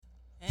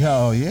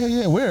Yo,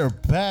 yeah, we're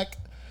back.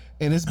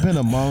 And it's been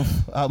a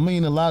month. I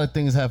mean, a lot of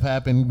things have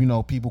happened. You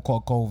know, people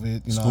caught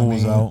COVID. You know School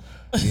was out.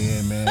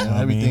 Yeah, man.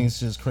 Everything's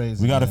just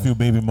crazy. We got man. a few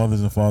baby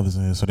mothers and fathers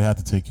in here, so they have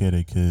to take care of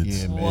their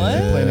kids. Yeah, man. What?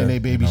 They're planning their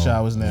baby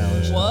showers now.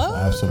 Yeah, What?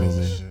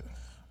 Absolutely.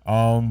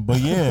 But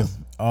yeah,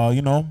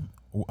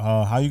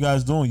 how you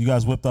guys doing? You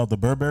guys whipped out the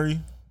Burberry?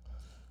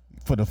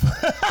 For the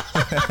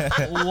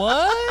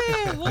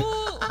What?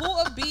 Who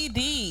a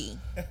BD?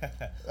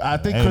 I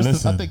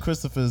think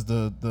Christopher's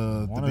the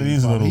One of baby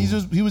these father.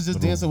 little- He was just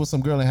dancing with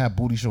some girl and had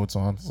booty shorts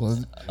on. So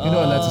you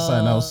know that's a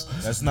sign else.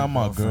 That's not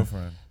my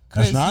girlfriend.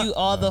 Because not? you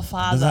are the Doesn't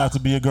father. have to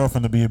be a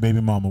girlfriend to be a baby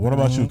mama. What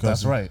about you, cousin?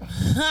 That's right.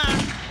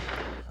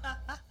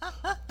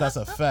 That's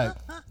a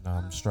fact. Nah,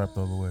 I'm strapped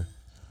all the way.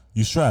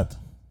 You strapped?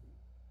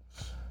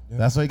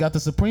 That's what he got the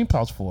Supreme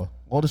pouch for.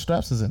 All the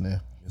straps is in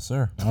there. Yes,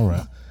 sir. All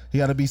right. He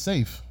got to be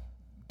safe.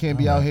 Can't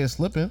be out here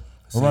slipping.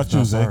 What about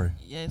you, Zay? Sorry.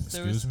 Yes,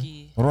 Excuse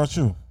Sirski. What about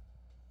you?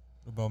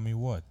 What about me?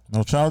 What?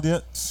 No child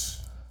yet?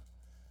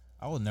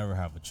 I will never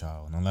have a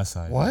child unless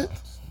I. What?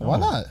 Why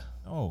not?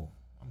 No,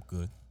 I'm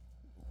good.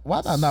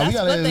 Why not? Nah, That's we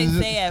gotta, what they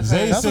say at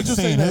Zay's first. That's what you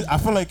 16. say, I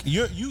feel like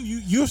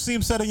you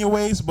seem set in your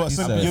ways, but He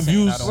some said- your I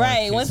views. don't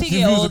Right. want Once he kids. get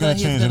Your views are older, gonna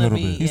he's change a gonna little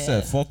be. bit. He yeah.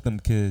 said, "Fuck them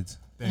kids."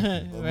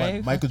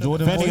 Right. Michael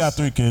Jordan. Fanny voice? got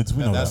 3 kids.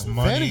 We know That's that.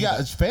 money.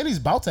 Fanny's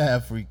about to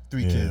have three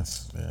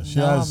kids. Yeah, she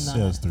No, has I'm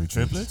not. 3 kids.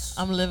 Triplets.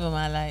 I'm living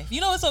my life.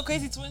 You know what's so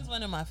crazy? Twins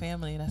went in my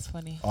family. That's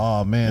funny.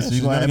 Oh man, Yeah, so you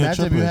she's gonna gonna get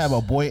imagine if you triplets.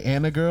 have a boy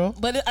and a girl?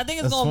 But I think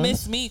it's That's going to funny.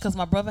 miss me because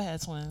my brother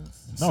had twins.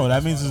 No,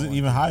 that means it's an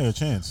even higher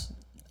chance.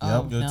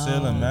 Oh, Yo, no.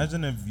 Taylor,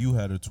 imagine if you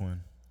had a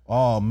twin.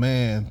 Oh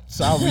man,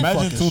 so I'll be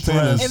Imagine fucking 2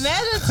 stressed. Taylors.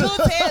 Imagine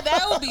two Ted.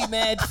 That would be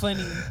mad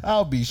funny.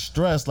 I'll be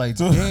stressed. Like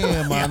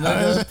damn, my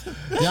nigga.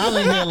 Y'all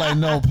in here like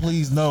no,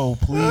 please, no,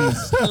 please.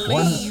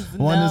 Please,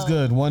 One no. is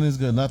good. One is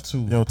good. Not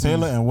 2. Yo,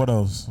 Taylor, and what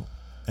else?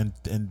 And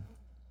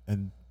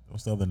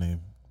what's the other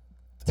name?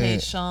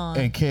 Tayshawn.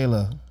 and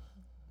Kayla.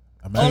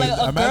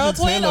 like a girl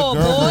twin or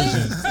a boy?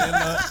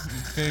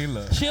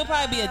 Taylor. She'll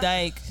probably be a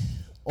dyke.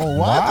 Oh,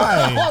 why?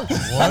 Why?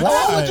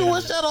 Why would you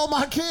wish that on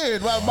my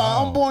kid, my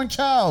unborn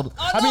child?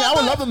 Oh, I mean, no, I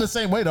would no. love them the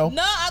same way though.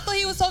 No, I thought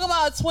he was talking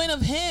about a twin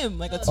of him,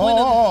 like a twin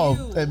Oh, of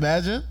you.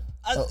 imagine.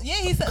 Yeah,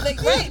 he said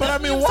like right. But I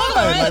that's mean, what he was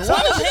why? talking about, Like, right?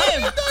 A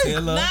twin of him.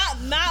 Taylor.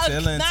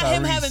 Taylor and Not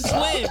him Tyrese. having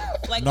twins.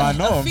 Like No, I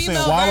know. a I'm saying,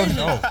 female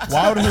version.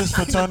 why would his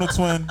fraternal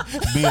twin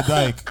be a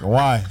dyke?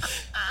 Why?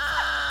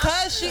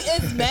 Cause she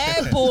is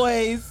mad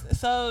boys,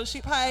 so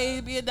she probably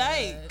be a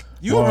dyke.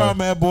 You around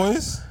mad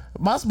boys?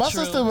 My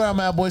sister around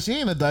my boy, she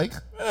ain't a dyke.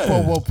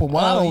 Yeah. From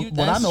what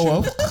I know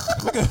of.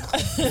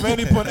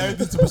 Fanny put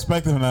everything to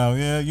perspective now.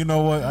 Yeah, you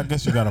know what? I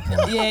guess you got a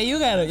point. Yeah,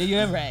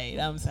 you're right.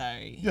 I'm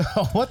sorry. Yo,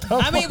 what the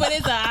I mean, but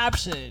it's an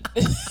option.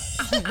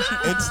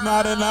 It's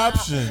not an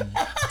option.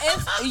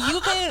 It's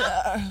you can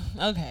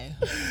okay.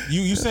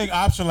 You saying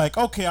option like,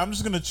 okay, I'm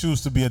just gonna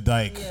choose to be a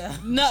dyke.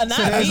 No, not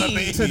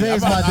me.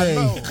 Today's my day.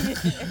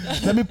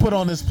 Let me put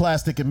on this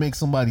plastic and make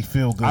somebody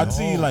feel good. I'd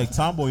see like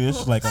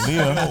tomboyish, like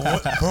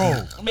Aaliyah.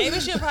 Bro. Maybe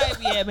she'll probably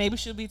be. Maybe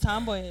she'll be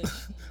tomboyish.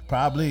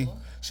 Probably.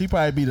 She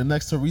probably be the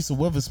next Teresa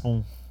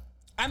Witherspoon.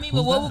 I mean,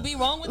 but what would be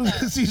wrong with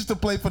that? She used to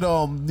play for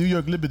the New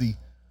York Liberty.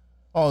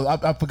 Oh,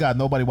 I forgot.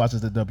 Nobody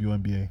watches the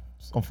WNBA,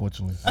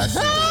 unfortunately.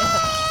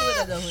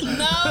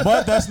 No.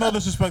 But that's no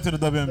disrespect to the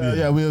WNBA.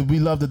 Yeah, we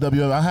love the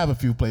WNBA. I have a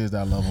few players that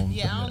I love them.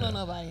 Yeah, I don't know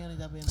nobody on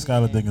the WNBA.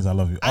 Skylar Diggins, I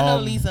love you. I know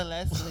Lisa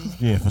Leslie.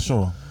 Yeah, for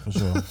sure.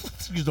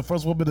 She's the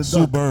first woman to Sue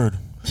dunk. Bird.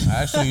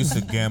 I actually used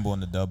to gamble in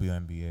the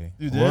WNBA.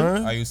 You did?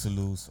 Word? I used to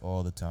lose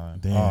all the time.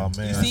 Damn. Oh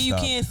man. See, you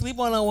Stop. can't sleep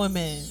on a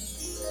woman.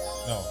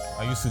 No,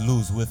 I used to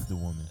lose with the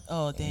woman.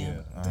 Oh damn.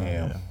 Yeah.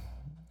 Damn.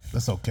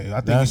 That's okay. I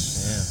think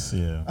That's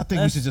yeah. we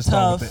That's should just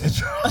start with tough. the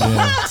intro.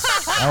 Yeah.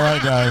 All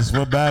right, guys,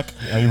 we're back.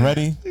 Are you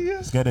ready?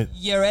 Let's get it.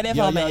 You ready for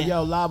Yo, me?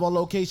 live on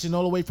location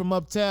all the way from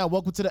uptown.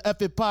 Welcome to the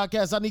Effin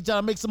Podcast. I need y'all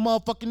to make some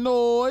motherfucking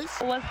noise.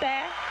 What's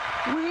that?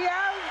 We outside.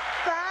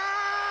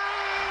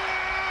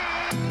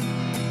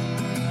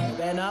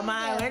 Open up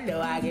my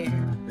window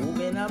again.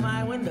 Open up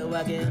my window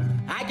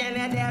again. I can't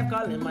let death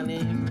calling my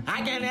name.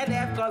 I can't let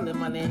death calling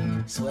my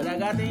name. Swear to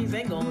God things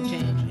ain't gonna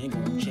change. Ain't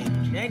gonna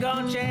change. Ain't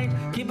gonna change.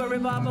 Keep a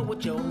revolver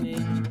with your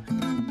name.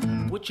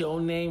 With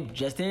your name,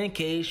 just in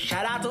case.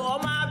 Shout out to all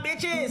my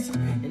bitches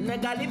in the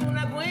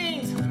Galifuna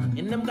Queens,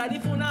 in them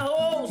Galifuna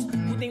hoes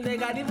who think they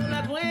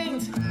Galifuna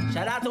Queens.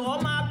 Shout out to all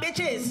my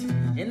bitches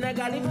in the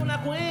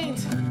Galifuna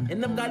Queens,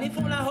 in them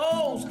Galifuna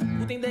hoes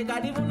who think they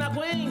Galifuna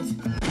Queens.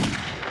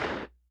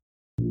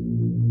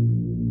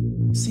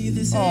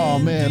 Oh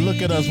man,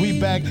 look at us. We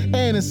back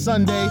and it's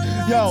Sunday.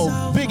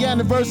 Yo, big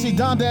anniversary,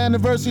 Donda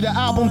anniversary. The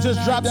album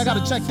just dropped. I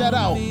gotta check that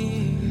out.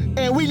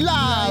 And we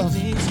live.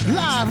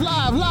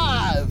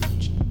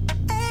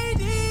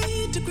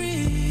 80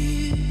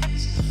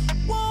 degrees,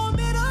 warm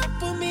it up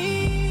for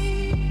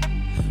me.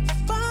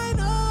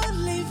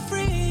 Finally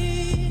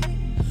free,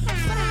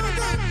 found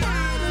that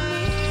part of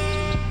me,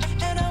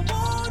 and I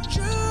want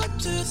you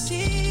to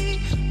see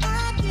I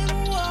can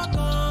walk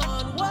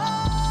on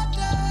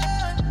water,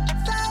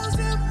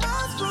 1,000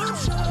 miles from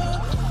shore.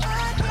 I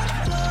can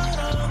float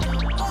on the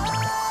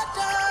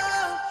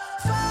water.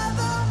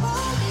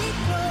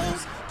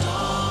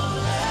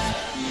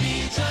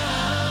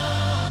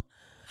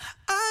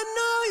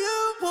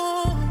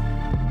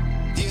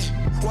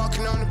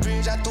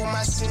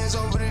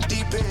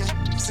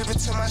 Sipping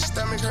till my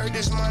stomach hurt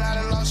this month, I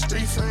done lost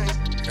 3 friends.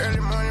 Early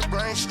morning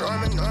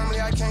brainstorming,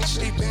 normally I can't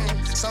sleep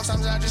in.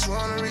 Sometimes I just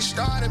wanna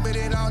restart it, but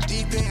it all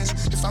depends.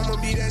 If I'ma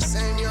be that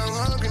same young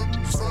hungry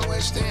from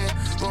West End.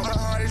 But my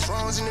heart is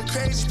frozen, the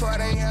crazy part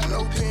ain't have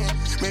no pen.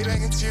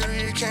 Maybach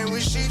interior came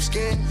with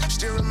sheepskin.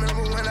 Still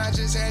remember when I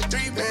just had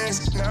 3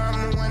 bands. Now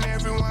I'm the one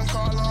everyone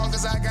call on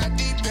cause I got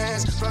deep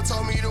pants. Bro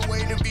told me the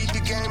way to beat the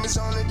game is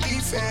on the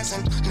defense.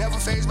 And never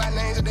phased by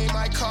names that they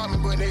might call me,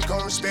 but they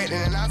gon' respect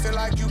it. And I feel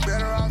like you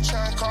better off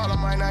trying to call, I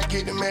might not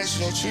get the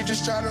message. And she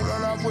just tried to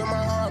run off with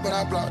my heart, but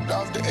I blocked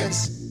off the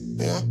X.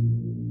 Yeah.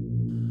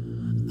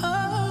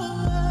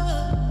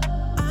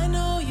 I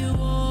know you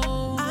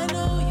won't. I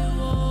know you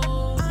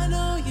won't. I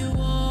know you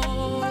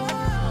won't.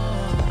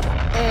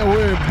 And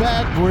we're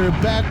back.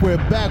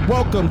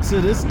 Welcome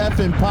to This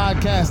Effin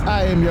Podcast.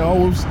 I am your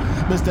host,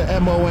 Mr.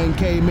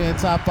 MONK, man.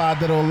 Top 5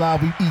 that are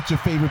alive. We eat your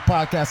favorite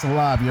podcast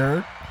alive, you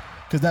heard?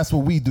 Because that's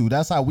what we do.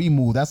 That's how we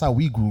move. That's how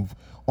we groove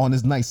on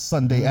this nice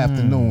Sunday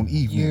afternoon,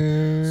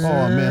 evening.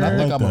 Oh, man, I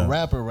think I'm a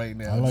rapper right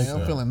now, man.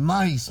 I'm feeling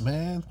nice,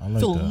 man.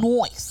 Feeling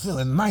nice.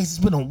 Feeling nice. It's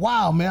been a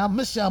while, man. I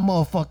miss y'all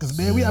motherfuckers,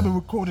 man. We haven't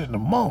recorded in a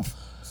month.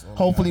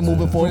 Hopefully,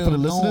 moving forward for the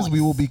listeners, we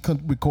will be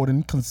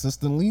recording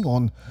consistently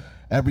on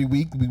every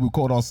week. We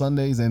record on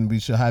Sundays, and we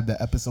should have the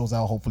episodes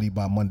out hopefully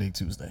by Monday,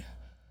 Tuesday.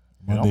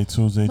 Monday,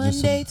 Tuesday, Monday,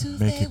 just to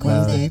Tuesday, make it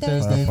Wednesday, clear.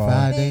 Thursday,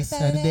 Friday,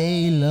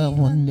 Saturday, love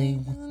one day.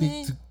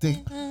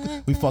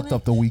 We fucked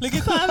up the week. Look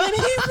at Simon.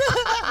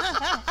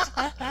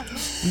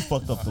 We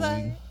fucked up the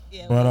week.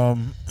 Yeah, But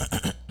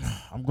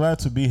I'm glad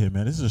to be here,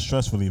 man. This is a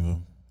stress reliever.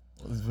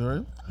 It's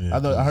very. Yeah,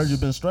 I heard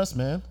you've been stressed,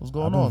 man. What's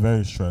going I've been on?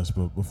 very stressed.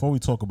 But before we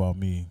talk about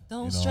me,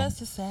 don't stress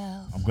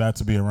yourself. I'm glad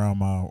to be around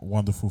my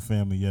wonderful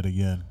family yet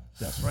again.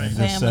 That's right. In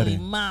this Family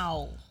setting,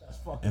 mouth.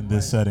 in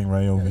this setting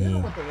right over here.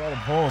 With the red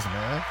balls,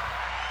 man.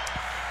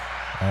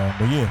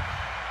 But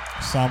yeah,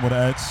 Sam with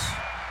an X.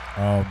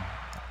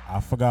 I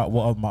forgot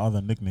what my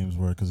other nicknames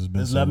were because it's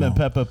been It's so Lemon long.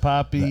 Pepper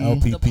Poppy. The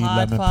LPP, The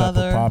Lemon Pepper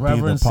Podfather. Poppy,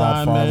 Reverend the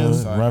Podfather,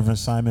 Simon. Reverend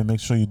Simon. Make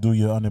sure you do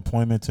your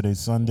unemployment. Today's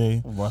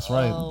Sunday. That's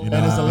right. Oh. You know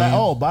And it's what the I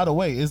mean? by the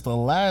way, it's the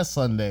last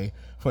Sunday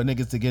for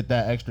niggas to get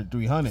that extra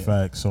 300.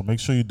 Fact. So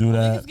make sure you do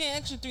Niggas that. getting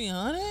extra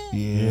 300.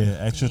 Yeah,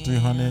 extra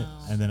 300,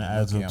 and then it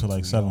adds up to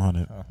like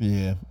 700.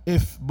 Yeah.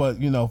 But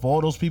for all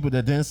those people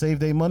that didn't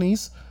save their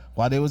monies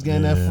while they was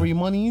getting that Yeah. free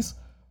monies,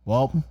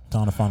 well,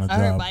 Time to find a I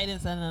heard job.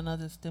 Biden sending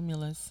another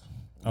stimulus.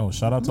 Oh,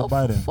 shout out to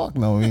Biden. fuck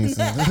no, he ain't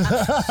saying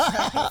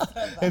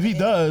if he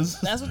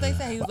does, That's what they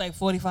say. He was like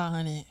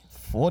 4,500.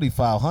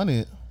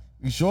 4,500.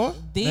 You sure?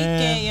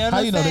 DK, How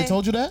you know they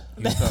told you that?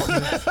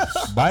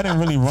 Biden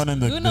really running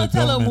the You know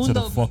government to the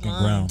Telemundo fucking be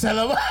ground.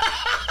 Tell him.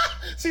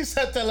 She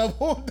said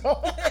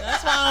Telemundo.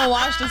 That's why I don't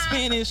watch the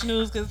Spanish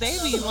news because they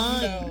be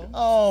lying.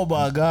 Oh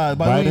my God,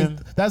 Biden.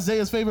 Biden. That's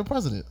Zaya's favorite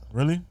president.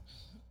 Really?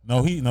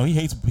 No, he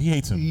hates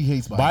him. He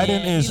hates Biden. Biden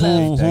Yeah, is he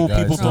who That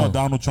guy people too. thought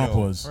Donald Trump Yo,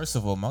 was. First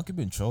of all, Monkey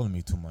been trolling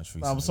me too much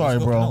recently. I'm sorry,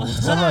 Let's go- bro. no, It's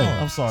it's all right.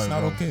 not. I'm sorry, It's not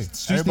bro. okay.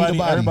 Streets need a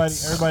body.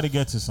 Everybody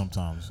gets it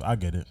sometimes. I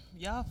get it.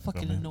 Y'all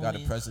fucking Got Got a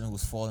annoying. president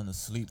who's falling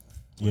asleep.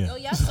 Yeah,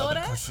 Y'all saw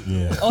that?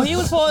 yeah. Oh, he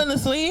was falling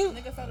asleep?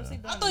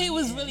 I thought he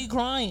was really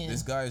crying.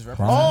 This guy is Crying?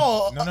 No.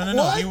 Oh,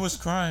 what? He was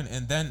crying,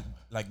 and then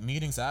like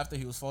meetings after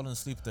he was falling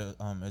asleep, the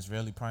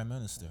Israeli prime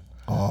minister.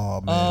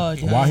 Oh man. Oh,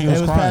 damn. Why he It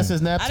was was crying? past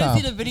his nap I time.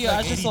 didn't see the video.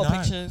 Like I just saw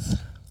 89. pictures.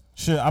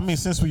 Shit, I mean,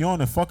 since we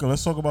on it, fuck it.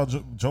 Let's talk about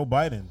Joe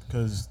Biden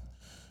because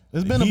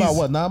It's been he's- about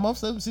what 9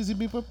 months since he's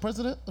been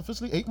president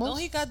officially? 8 No,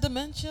 months. he got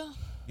dementia.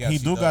 Yes, he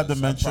do got does. I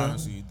dementia.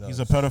 promise you he does. He's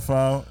a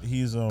pedophile.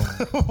 He's He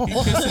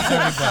kisses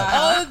everybody.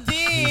 Oh, D.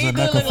 He a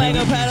do look like a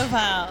necrophiliac.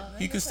 pedophile.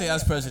 He could stay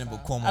as president,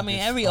 but Cuomo. I mean,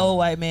 gets, every old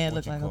white man what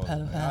look you like a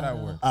call it. How that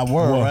pedophile. work? I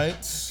were What?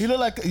 right. He look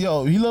like He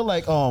look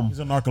like he's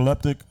a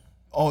narcoleptic.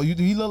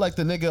 He look like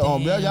the nigga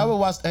Damn. y'all ever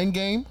watched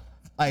Endgame?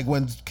 Like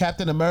when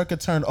Captain America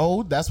turned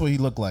old, that's what he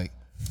looked like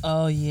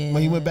Oh, yeah.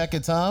 when he went back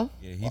in time.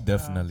 Yeah, he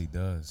definitely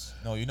does.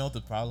 No, you know what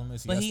the problem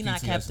is? But has he not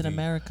PTSD. Captain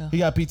America. He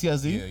got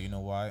PTSD. Yeah, you know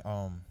why?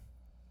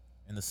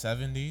 In the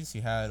 70s, he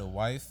had a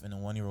wife and a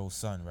 1-year-old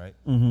son, right?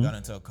 Mm-hmm. Got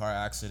into a car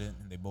accident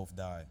and they both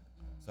died.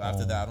 So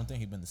after that, I don't think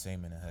he'd been the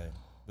same in the head.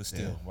 But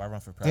still, why run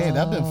for Damn, president?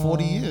 that been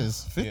 40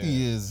 years, 50 Yeah.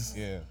 years,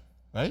 Yeah.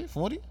 right?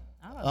 40.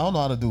 I don't know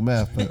how to do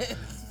math, but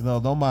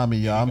don't mind me,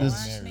 y'all. I'm Got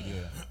just. married,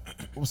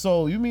 yeah.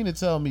 So you mean to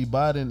tell me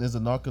Biden is a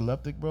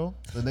narcoleptic, bro?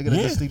 The nigga that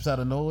Yeah. just sleeps out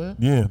of nowhere?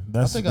 Yeah, I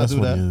that's think I that's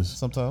do what that he is.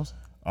 sometimes.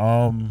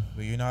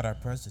 But you're not our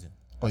president.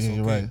 Oh yeah, That's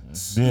you're okay.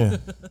 right. Yeah,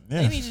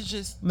 They yeah. need to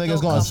just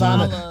Nigga's go gonna sign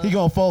Kamala. it. He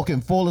gonna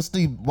fall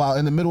asleep while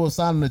in the middle of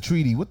signing the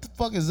treaty. What the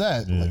fuck is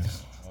that? Yeah. Like,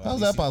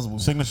 how's that possible?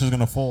 Signature's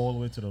gonna fall all the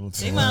way to the.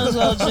 They might as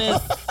well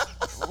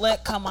just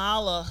let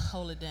Kamala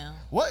hold it down.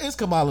 What is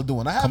Kamala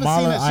doing? I haven't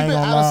Kamala, seen I it. She ain't been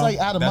gonna out of lie. sight,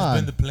 out of That's mind.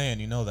 been the plan.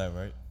 You know that,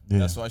 right? Yeah.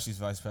 That's why she's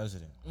vice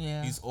president.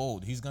 Yeah. He's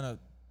old. He's gonna.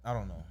 I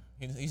don't know.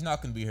 He's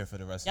not gonna be here for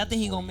the rest. Y'all of think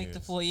his he 4 gonna make the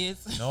years. 4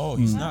 years? No,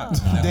 he's not.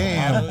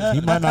 Damn. He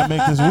might not make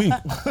this week.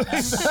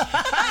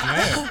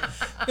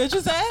 What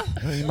you say?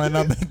 He might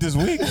not make this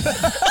week.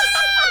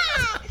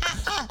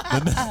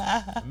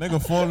 The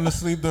nigga falling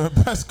asleep during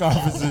press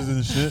conferences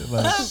and shit.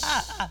 Like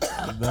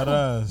that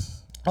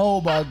ass.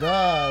 Oh my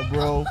God,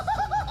 bro.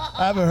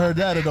 I haven't heard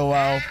that in a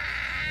while.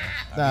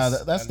 Nah,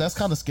 that's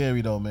kind of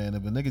scary though, man.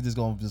 If a nigga just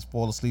gonna just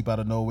fall asleep out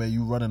of nowhere,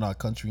 you running our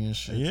country and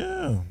shit.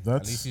 Yeah,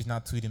 At least he's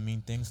not tweeting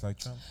mean things like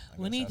Trump.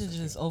 We need to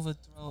just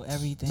overthrow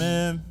everything.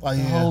 man. Oh, The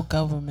yeah. whole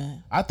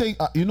government. I think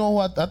you know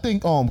what? I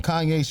think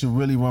Kanye should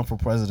really run for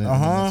president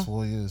in the next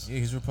 4 years. Yeah,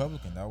 he's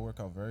Republican. That'll work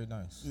out very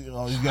nice. You know,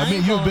 I ain't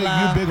you're gonna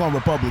lie. big on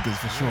Republicans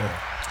for sure.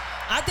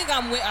 I think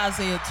I'm with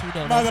Isaiah too,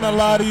 though. I'm not gonna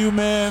lie to you,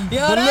 man.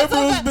 Yo, The that's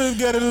liberals okay. been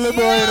getting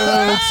liberated a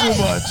little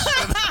too much.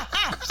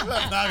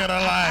 I'm not gonna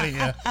lie to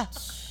you.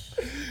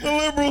 The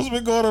liberals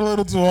been going a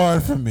little too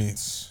hard for me.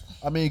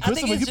 I mean, I think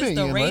Christopher, it's you just been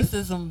the eating, right?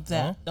 racism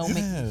that don't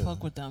make me Yeah.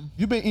 fuck with them.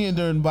 You've been eating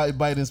during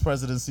Biden's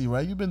presidency,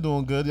 right? You've been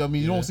doing good. I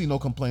mean, you don't see no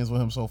complaints with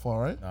him so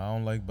far, right? No, I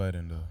don't like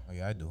Biden though. Oh,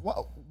 yeah, I do.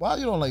 Why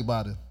you don't like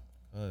Biden?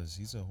 Cause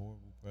he's a horrible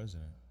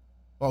president.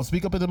 Oh,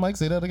 speak up at the mic.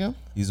 Say that again.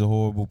 He's a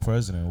horrible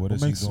president. What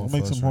is he doing What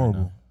makes for us him right horrible?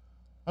 now?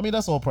 I mean,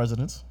 that's all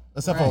presidents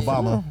except Right. for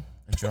Obama.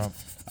 And Trump.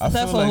 I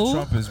Except feel for like who?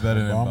 Trump is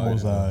better than Obama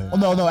was Biden.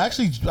 Oh, no.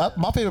 Actually,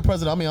 my favorite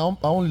president. I mean,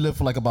 I only lived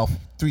for like about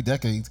 3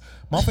 decades.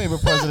 My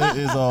favorite president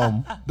is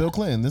Bill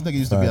Clinton. This nigga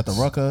used to be at the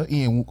Facts. Rucker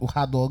eating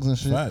hot dogs and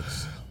shit,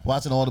 Facts.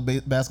 watching all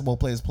the basketball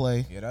players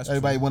play. Yeah, that's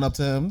Everybody true. went up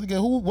to him.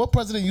 Nigga, what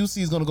president you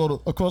see is gonna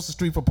go across the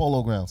street for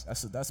Polo Grounds?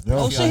 That's Yo,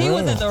 Oh Yeah, shit, he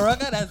was real. at the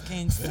Rucker. That's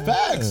gangster.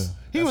 Facts.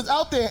 He was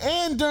out there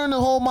and during the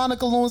whole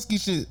Monica Lewinsky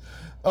shit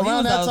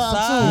around was that time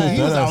outside. too.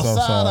 He was Dead ass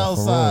outside.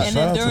 for real. And Shout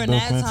then out to during Bill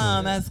that Clinton.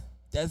 time,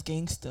 that's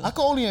gangster. I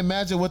can only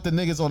imagine what the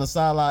niggas on the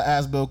sideline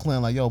asked Bill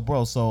Clinton, like, yo,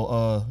 bro,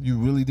 so you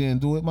really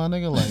didn't do it, my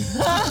nigga? Like,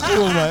 He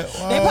was like,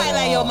 They probably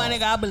like, yo, my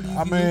nigga, I believe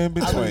I you. mean,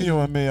 between you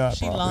and me, I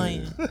She probably-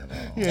 lying.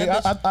 yeah,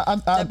 That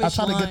I bitch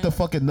tried to get lying. the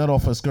fucking nut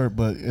off her skirt,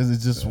 but it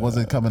just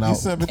wasn't coming He out.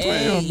 said between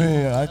Hey. you and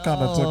me, I kind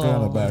of took her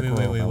in the back Wait,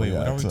 row. wait. Now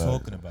What are we outside.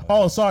 talking about?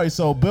 Oh, sorry.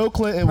 So Bill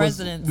Clinton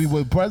Presidents. we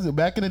were president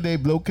back in the day.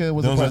 Bill Clinton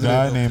was There the was a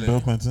guy president. named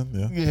Bill Clinton.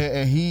 Yeah. Yeah,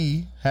 and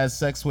he had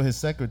sex with his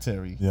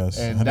secretary. Yes.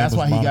 and Her that's name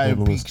why was he got Monica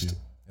impeached. Lewinsky.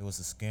 It was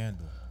a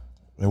scandal.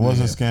 It was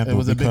Yeah, a scandal. it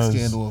was a big because-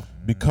 scandal.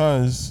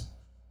 Because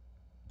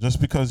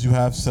just because you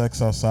have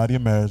sex outside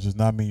your marriage does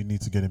not mean you need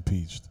to get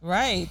impeached.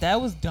 Right,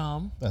 that was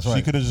dumb. That's She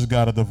right. could have just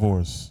got a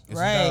divorce.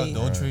 Isn't Right. that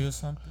adultery or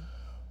something?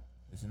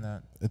 Isn't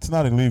that? It's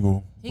not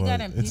illegal, He but got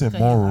it's impeached 'cause he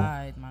immoral.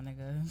 lied, my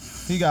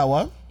nigga. He got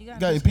what? He He got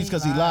got impeached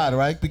because he lied,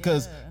 right?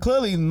 Because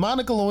clearly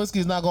Monica Lewinsky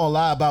is not gonna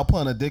lie about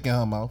putting a dick in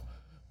her mouth.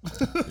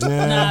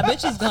 Yeah. Nah,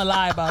 bitches gonna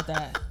lie about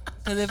that.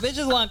 Cause if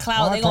bitches want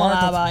clout, they gonna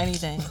lie about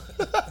anything.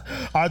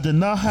 I did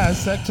not have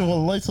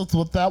sexual relations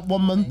with that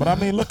woman. But I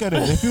mean, look at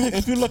it.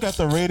 If you look at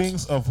the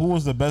ratings of who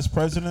was the best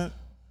president,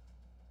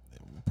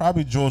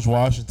 probably George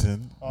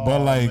Washington. but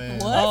like, man.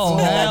 What? Oh,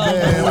 Hell,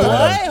 man.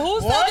 what?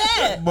 Who said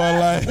that? but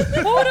like,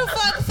 Who the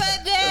fuck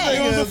said that?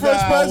 he was the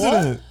first Nah,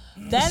 president.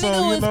 That So,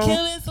 nigga you was know,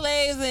 killing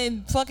slaves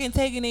and fucking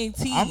taking their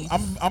teeth.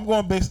 I'm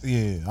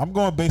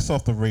going based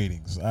off the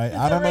ratings.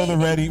 I don't know the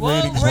What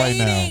ratings right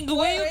now. rating?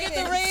 Where you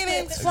get the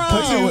ratings from?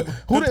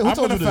 Who I'm told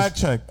gonna you this? fact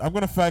check. I'm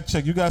gonna fact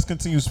check. You guys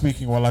continue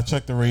speaking while I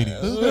check the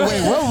ratings.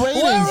 Wait, what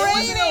ratings? What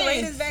Ratings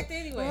ratings? back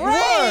then anyway.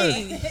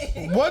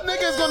 Right. What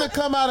nigga's gonna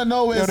come out of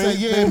nowhere Yo, and say,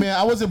 they- "Yeah, man,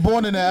 I wasn't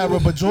born in that era,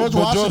 but George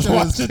Washington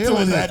was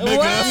killing that it." nigga.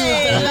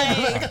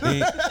 Right.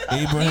 Like,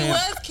 he Abraham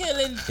was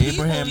killing people.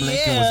 Abraham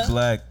Lincoln yeah. was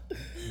black.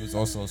 He was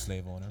also a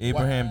slave owner.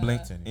 Abraham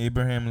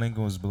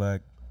Lincoln was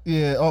black.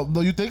 Yeah. Oh,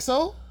 no, you think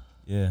so?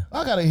 Yeah,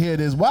 I gotta hear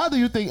this. Why do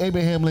you think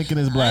Abraham Lincoln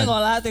is I black? ain't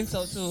gonna lie, I think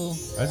so too.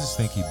 I just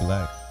think he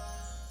black.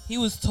 He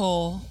was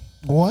tall.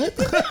 What?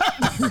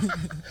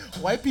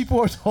 White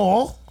people are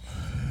tall.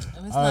 I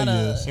mean, it's Oh, not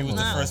yes. He was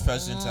the not- first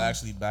president to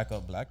actually back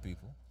up black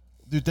people.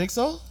 Do you think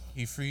so?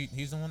 He's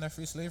the one that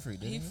freed slavery,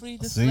 didn't He he?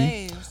 freed the See?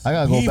 slaves. I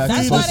gotta go He back to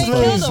That's freed why the they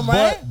social killed slaves, him,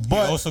 right? He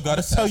But also got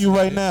I'll tell you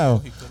right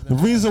now, the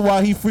reason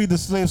why he freed the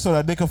slaves so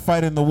that they could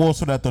fight in the war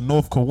so that the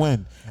North could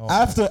win.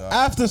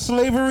 After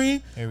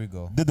slavery, Here we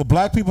go. did the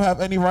black people have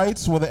any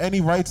rights? Were there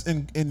any rights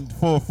in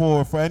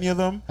for any of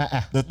them?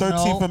 The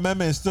 13th No.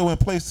 Amendment is still in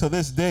place to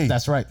this day.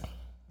 That's right.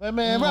 Hey,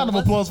 man, round of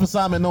applause for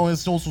Simon knowing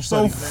his social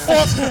so studies.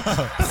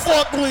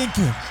 fuck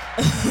Lincoln.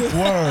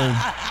 Word.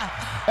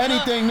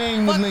 Anything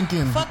named with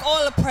Lincoln, Fuck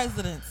all the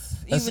presidents,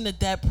 even the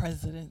dead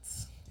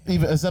presidents.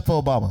 even except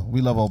for Obama. We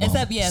love Obama.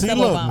 Except See, except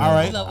look, Obama. all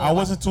right, We love I Obama.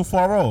 wasn't too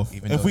far off.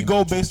 Even If though we he go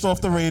made based you off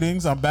the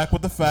ratings, I'm back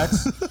with the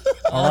facts.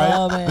 All right,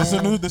 Oh, man. this is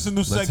a new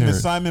hear segment. it.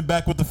 Simon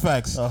back with the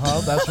facts.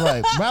 That's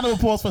right. Round of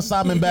applause for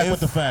Simon back with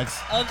the facts.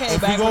 Okay,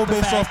 If we back go with the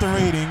based off facts. the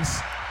ratings,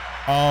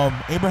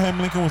 Abraham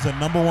Lincoln was the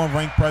 #1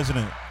 ranked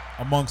president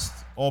amongst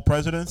all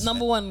presidents.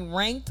 Number one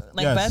ranked,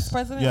 like Yes. best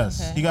president.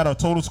 Yes, Okay. he got a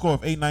total score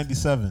of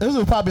 897. This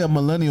was probably a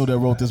millennial that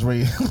wrote this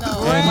rating. No,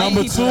 And white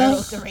number people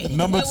wrote the two, rating.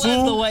 number It was the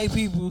two, white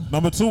people.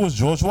 number 2 was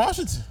George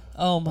Washington.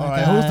 Oh my All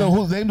right, god.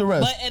 who's named the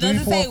rest? But it 3,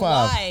 doesn't 4, say 5.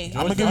 why.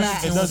 I'm gonna give you.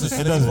 Black. It doesn't.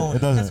 It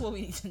That's doesn't. what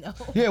we need to know.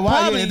 Yeah, why?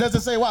 Probably- Yeah, it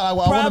doesn't say why. I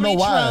want to know Probably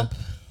why Trump.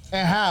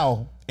 and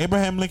how.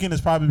 Abraham Lincoln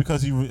is probably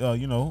because he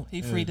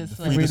He freed the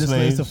slaves. Free the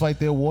slaves to fight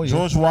their war. Yeah.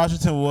 George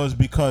Washington was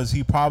because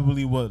he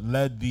probably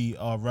led the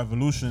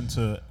revolution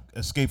to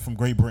escape from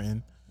Great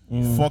Britain.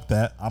 Fuck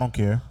that. I don't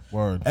care.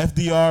 Word.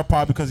 FDR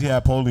probably because he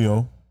had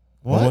polio.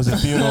 Or was it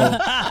Theodore?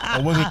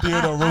 Or was it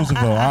Theodore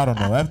Roosevelt? I don't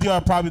know.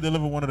 FDR probably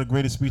delivered one of the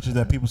greatest speeches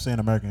that people say in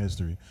American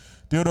history.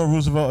 Theodore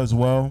Roosevelt as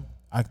well.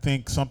 I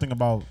think something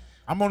about.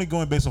 I'm only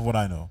going based off what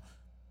I know.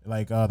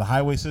 Like the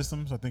highway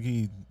systems. I think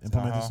he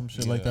implemented some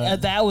shit like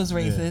that. That was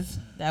racist.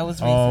 That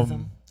was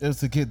racism. It was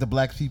to get the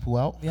black people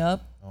out.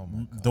 Yep. Oh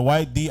my God.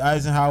 Dwight D.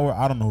 Eisenhower.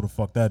 I don't know who the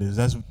fuck that is.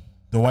 That's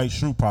Dwight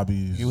Schrute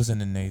probably is. He was in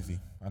the Navy.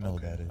 I know who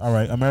that is. All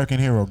right, American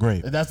hero.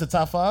 Great. That's the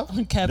top 5.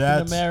 Captain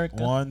That's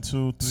America. 1,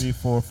 2, 3,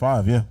 4,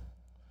 5. Yeah.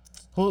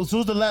 Who's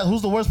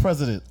the worst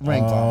president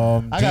ranked?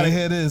 I gotta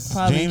hear this.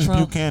 Probably James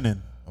Trump.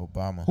 Buchanan.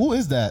 Obama. Who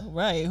is that?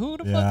 Right. Who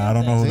the fuck is Yeah, I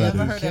don't know who that James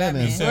is. heard of that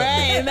Buchanan.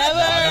 man. Right. Never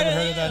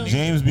heard of him.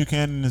 James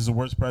Buchanan is the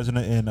worst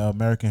president in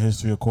American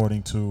history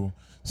according to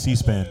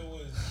C-SPAN.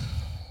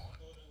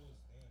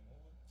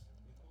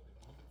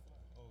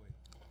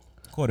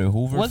 Called it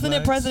Hoover. Wasn't it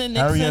flags? President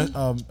Nixon?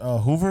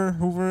 Harriet Hoover.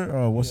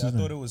 What's Yeah, I his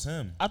name? thought it was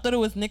him. I thought it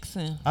was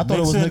Nixon. I thought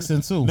it was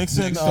Nixon too.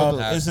 Nixon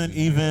isn't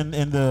even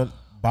in the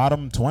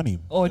bottom 20.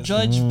 Or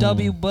George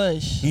W.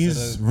 Bush.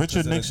 He's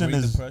Richard Nixon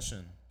is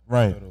Depression.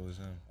 right. I thought it was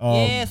him.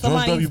 Yeah, George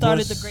somebody W.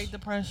 started Bush- the Great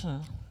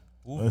Depression.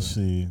 Let's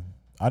see.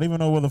 I don't even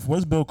know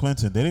where's Bill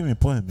Clinton. They didn't even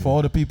put him. For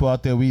all the people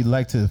out there, we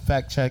like to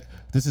fact check.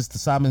 This is the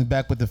Simon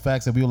back with the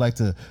facts, and we would like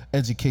to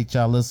educate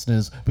y'all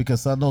listeners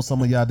because I know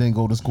some of y'all didn't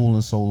go to school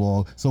in so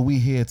long. So we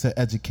here to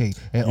educate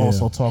and Yeah.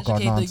 also talk our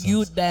Educate the nonsense.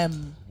 youth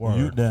them.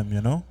 You them,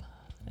 you know.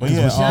 But Yeah,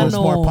 yeah, we're smart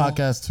know.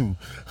 podcast too.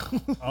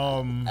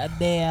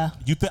 There.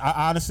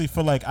 I honestly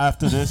feel like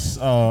after this,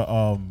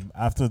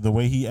 after the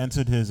way he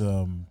entered his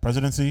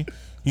presidency,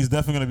 he's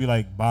definitely gonna be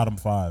like bottom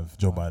 5,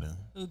 Joe Biden.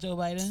 Who, Joe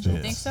Biden?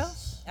 Yeah. Think so?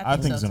 I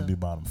think he's so, gonna too. be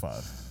bottom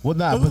 5. Well,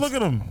 nah, Look, but look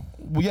at him.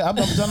 well, yeah,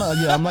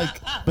 I'm like,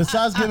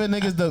 besides giving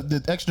niggas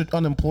the extra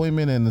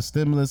unemployment and the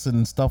stimulus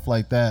and stuff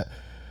like that,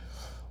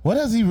 what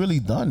has he really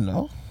done?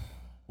 No,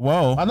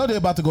 Well, I know they're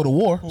about to go to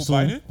war. So,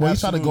 Biden? well, he's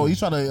trying to go. He's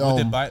trying What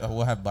to. did Biden?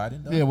 What have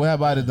Biden done? Yeah, what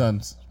have Biden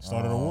done?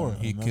 started a war.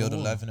 He Another killed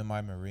war. 11 of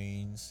my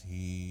Marines.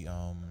 He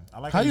I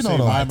like How you know say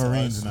though? my To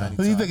Marines us now. many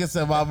What do you think it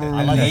said about Marine?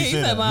 I like how He you say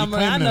said that. my He man.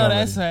 I claiming know it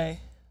that's already. right.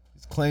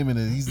 He's claiming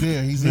it. He's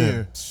there. He's Yeah.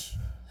 here.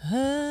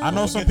 I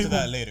know We'll some get to people.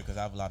 that later because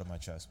I have a lot on my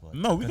chest. But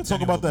No, we can talk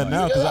continue about that with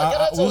now Biden. because Yeah,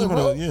 get I into was it,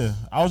 bro.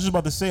 I was just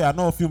about to say I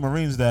know a few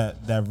Marines that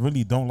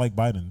really don't like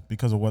Biden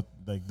because of what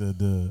like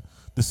the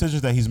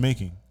decisions that he's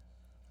making.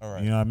 All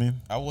right. You know what I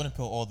mean? I wouldn't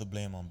put all the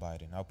blame on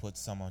Biden. I'll put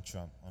some on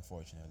Trump,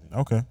 unfortunately.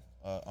 Okay.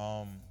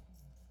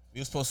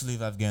 We were supposed to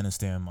leave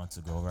Afghanistan months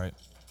ago, right?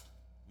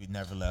 We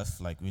never left.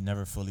 Like we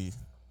never fully.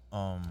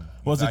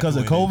 Was it because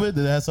of evacuated. COVID?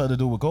 Did it have something to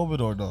do with COVID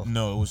or no?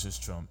 No, it was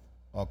just Trump.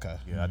 Okay.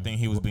 Yeah, I think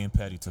he was being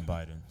petty to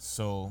Biden.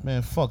 So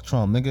Man, fuck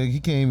Trump, nigga. We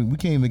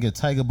can't even get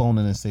Tiger Bone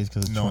in the States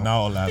because of no, Trump. not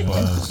all that,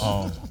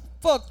 but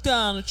Fuck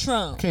Donald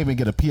Trump. Can't even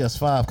get a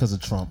PS5 because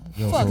of Trump. Fuck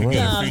we get a free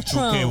Donald 2K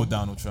Trump. with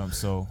Donald Trump.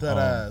 So That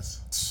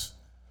ass.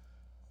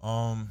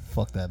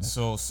 Fuck that.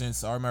 So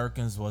since our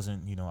Americans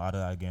wasn't, out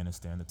of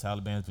Afghanistan, the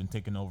Taliban's been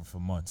taking over for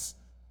months.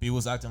 People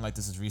was acting like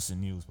this is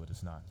recent news, but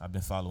it's not. I've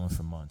been following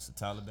for months. The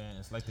Taliban,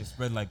 it's like they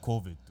spread like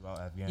COVID throughout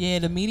Afghanistan. Yeah,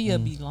 the media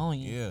be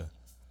lying. Yeah.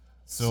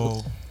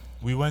 So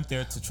we went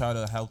there to try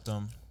to help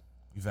them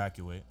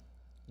evacuate.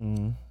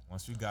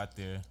 Once we got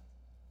there,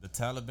 the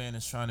Taliban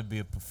is trying to be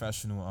a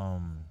professional,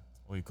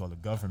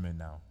 government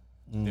now.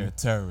 They're a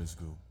terrorist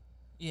group.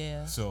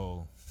 Yeah.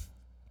 So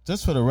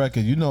Just for the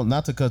record,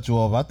 not to cut you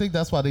off, I think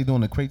that's why they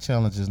doing the crate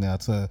challenges now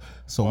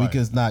so we Why?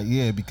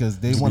 can because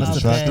they want us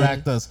to Okay.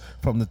 distract us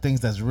from the things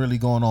that's really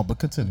going on. But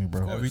continue,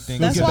 bro. Everything.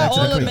 That's get why back to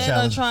all the the crate men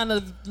challenge. are trying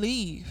to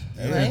leave,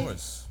 of right?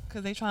 course.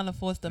 Because they trying to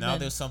force the Now men.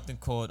 there's something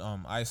called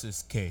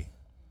ISIS-K.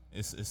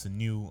 It's a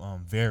new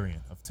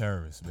variant of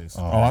terrorists,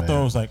 basically. Oh, I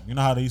thought it was like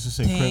how they used to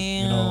say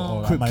Crip.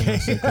 I'm Crip not even K. gonna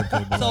say Crip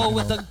K, but So like,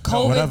 with the no,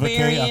 COVID whatever K, I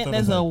variant, thought it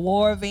there's was a like-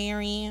 war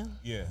variant.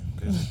 Yeah,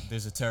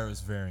 there's a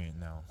terrorist variant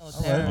now. Oh,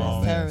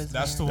 right. terrorist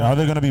That's the variant. Are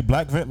there gonna be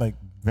black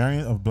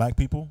variant of black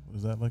people?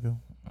 Is that like a?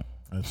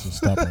 Let's just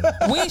stop it.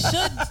 We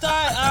should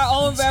start our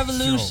own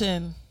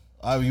revolution.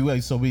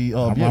 So we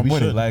I'm we with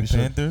it. should. Black we should.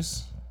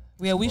 Panthers.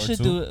 Yeah, we Or should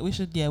two. do it. We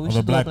should. Yeah, we Or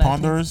should the do a Black black.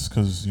 Ponderers,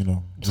 because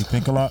we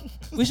think a lot.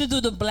 We should do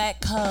the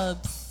Black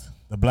Cubs.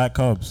 The Black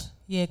Cubs.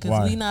 Yeah, because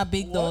Why? we not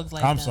big dogs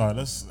like I'm them.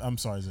 sorry. I'm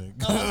sorry, Zach.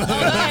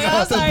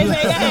 I'm sorry. Say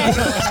that.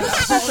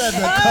 Said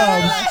the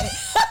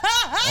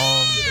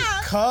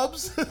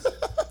Cubs. Cubs.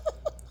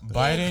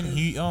 Biden,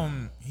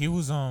 he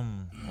was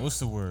what's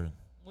the word?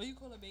 What do you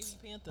call a baby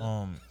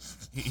panther?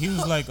 He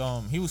was like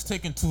he was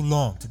taking too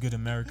long to get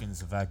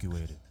Americans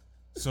evacuated.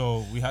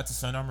 So we had to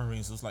send our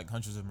Marines. It was like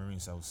hundreds of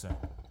Marines that was sent.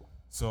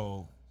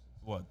 So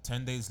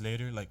 10 days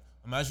later, like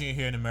imagine you're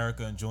here in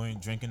America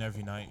drinking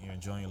every night, you're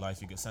enjoying your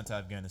life, you get sent to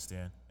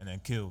Afghanistan and then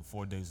killed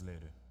 4 days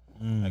later.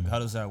 Like how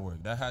does that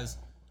work? That has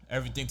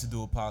everything to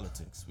do with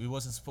politics. We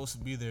wasn't supposed to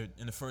be there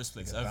in the first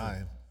place ever.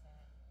 dying.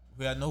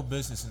 We had no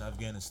business in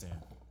Afghanistan.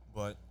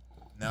 But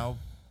now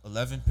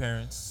 11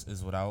 parents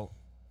is without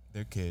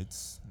their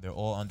kids. They're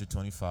all under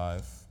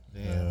 25.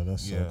 Yeah, that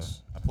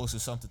sucks. I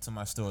posted something to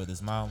my story. This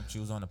mom, she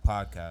was on a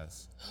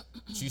podcast.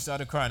 She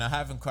started crying. I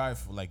haven't cried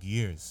for like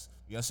years.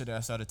 Yesterday I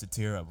started to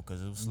tear up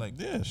because it was like,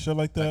 Yeah, shit like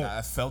like that.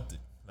 I felt it.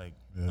 Like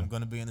I'm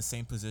gonna be in the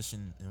same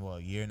position in a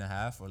year and a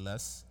half or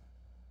less.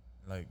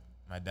 Like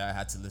my dad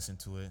had to listen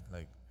to it.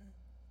 Like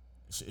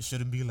it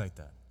shouldn't be like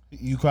that.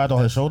 You cried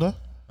on his shoulder?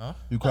 Huh?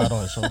 You cried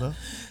on his shoulder?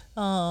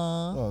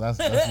 Oh, that's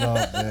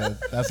love, man.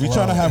 That's You love.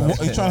 trying to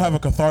have a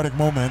cathartic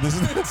moment. This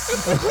is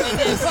And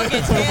then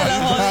fucking Taylor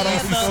I'm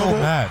so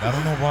mad. I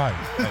don't know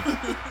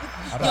why.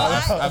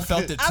 I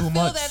felt it I too feel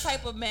much. that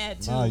type of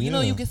mad too. Nah, You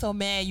know, yeah. you get so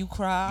mad you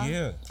cry.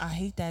 Yeah. I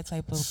hate that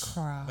type of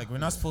cry. Like we're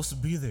not supposed to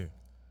be there,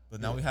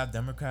 but now we have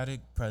Democratic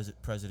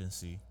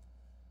presidency.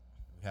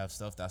 We have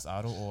stuff that's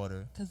out of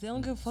order. Cause they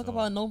don't give a fuck So-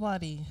 about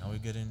nobody. Now we're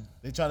getting.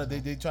 They try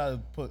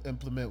to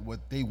implement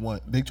what they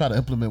want. They try to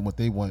implement what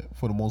they want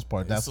for the most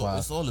part. That's why.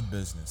 It's all a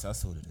business.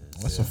 That's what it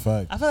is. That's a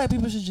fact. I feel like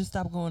people should just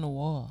stop going to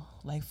war.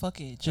 Like fuck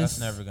it, just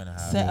That's never gonna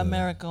happen. set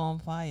America on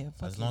fire.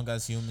 Fuck As it. long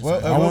as humans.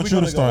 Well, are- I want you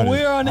to start it.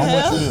 We're on I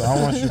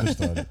hell. want you to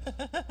start it.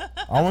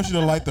 I want you to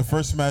light the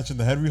first match in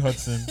the Henry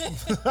Hudson and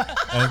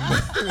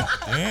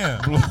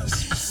damn.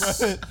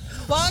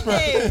 Fuck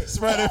it.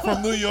 spread it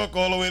from New York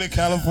all the way to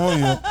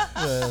California.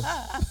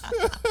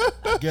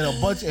 Get a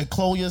bunch and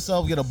clone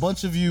yourself. Get a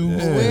bunch of views.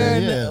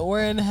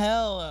 We're in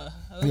hell.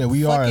 Yeah,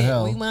 we Fuck are in it.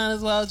 hell. We might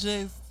as well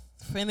just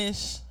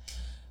finish,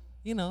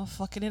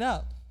 fucking it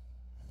up.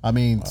 I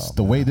mean,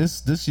 the way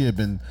this year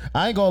been,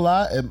 I ain't gonna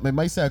lie, it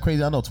might sound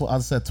crazy. I know I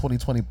said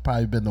 2020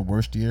 probably been the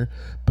worst year,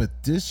 but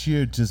this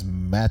year just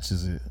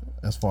matches it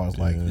as far as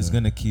like. It's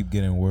gonna keep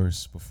getting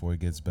worse before it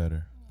gets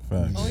better.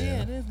 Facts. Oh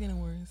yeah, it is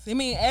getting worse. I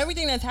mean,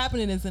 everything that's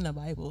happening is in the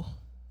Bible.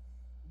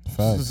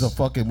 This is a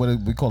fucking what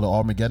we call it,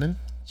 Armageddon.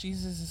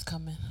 Jesus is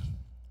coming.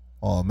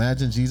 Oh,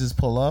 imagine Jesus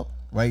pull up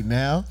right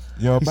now.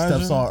 Yo, He imagine.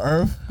 steps on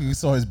earth. You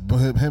saw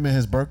him and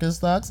his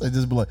Birkenstocks, and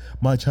just be like,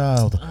 "My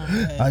child,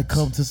 I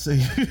come to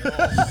save you."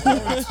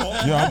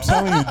 Yo, I'm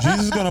telling you,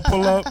 Jesus is gonna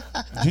pull up.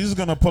 Jesus is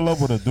gonna pull up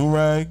with a do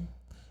rag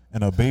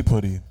and a Bape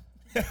hoodie.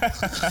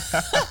 Because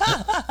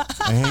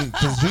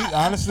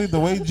honestly, the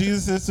way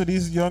Jesus is to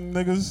these young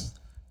niggas,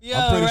 Yo,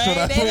 I'm pretty sure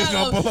right? that's They what he's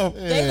not gonna pull up.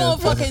 They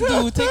gonna fucking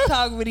do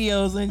TikTok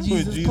videos when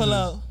Jesus Jesus. pull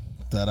up.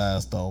 That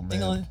ass though,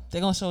 man. They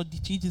gonna show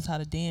Jesus how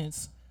to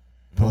dance.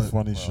 No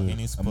funny He shit.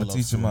 needs to I'ma pull up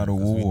teach him soon how to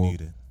because we woo-walk.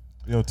 need it.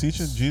 Yo,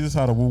 teaching Jesus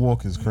how to woo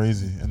walk is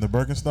crazy. And the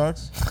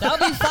Birkenstocks, That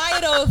would be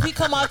fire though if he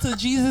come out to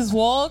Jesus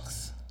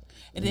walks,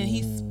 and then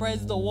he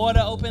spreads the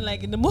water open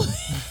like in the movie.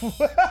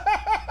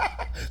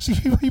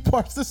 He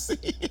parts the sea.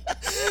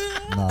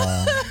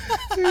 nah.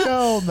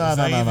 Yo, Is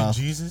that even nah.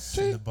 Jesus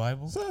in the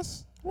Bible?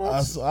 What?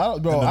 I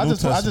don't, bro, In the I New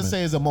just Testament.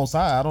 say it's the Most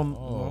High. I don't.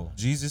 Oh,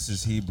 Jesus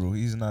is Hebrew.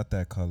 He's not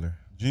that color.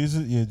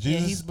 Jesus, Yeah,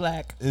 Jesus he's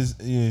black. he's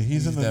in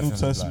the New definitely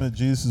Testament.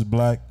 Jesus is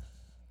black.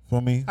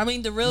 For me, I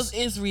mean, the real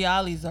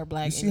Israelis are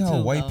black. You see how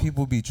too, white though.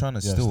 people be trying to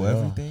Yes, steal they are.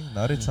 everything?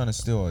 Now they're trying to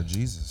steal our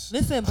Jesus.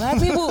 Listen, black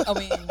people.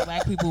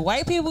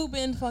 White people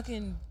been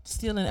fucking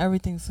stealing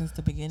everything since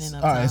the beginning of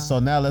All time. right, so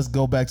now let's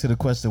go back to the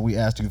question we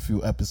asked you a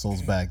few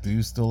episodes back. Do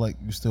you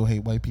still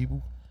hate white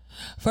people?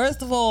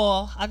 First of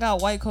all, I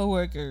got white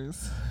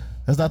coworkers.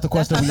 That's not the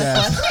question we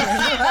asked.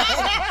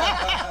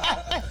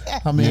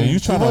 I mean, Yeah, you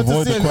trying to we want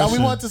avoid see the if- question.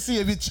 We want to see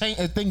if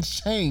if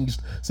things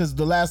changed since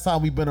the last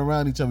time we've been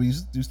around each other.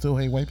 You still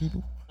hate white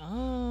people?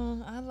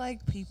 I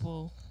like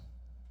people.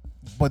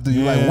 But do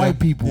you like white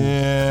people?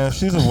 Yeah,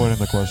 she's avoiding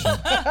the question.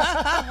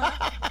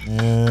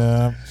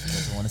 Yeah,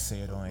 I want to say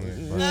it on air.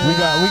 But we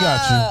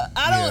got you.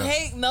 I don't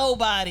hate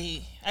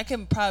nobody. I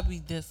can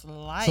probably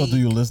dislike. So do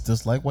you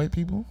dislike white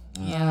people?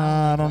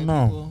 Yeah, I don't white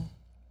know. people.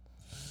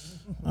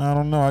 I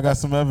don't know. I got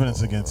some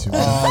evidence against you.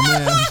 Man.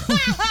 Oh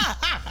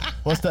man,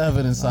 what's the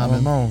evidence, I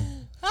don't Simon? know.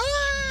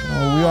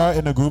 We are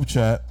in a group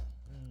chat.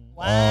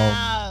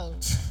 Wow.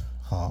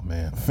 Oh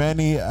man,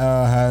 Fanny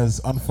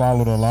has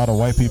unfollowed a lot of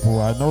white people.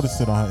 I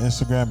noticed it on her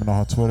Instagram and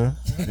on her Twitter.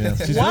 yeah,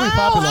 she's Wow, very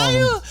popular. how on you?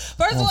 them.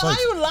 First of all, how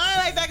you lying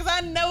like that? Because I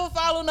never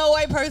follow no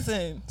white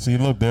person. See,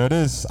 look, there it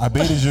is. I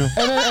baited you.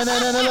 And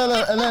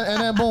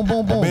then boom,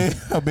 boom, boom. I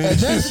And baited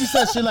then you. she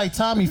said she like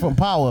Tommy from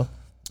Power.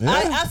 Yeah.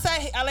 I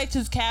said I liked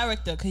his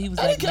character because he was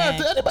like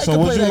mad. Anybody So can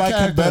would play you that like him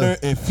character. better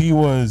if he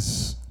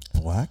was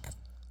black?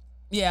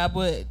 Yeah, I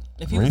would.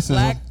 If he was Racism.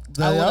 black, I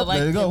would There have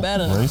liked you go. him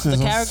better. Racism.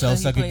 The character self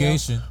he played.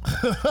 segregation.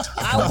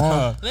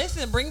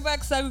 Listen, bring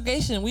back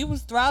segregation. We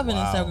was thriving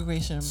in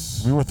segregation.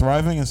 We were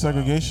thriving in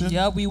segregation.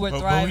 Yeah, we were But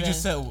thriving. we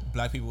just said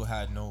black people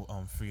had no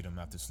freedom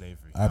after slavery.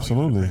 Now you wanna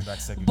Absolutely. bring back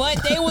segregation.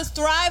 But they was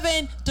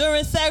thriving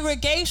during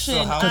segregation.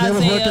 So how- Because they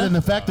was working Isaiah. in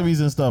the factories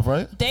and stuff,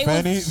 right? They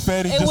Fanny, was,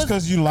 Fanny, it just was-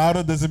 because you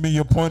louder doesn't mean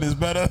your point is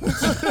better.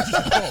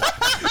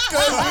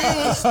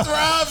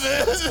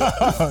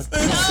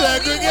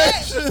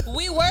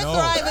 We were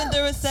thriving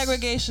during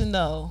segregation,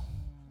 though,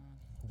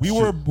 we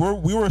were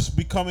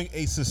becoming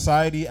a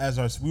society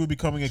we were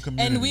becoming a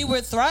community. and we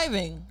were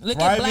thriving. Look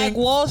at Black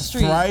Wall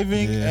Street.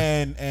 Thriving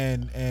Yeah.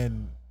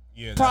 and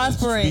Yeah, that is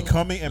prospering.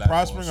 becoming and Black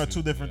prospering Wall are two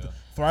Street, different. yeah.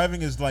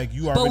 Thriving is like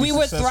you are. But we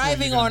were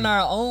thriving on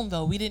our own,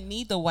 though. We didn't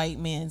need the white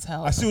man's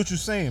help. I see what you're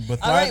saying,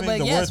 but All right, thriving, but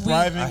the yes, word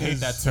thriving I hate is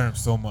that term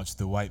so much.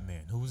 The white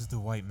man. Who is the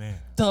white man?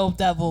 The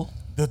devil.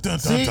 The dun, dun,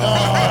 See?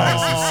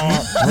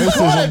 dun.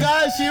 Racism.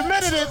 Guys, she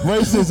admitted it.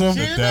 Racism.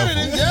 She admitted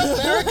it. Yep,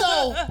 there we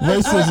go.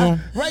 Racism.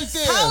 Right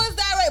there. How is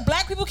that right?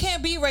 Black people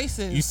can't be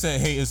racist. You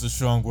said hate is a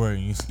strong word,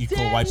 and you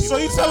call white people.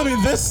 So you telling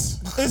me this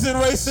isn't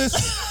racist?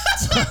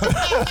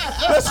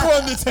 Let's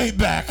run the tape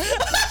back.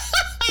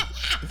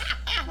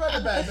 Run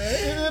it back,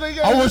 man.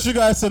 I want you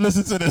guys to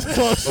listen to this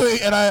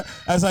closely, and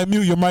as I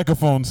mute your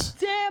microphones.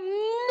 Damn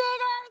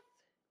niggers!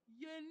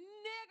 You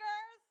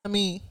niggers!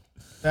 Me.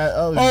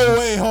 Oh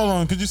wait, hold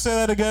on. Could you say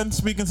that again?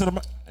 Speaking to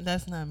the.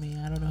 That's not me.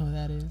 I don't know who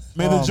that is.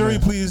 May the jury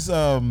please.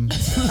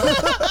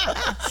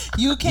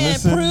 You can't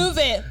Listen. prove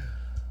it.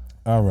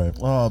 All right.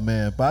 Oh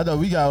man, but I know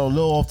we got a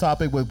little off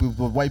topic with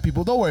white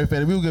people. Don't worry,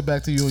 Fanny. We'll get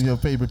back to you and your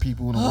favorite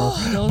people in the world.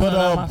 Those But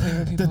are not my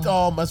favorite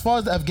people. as far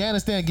as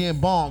Afghanistan getting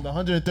bombed,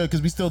 130,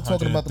 because we still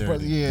talking about the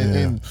 130.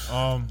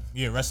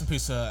 and Rest in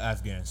peace to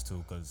Afghans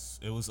too, because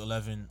it was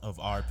 11 of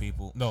our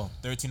people. No,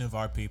 13 of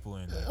our people,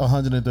 and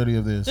 130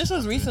 of this. This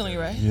was recently,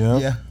 right?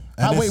 Yeah.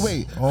 And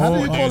Wait. How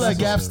do you call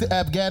an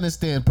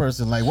Afghanistan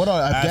person? Like, what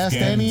are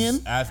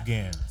Afghanistanian?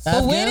 Afghans.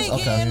 But where they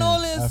Afghans? getting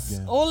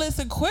Afghan. all this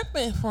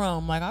equipment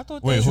from? Like, I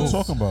thought Wait, they who's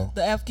was talking about?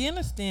 the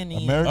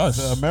Afghanistanians.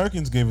 The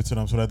Americans gave it to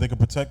them so that they could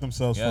protect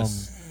themselves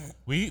Yes.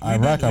 We've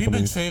Iraq, been we've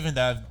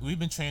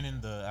been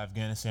training the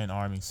Afghanistan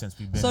army since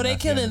we've been. So in they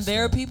killing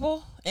their Afghanistan.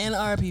 people and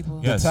our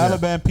people. Yes. The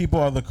Taliban people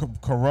are the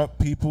corrupt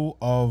people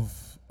of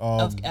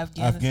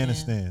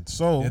Afghanistan.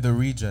 So They're the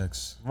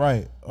rejects.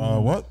 right.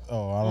 What?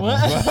 Oh, I don't know.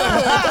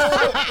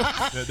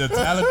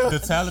 The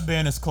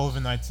Taliban is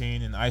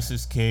COVID-19 and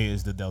ISIS-K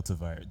is the Delta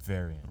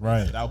variant.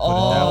 Right. I'll put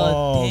it that way.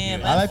 Oh,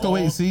 damn, I like the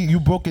way. See, you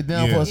broke it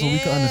down Yeah. for us so we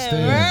can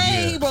understand. Right,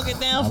 Yeah. he broke it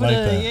down I for like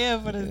the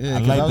that. for the. Yeah, I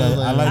 'cause like was that.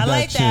 I like I that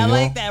like shit, that. I yo.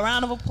 like that.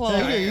 Round of applause.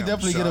 Yeah, you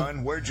definitely get a.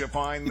 Where'd you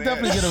find You that?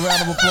 definitely get a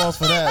round of applause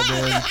for that,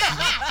 man.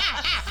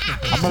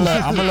 I'm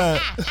gonna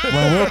let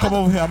when Will come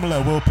over here. I'm gonna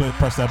let Will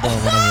press that button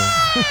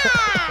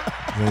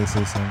whenever they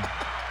say something.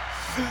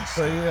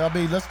 So yeah, I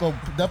mean, let's go.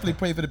 Definitely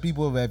pray for the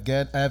people of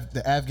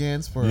the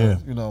Afghans for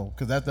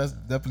because that's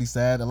definitely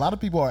sad. A lot of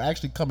people are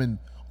actually coming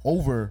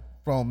over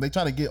from. They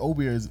try to get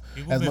over here as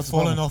People much been as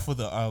falling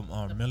possible. off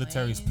of the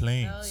military's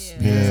planes.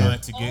 Yeah.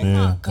 Trying to get.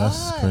 Yeah, God.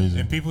 that's crazy.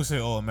 And people say,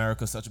 "Oh,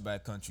 America's such a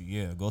bad country."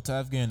 Yeah, go to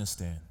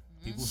Afghanistan.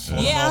 People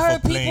falling Yeah, I off heard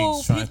of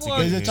planes trying people to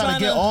They're get just trying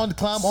to here. get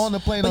climb on the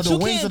plane or But the you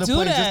wings can't of the do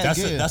plane that. just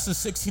to get. That's a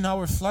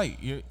 16-hour flight.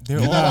 They're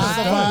You all gotta stuck.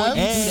 survive. Why would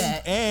you do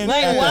that? And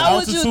Like, at why the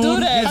would you altitude, do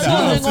that? You're That's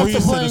gonna why they go freeze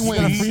for to plane you're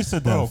gonna wings. freeze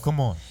to Bro, death. come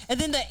on. And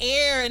then the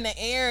air,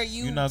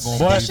 You're not gonna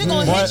that be shit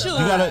gonna But hit you.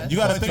 you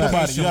gotta think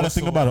about it. You gotta What's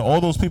think the about it. word?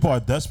 All those people are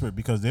desperate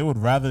because they would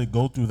rather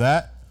go through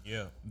that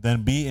Yeah.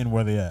 than be in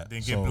where they at. Then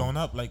get So, blown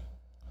up like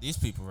these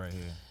people right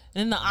here.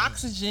 And the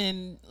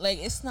oxygen, like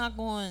it's not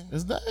going.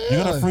 It's not,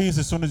 You're gonna freeze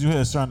as soon as you hit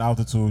a certain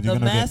altitude. You're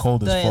gonna get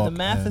cold as fuck. The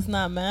math and- is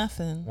not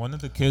mathing. One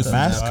of the kids who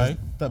Mask? died,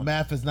 The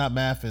math is not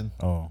mathing.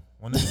 Oh,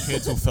 one of the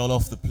kids who fell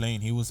off the plane,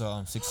 he was a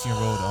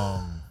 16-year-old.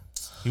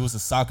 He was a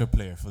soccer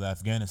player for the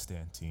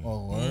Afghanistan team.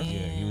 Oh, word? Yeah,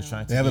 he was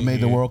trying to. They haven't get made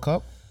the here. World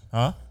Cup.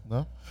 Huh?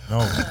 No. No.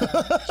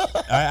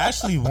 I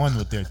actually won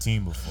with their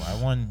team before. I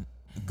won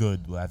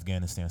good with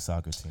Afghanistan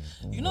soccer team.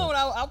 You know what?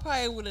 I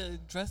probably would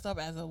have dressed up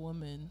as a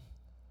woman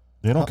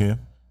they don't care.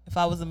 if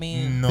I was a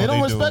man. No, They don't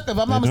do. respect. If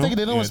I'm not They do? mistaken,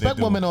 they don't Yeah, respect they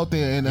do. women out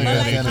there in Yeah, But like,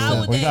 they do. Afghanistan. how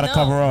would We they gotta know?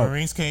 cover up.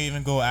 Marines can't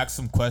even go ask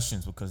some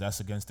questions because that's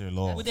against their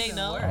law. Would they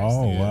know?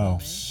 Oh Yeah. wow.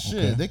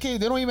 Shit, they can't.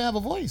 They don't even have a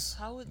voice.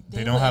 How would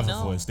They don't have a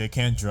know? voice. They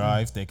can't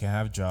drive. They can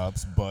have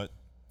jobs, but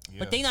yeah.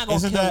 But they not gonna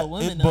Isn't kill that? a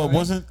woman. It, though, but right?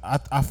 wasn't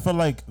I feel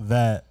like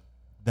that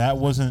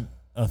wasn't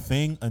a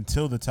thing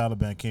until the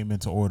Taliban came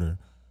into order.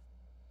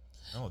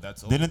 No,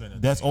 that's always been a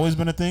Didn't that's thing. always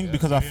been a thing? Yeah,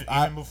 Because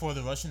even before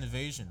the Russian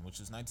invasion,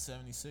 which is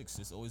 1976,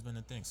 it's always been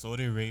a thing.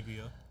 Saudi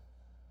Arabia,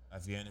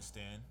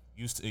 Afghanistan,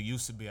 it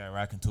used to be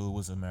Iraq until it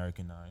was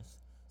Americanized.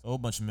 A whole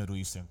bunch of Middle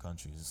Eastern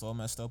countries. It's all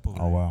messed up over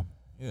Oh there. wow.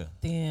 Yeah.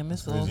 Damn,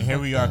 it's all. And here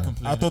we are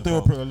complaining. I thought they were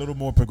about- a little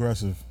more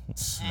progressive.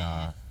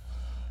 Nah.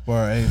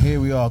 And here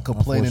we are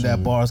complaining that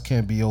Unfortunately. bars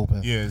can't be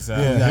open. Yeah,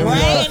 exactly. Yeah, here we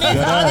Right, are. and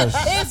Yeah, it's,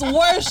 that is. it's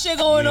worse shit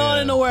going on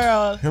in the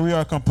world. Here we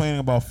are complaining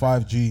about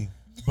 5G.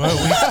 But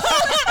we,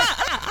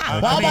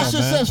 Why my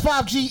shit man. says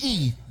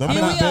 5GE? Them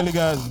Here niggas we barely are,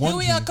 got here 1G.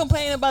 we are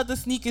complaining about the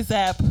sneakers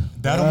app.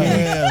 that'll mean,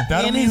 Yeah.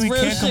 that'll And mean his we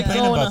real can't shit complain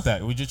going about on.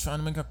 that. We're just trying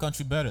to make our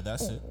country better.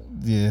 That's it.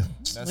 Yeah.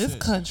 That's This it.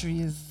 country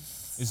is.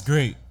 It's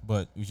great,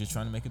 but we're just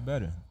trying to make it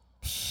better.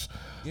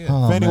 Yeah.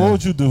 Oh, Fanny, man. what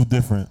would you do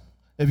different?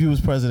 If you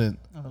was president?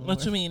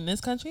 What you mean in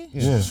this country?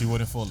 Yeah. She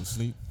wouldn't fall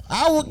asleep.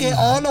 I would get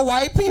all the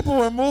white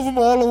people and move them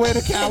all the way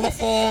to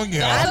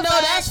California. I know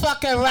that's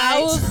fucking I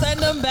will send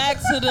them back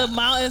to the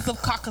mountains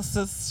of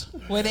Caucasus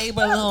where they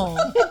belong.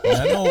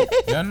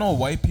 Y'all know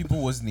white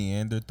people was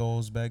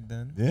Neanderthals back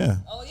then? Yeah.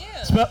 Oh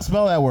yeah.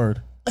 Spell that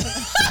word.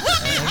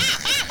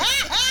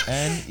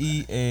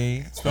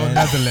 NEA. Spell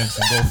Netherlands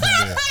and go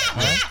from there.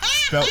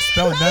 Huh?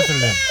 Spell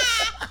Netherlands.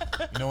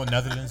 You know what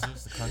Netherlands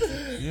is? The country?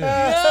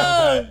 Yeah.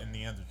 Spell that in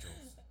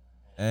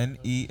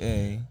Neanderthals.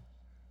 NEA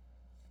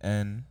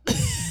N.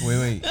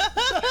 Wait.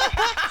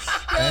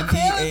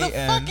 Taylor's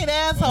a fucking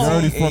asshole. You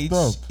already fucked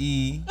up.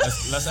 E.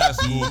 Let's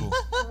ask Google.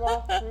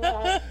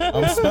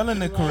 I'm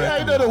spelling it I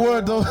correctly. know the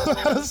word though.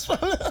 That's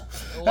like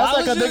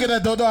a would you- nigga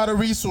that don't know how to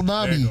read There you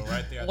tsunami. go,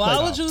 right there.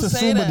 Why would you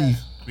say Tsumani. that?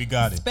 We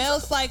got it. Spell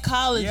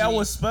psychology. Yeah, I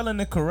was spelling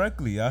it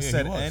correctly. I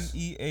said he was.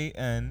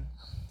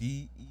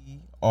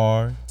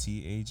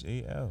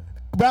 NEANDERTHAL.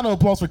 Round of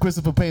applause for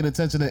Christopher paying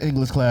attention to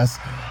English class.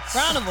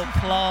 Round of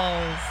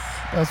applause.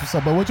 That's what's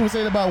up. But what you were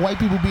saying about white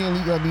people being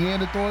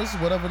Neanderthals,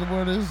 whatever the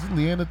word is,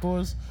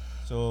 Neanderthals,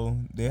 So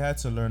they had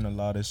to learn a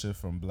lot of shit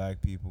from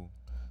black people,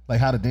 like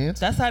how to dance.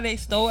 That's how they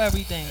stole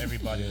everything.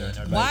 Everybody learned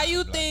everything. Why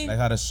you think like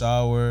how to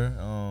shower.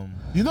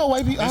 You know,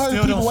 white people. I heard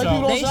still people. don't White people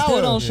shower. don't they shower.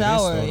 still don't they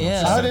shower? still don't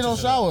Yeah, I heard they Essential don't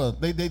to shower.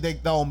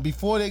 They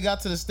before they got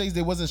to the States,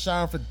 they wasn't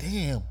showering for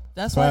damn.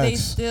 that's why they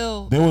Facts.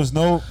 still. There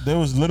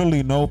was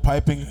literally no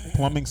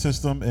plumbing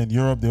system in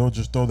Europe. They would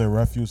just throw their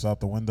refuse out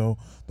the window,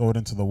 throw it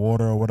into the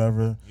water or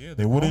whatever. Yeah,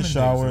 They the wouldn't Roman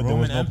shower. days, the There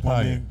was Roman no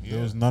plumbing. Empire.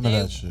 There was Yeah. none of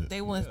that shit.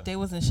 They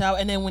wasn't shower,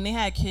 and then when they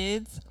had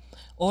kids,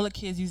 all the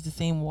kids used the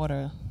same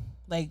water.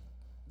 Like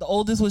the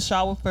oldest would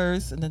shower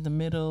first, and then the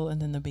middle,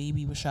 and then the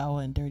baby would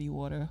shower in dirty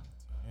water.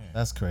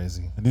 That's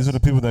crazy. And these are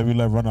the people that we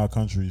let run our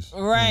countries.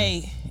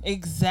 Right,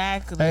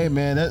 exactly. Hey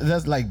man,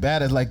 that's like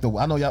bad as like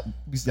I know y'all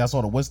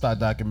saw the Woodstock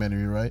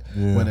documentary, right?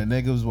 Yeah. When the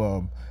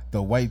niggas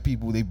the white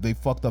people they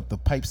fucked up the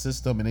pipe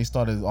system and they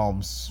started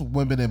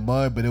swimming in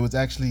mud, but it was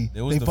actually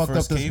It was they the fucked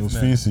first up It was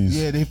caveman. feces.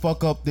 yeah, they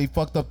fucked up the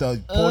porta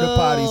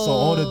potties, so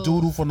all the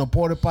doodle from the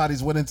porta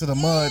potties went into the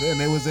mud and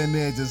they was in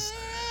there just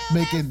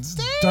making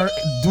dirt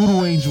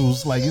doodle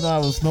angels, like you know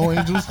how the snow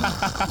angels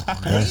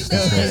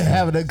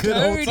having a good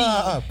old Dirty.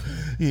 time.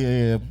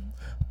 Yeah.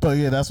 But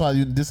yeah, that's why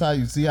this how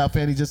you see how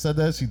Fanny just said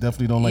that. She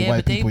definitely don't like yeah, white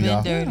but they people, been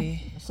y'all.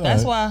 dirty. all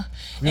That's right. why,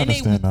 We and they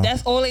understand now.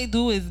 that's all they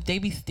do is they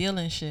be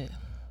stealing shit.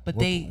 But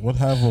they, What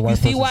have a white you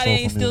see person why they stole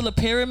ain't from steal you? the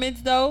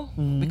pyramids though?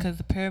 Because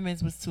the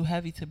pyramids was too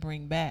heavy to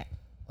bring back.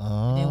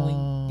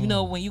 And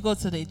then when you go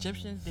to the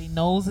Egyptians, their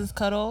nose is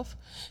cut off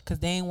because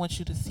they ain't want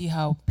you to see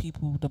how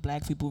the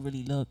black people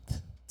really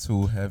looked.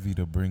 Too heavy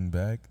to bring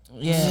back.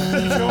 Yeah.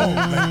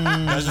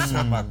 That's just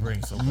from my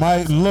brain. So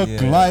Might look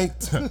Yeah.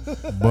 light,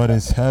 but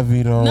it's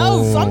heavy though.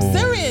 No, I'm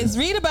serious.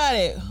 Read about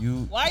it.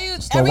 You. Why you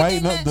the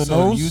everything white that the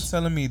So nose. you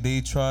telling me they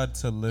tried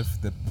to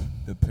lift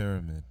the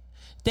pyramid?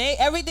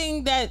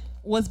 everything that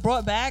was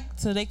brought back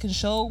so they can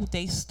show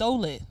they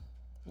stole it.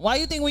 Why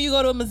you think when you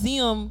go to a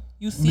museum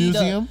you see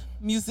Museum?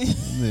 the museum?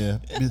 Yeah.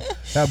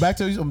 Now back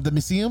to the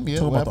museum. Yeah.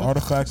 Talking what about the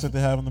happened? artifacts that they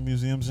have in the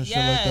museums and shit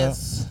like that.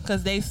 Yes,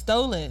 because they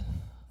stole it,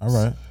 All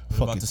right, what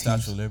about the Fucking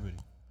Statue of Liberty?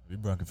 We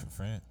brought it from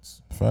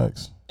France.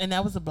 facts. and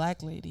that was a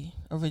black lady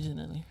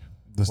originally.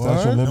 The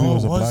Statue of Liberty No,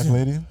 was a it black wasn't.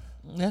 lady.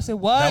 Yes, it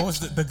was. That was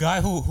the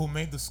guy who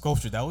made the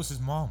sculpture. That was his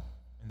mom.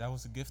 And that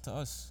was a gift to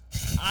us.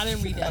 I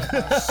didn't read that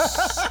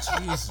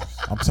part. Jesus.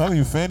 I'm telling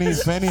you, Fanny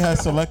has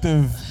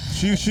selective.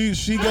 She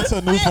gets her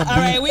news from All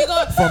right, we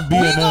go. from We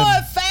BNN.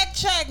 going fact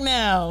check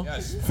now.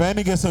 Yes.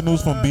 Fanny gets her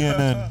news from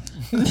BNN.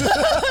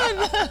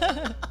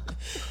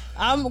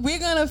 We're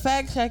gonna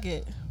fact check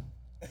it.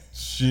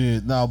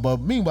 Shit. No, but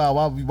meanwhile,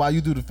 while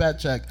you do the fact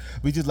check,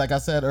 we just like I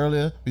said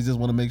earlier, we just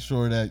want to make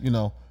sure that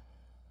y'all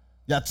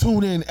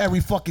tune in every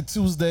fucking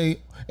Tuesday.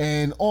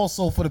 And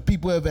also for the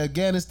people of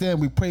Afghanistan,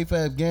 we pray for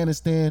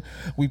Afghanistan.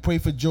 We pray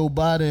for Joe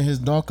Biden, his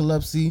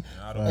narcolepsy,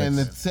 and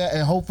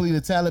and hopefully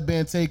the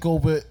Taliban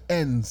takeover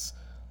ends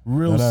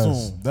real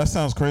soon. That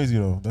sounds crazy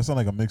though. That sounds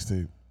like a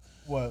mixtape.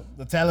 What,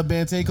 the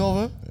Taliban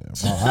takeover?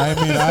 I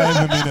didn't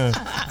even mean to.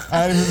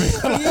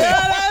 Yeah,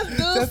 that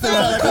dude sounds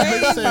like a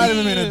crazy. mixtape. I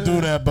didn't mean to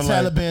do that, but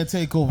like Taliban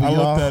takeover, I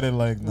y'all. looked at it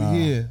like, nah,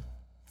 Yeah.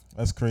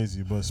 that's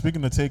crazy. But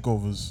speaking of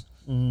takeovers,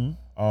 yeah.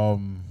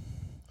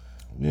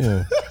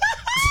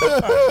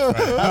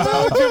 I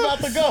know what you're about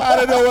to go. I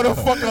didn't know where the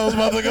fuck I was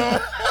about to go.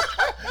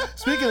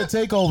 Speaking of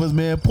takeovers,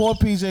 man, poor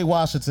PJ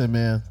Washington,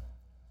 man.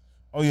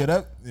 Oh yeah,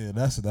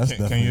 that's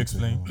definitely. Can you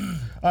explain?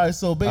 All right,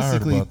 so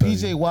basically, about that,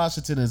 PJ yeah.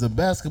 Washington is a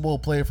basketball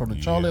player from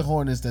the Charlotte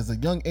Hornets. That's a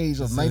young age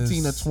of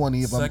 19 or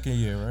 20. If I'm- Second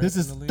year, right? This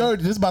is in the league? third.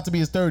 This is about to be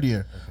his third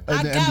year in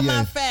I the got NBA.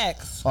 my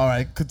facts. All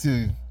right,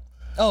 continue.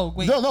 Oh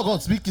wait, No, go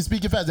speak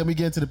your fast. Then we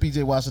get into the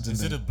PJ Washington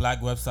Is it thing. a black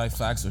website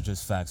facts or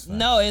just facts?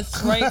 no, it's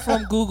right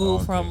from Google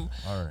Okay. from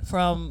All right.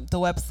 from the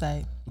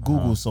website.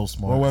 Google's so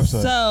smart. What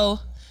website? So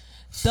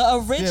the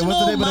original what's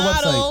the name of the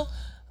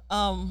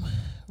model,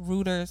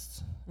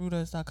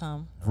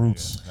 Reuters.com.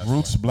 Roots,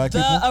 black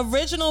people. The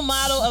original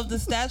model of the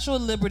Statue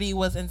of Liberty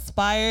was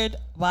inspired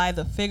by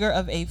the figure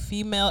of a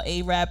female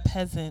Arab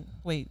peasant.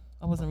 Wait,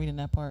 I wasn't reading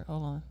that part.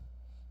 Hold on.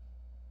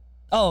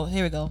 Oh,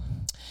 here we go.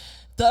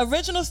 The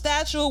original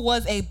statue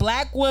was a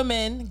black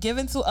woman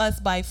given to us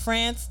by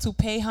France to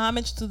pay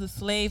homage to the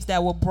slaves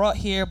that were brought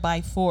here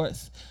by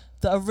force.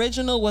 The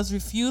original was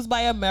refused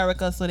by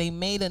America, so they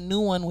made a new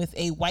one with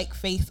a white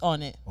face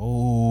on it.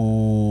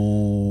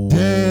 Oh,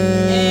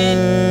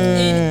 And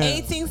in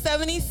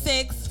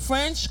 1876,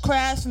 French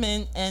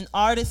craftsmen and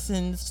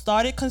artisans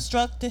started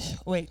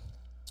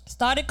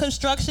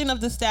construction of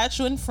the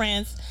statue in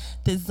France,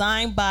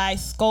 designed by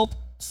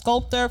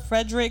sculptor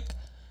Frederick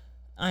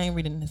I ain't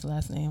reading his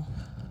last name.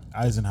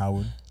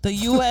 Eisenhower. The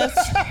U.S.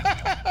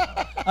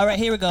 All right,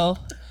 here we go.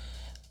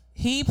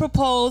 He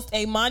proposed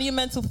a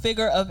monumental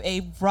figure of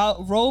a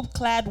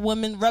robe-clad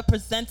woman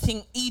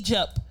representing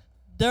Egypt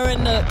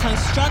during the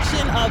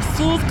construction of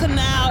Suez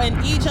Canal in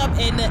Egypt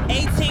in the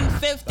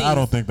 1850s. I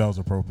don't think that was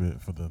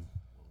appropriate for the.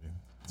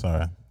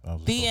 Sorry. That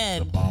was The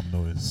end. The bomb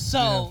noise.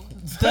 So,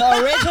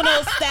 the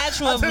original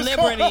Statue of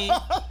Liberty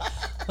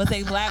was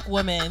a black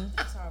woman.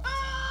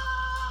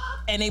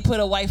 And they put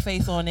a white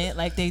face on it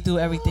like they do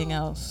everything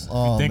else.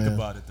 Oh, Think man.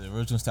 about it. The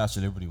original Statue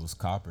of Liberty was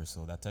copper,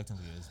 so that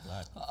technically is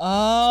black.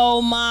 Oh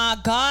my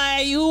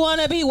God, you want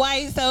to be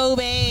white so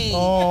bad.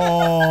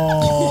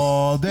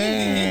 Oh,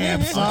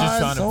 damn, son. I'm just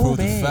trying to prove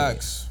the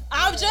facts.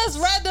 I've just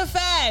read the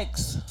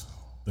facts.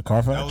 The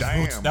car fact?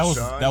 That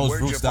was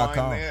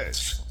Roots.com.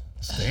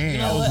 Damn.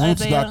 know what,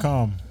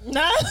 Roots.com.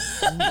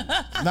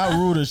 Not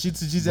Reuters. She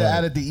just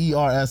added the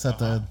ERS at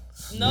the end.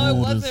 No, it Reuters.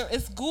 wasn't.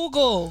 It's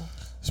Google.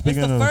 Speaking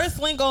It's the of, first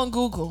link on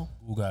Google.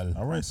 Google.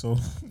 all right, so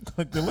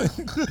click the link.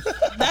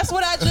 That's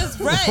what I just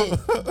read.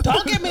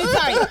 Don't get me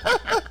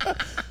tight.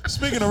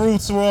 Speaking of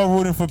Roots, we're all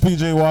rooting for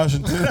PJ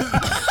Washington.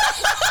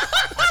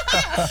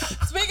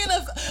 Speaking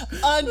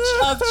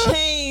of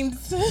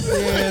chains,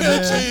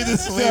 Chain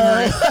is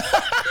slavery.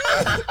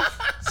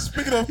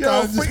 Speaking of Yo,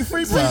 conscious-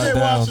 free Down. PJ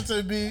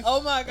Washington, B.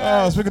 oh my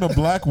God. speaking of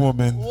black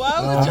women. Why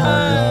would Oh, you?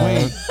 God.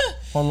 Wait,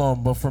 hold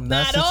on. But from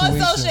Nah, that don't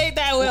situation, associate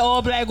that with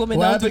all black women.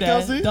 What Don't do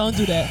happened, that. Kelsey? Don't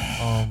do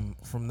that.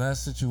 from that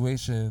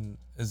situation,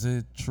 is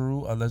it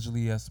true?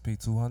 Allegedly, he has to pay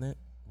 200.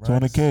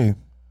 200K.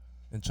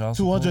 in child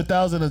support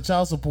 200,000 in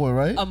child support,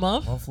 right? A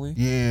month? monthly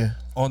Yeah,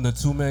 on the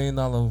 $2 million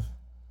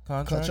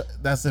contract.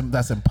 that's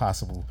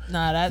impossible.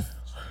 Nah, that's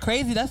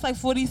crazy. That's like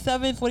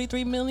 47,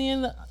 43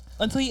 million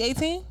until he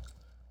 18?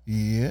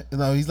 Yeah,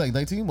 no, he's like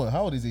 19. What?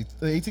 How old is he?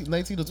 18,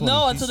 19 or 20?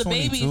 No, He's until the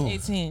baby 22.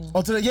 is 18.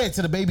 Oh, to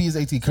the baby is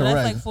 18. So Correct.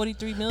 that's like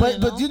 43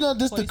 million. But you know,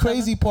 this the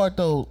crazy part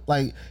though.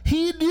 Like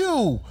he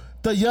knew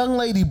the young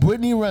lady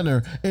Brittany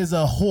Renner is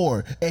a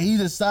whore, and he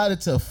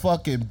decided to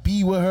fucking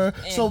be with her.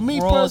 And So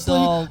me raw personally,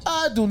 dog.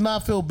 I do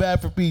not feel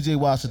bad for PJ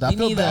Washington. I Me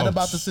feel neither. bad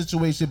about the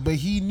situation, but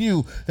he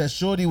knew that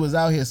Shorty was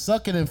out here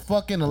sucking and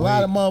fucking a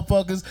lot of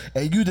motherfuckers,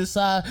 and you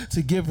decide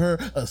to give her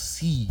a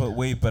seed.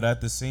 But at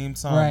the same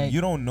time, Right.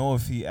 you don't know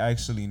if he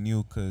actually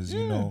knew because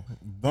you know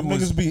Them he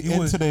was- niggas be he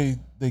was- into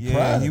they yeah,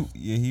 craft.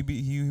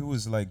 he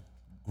was like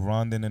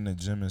grinding in the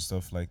gym and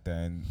stuff like that,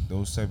 and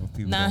those type of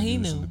people. Nah, don't he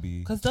usually knew. be.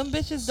 Because them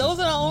bitches, those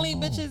are the only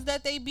bitches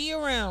that they be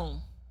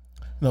around.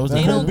 No, it's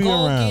They Let not don't be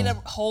go around. get a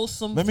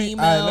wholesome let me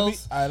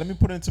females. let me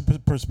put it into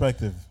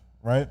perspective,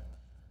 right?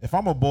 If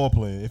I'm a ball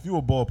player, if you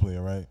a ball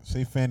player, right?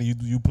 Say Fanny,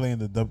 you play in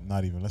the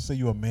not even. Let's say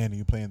you're a man and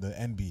you play in the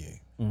NBA,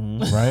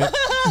 right?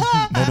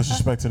 No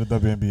disrespect to the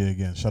WNBA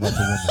again. Shout out to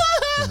women.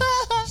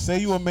 Yeah. Say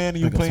you a man and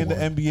you Big up play to in the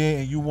women. NBA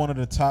and you one of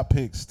the top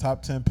picks,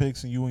 top 10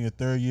 picks, and you in your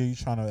third year, you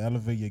trying to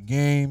elevate your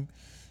game,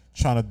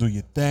 trying to do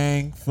your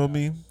thing. Feel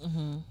me?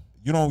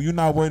 You're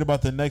not worried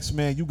about the next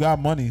man. You got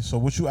money, so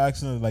what you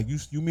asking her? Like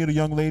you meet a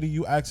young lady,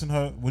 you asking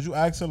her? Would you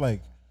ask her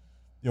like,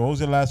 yo, what was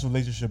your last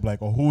relationship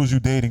like, or who was you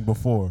dating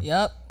before?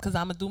 Yep, because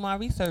I'm going to do my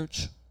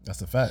research.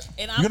 That's a fact.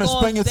 And I'm You're gonna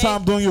spend your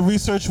time doing your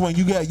research when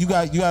you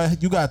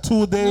got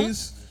 2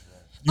 days.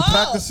 You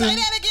practicing. Say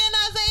that again,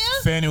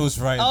 Isaiah. Fanny was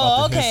right Oh,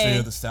 about the history okay.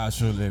 of the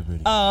Statue of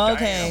Liberty. Oh,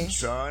 okay. Damn,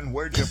 son,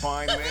 where'd you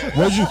find this?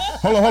 Where'd you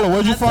hold on?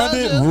 Where'd you I find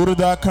told it? you.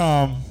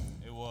 Rooter.com.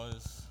 It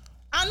was.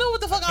 I know what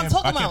the fuck I'm I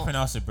talking can't about.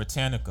 pronounce it.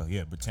 Britannica.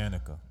 Yeah,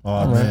 Britannica.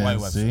 Oh, It's a man, white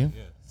website. see? Yeah.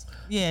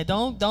 Yeah,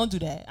 don't do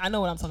that. I know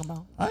what I'm talking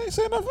about. I ain't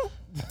saying nothing.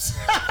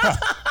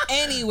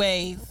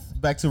 Anyways,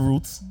 Back to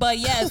roots. but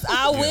yes,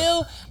 I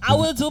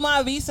will do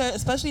my research,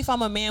 especially if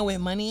I'm a man with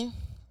money.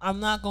 I'm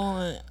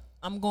going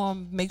to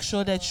make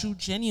sure that you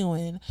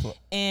genuine,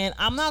 and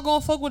I'm not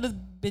going to fuck with a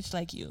bitch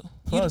like you.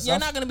 Plus, You're I'm-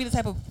 not going to be the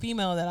type of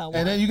female that I want.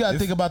 And then you gotta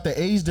think about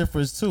the age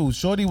difference too.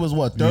 Shorty was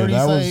what, Yeah, 30?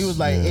 that So was- he was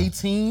like yeah.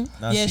 18.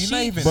 Nah, Yeah, she's not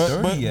she- even But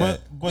 30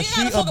 yet. We she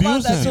gotta talk about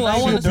abused that him. too. I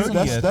She wanna abused- do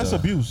that's that, that's though.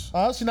 abuse.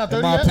 Oh, she not In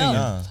 30 my yet? opinion.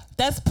 Nah.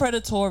 That's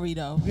predatory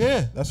though.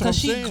 Yeah, that's what I'm Because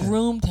she saying.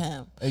 groomed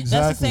him. That's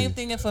Exactly. the same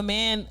thing if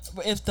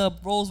the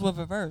roles were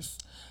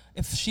reversed.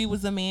 If she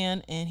was a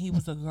man and he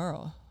was a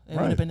girl, it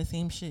would Right. have been the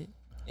same shit.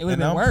 It would have And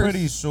been I'm worse.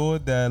 pretty sure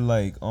that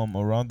like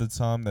around the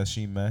time that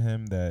she met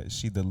him, that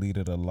she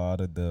deleted a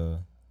lot of the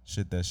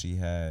shit that she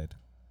had,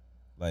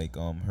 like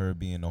her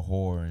being a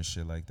whore and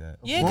shit like that.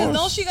 Yeah, because course.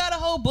 don't she got a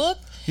whole book?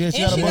 Yeah,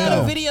 she and got a she book got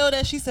a out. video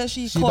that she said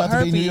she She caught about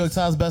to be New York herpes.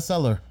 Times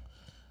bestseller.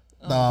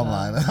 No, I'm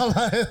lying. I'm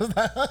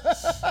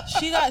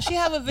lying. She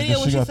have a video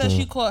where she she got said the-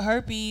 she caught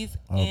herpes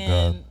Oh,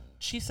 and God.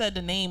 she said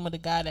the name of the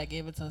guy that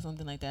gave it to her,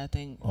 something like that. I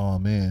think Oh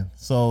man,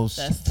 so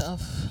that's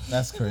tough.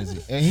 that's crazy.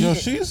 And Yo,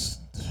 she's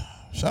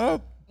shout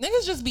out.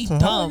 Niggas just be To her, I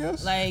dumb.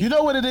 guess. Like you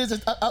know what it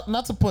is?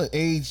 Not to put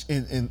age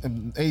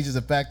in age is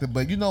a factor,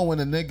 but you know when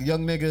a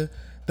young nigga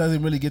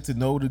doesn't really get to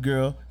know the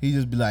girl, he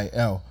just be like,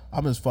 "Oh,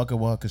 I'm just fucking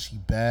with her because she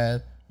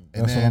bad."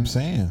 And That's what I'm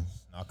saying.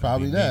 Not gonna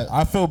Probably be that.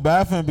 I feel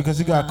bad for him because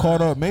he got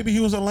caught up. Maybe he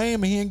was a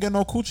lame and he ain't get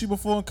no coochie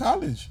before in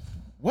college.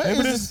 Where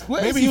Maybe is this?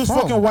 Where maybe is he was from?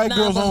 fucking white Nah,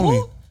 girls but only.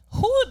 who?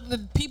 Who are the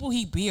people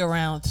he be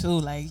around too?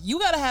 Like you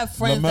gotta have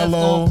friends that's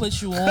LaMelo. gonna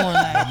put you on.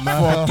 Like you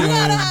Fucking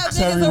gotta have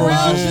Terry niggas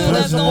around Rozier. you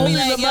that's gonna be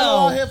like, LaMelo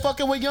out yo. here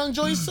fucking with young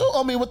Joy Sue.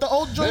 I mean, with the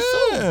old Joy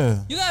Sue. Yeah.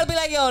 You gotta be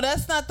like, yo,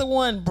 that's not the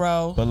one,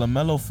 bro. But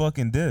LaMelo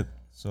fucking dipped.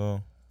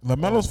 So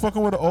LaMelo's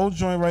fucking with an old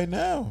joint right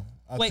now.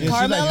 Wait, Yeah,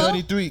 she's like Carmelo?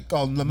 33.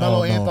 LaMelo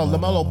No, LaMelo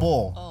no.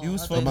 Ball. Oh, he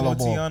was I fucking thought- with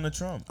Ball. Tiana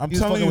Trump. I'm He's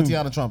telling fucking you,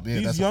 with Tiana Trump. Yeah,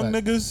 these that's a young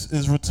fact. niggas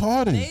is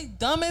retarded. They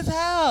dumb as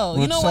hell.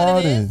 You retarded. know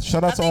what it is?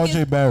 Shout out I to think RJ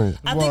it's- Barrett.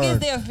 I think it's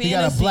their He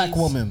got a black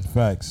fantasies. woman.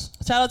 Facts.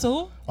 Shout out to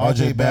who?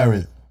 RJ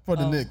Barrett for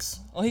the Oh. Knicks.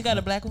 Oh, he got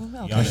a black woman.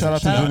 Okay. And shout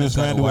out to Julius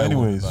got a Randle white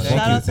anyways. woman. Shout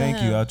Thank you, out to thank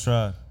him. you. I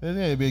tried.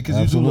 Yeah, because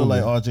you do look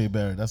Absolutely. like RJ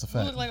Barrett. That's a Who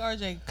fact. look like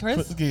RJ?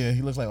 Chris? Yeah,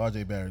 he looks like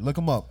RJ Barrett. Look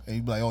him up, and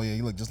you be like, oh yeah,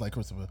 he look just like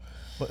Christopher.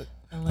 But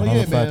Another yeah,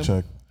 fact man.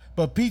 check.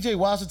 But PJ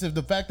Washington,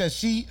 the fact that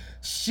she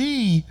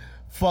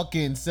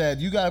fucking said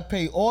you gotta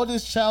pay all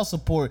this child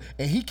support,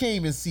 and he can't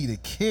even see the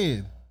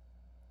kid.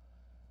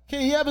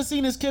 He haven't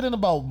seen his kid in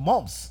about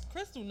months.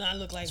 Chris do not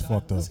look like It's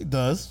fucked up. Yes, he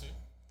does.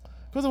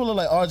 Christopher look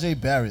like RJ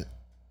Barrett.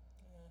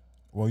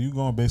 Well, you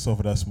going based off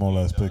of that small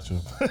ass picture.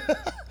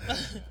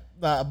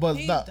 Nah, but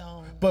He nah,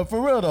 don't. but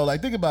for real though,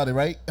 like think about it,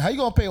 right? How you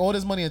gonna pay all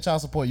this money in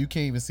child support? You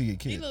can't even see your He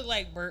kid. look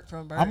like Bert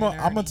from Bert. I'm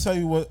gonna tell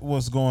you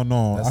what's going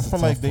on. That's I the feel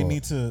like tough they part.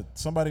 need to.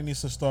 Somebody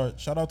needs to start.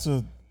 Shout out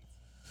to.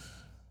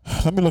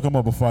 Let me look him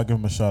up before I give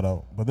him a shout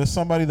out. But there's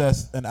somebody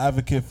that's an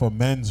advocate for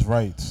men's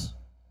rights.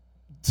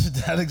 Did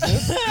that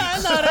exist? I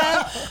know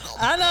that.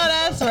 I know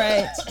that's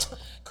right.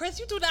 Chris,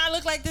 you do not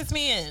look like this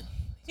man.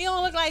 He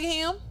don't look like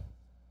him.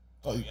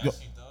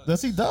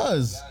 Yes, he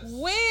does.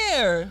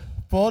 Where?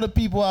 For all the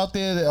people out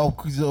there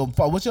that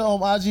what's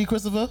your IG,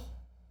 Christopher?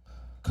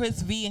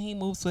 Chris V and he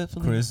moves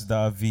swiftly.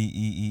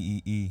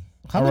 Chris.VEEEE.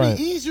 How All many right.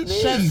 E's you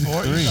need? Chef,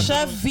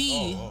 Chef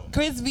V.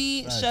 Chris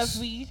V. Chef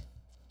V.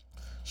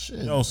 Shit.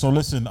 Yo, so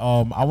listen.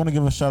 I want to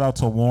give a shout out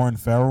to Warren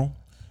Farrell,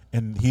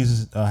 and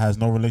he's has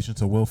no relation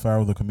to Will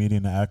Ferrell, the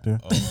comedian and actor.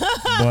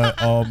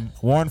 But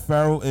Warren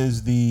Farrell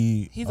is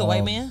the. He's a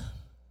white man.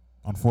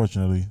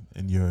 Unfortunately,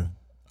 in your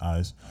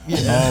eyes.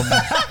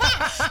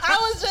 I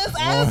was just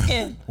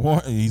asking.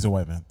 He's a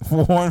white man.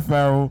 Warren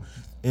Farrell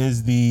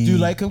is the. Do you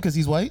like him because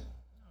he's white?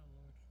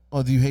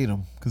 Or do you hate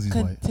him because he's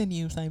white?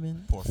 Continue,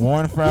 Simon.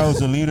 Warren Farrell is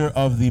the leader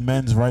of the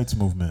men's rights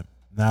movement.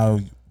 Now,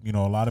 you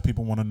know, a lot of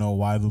people want to know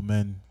why the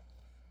men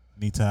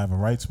need to have a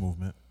rights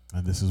movement,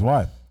 and this is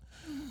why.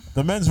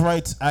 The men's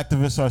rights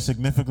activists are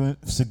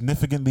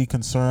significantly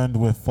concerned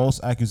with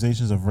false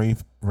accusations of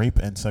rape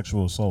and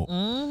sexual assault,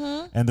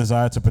 and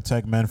desire to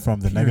protect men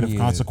from the negative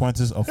Period.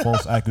 consequences of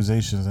false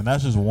accusations. And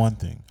that's just one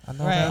thing. I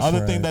know Right. that's Other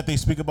right. thing that they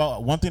speak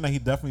about, one thing that he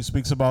definitely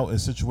speaks about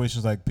is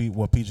situations like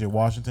what PJ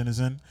Washington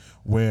is in,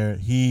 where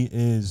he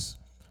is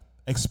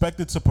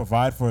expected to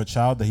provide for a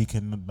child that he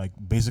can like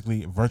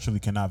basically virtually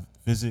cannot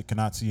visit,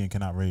 cannot see, and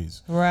cannot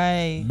raise.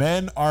 Right.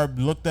 Men are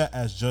looked at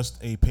as just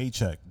a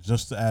paycheck,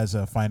 just as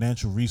a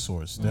financial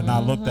resource. They're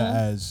not looked at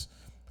as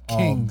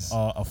Kings.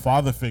 a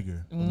father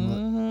figure.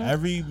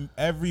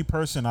 Every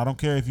person, I don't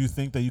care if you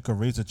think that you could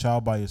raise a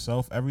child by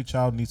yourself, every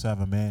child needs to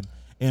have a man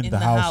in the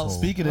household.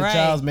 Speaking of Right.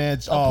 childs, man.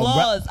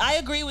 Applause. I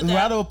agree with that.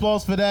 Round of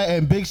applause for that,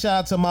 and big shout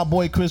out to my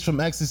boy Chris from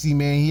Ecstasy,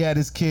 man. He had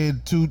his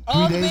kid 3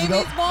 Oh, the days ago.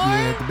 baby's born?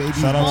 Yeah, the baby's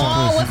Shout out born. Oh, to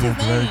Chris. what's He's a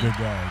his very name? good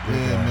guy. Good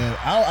Yeah, guy. man.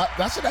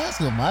 I should ask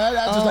him. I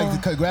just like to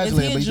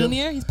congratulate Is him. he but a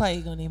junior? He's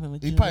probably gonna name him a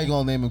junior. He probably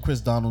gonna name him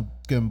Chris Donald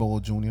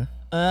Gamboa Jr. Probably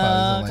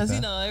something Because like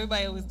you that. know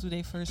everybody always do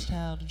their first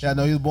child. Yeah, I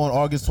know he was born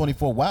August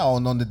 24th. Wow,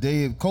 and on the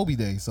day of Kobe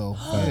Day. So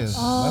yeah,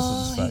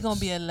 Oh, that's he's gonna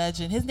be a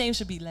legend. His name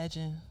should be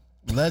Legend.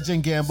 a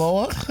legend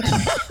Gamboa.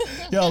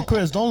 Yo,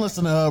 Chris, don't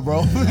listen to her,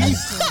 bro. I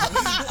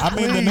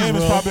mean, the Please, name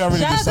is bro. probably already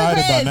Shout out to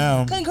decided by Chris.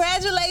 now.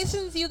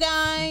 Congratulations, you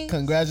guys.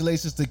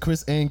 Congratulations to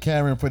Chris and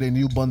Karen for their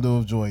new bundle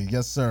of joy.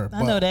 Yes, sir.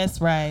 I know that's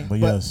right. But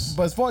yes,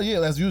 But as far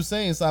as you were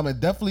saying, Simon,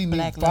 definitely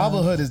Black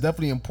fatherhood is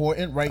definitely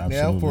important right now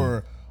Absolutely.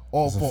 for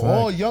That's a fact.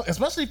 all young,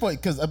 especially for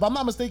because if I'm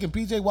not mistaken,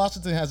 PJ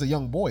Washington has a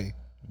young boy.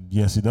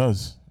 yes, he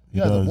does. He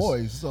has a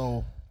boy,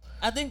 so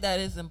I think that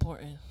is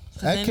important.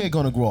 'Cause that then kid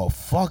gonna grow up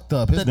fucked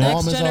up. His the mom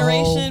next is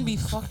generation a hoe. be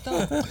fucked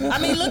up. I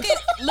mean, look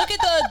at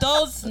the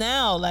adults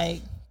now.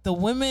 Like the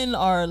women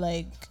are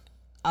like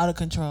out of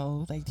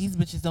control. Like these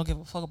bitches don't give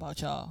a fuck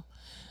about y'all.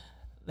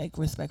 Like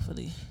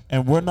respectfully.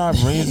 And we're not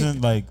raising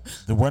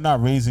we're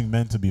not raising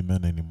men to be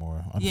men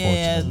anymore.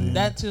 Yeah, Unfortunately,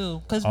 that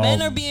too. Because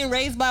men are being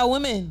raised by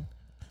women.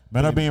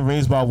 men are being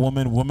raised by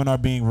women. Women are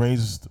being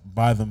raised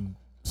by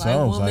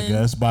themselves, I women.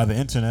 guess, by the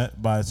internet,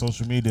 by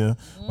social media,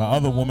 by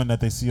other women that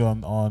they see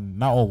on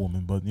not all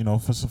women, but you know,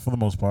 for the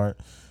most part,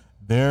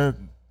 they're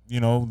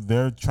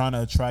trying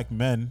to attract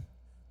men.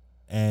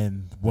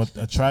 And what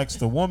attracts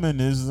the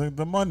woman is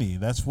the money.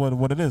 That's what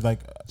it is. Like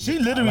She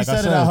literally like I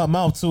said it out her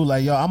mouth too.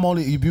 Like, yo, I'm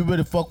only if you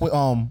really fuck with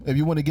if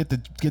you want to get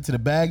to the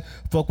bag,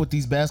 fuck with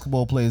these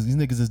basketball players. These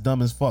niggas is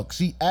dumb as fuck.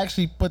 She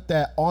actually put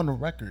that on the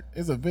record.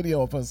 There's a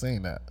video of her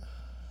saying that.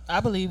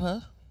 I believe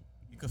her.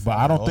 You could But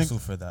I don't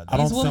think- for that. I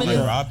don't These think women they're-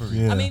 is- robbery.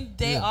 Yeah. I mean,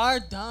 they are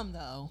dumb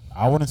though.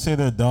 I wouldn't say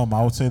they're dumb.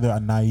 I would say they're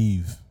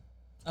naive.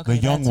 Okay,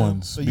 The young that too.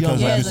 ones. The Because young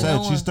like you ones. said, Yeah,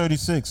 the she's young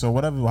 36 or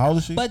whatever. How old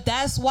is she? But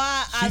that's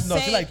why I No,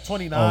 say she's like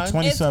 29. Oh,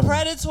 20. it's 27.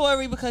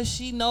 predatory because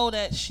she know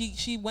that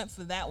she went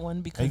for that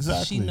one because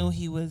Exactly. she knew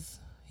he was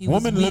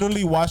Women weak.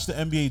 literally watch the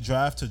NBA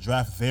draft to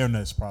draft their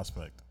next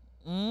prospect.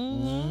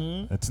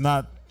 It's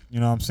not, you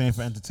know what I'm saying,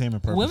 for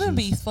entertainment purposes. Women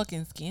be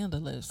fucking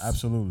scandalous.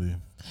 Absolutely.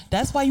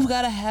 That's why you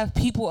gotta have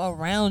people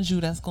around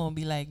you that's gonna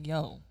be like,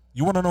 yo.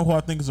 You want to know who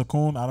I think is a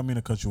coon? I don't mean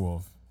to cut you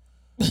off.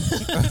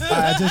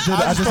 I just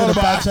did thought a about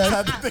fact it. I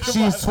had to check. think She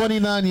about is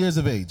 29 years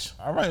of age.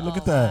 All right, look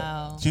at that.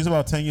 wow. She's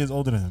about 10 years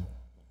older than him.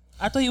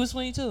 I thought he was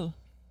 22.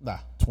 Nah.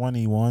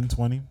 21,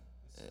 20.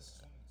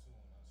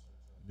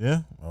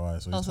 Yeah? All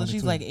right, so he's Oh, so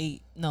she's 22. like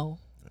 8. No,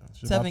 Yeah,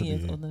 she's about 7 to be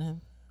years 8. older than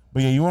him.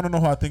 But yeah, you want to know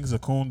who I think is a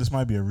coon? This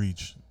might be a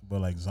reach,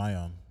 but like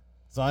Zion.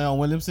 Zion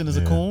Williamson is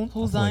Yeah. a coon.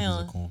 Who's I feel like Zion?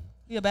 he's a coon.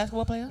 He a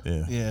basketball player?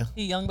 Yeah. Yeah.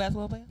 He a young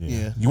basketball player?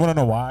 Yeah. You want to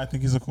know why I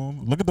think he's a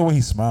coon? Look at the way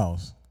he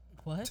smiles.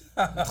 What?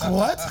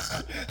 What?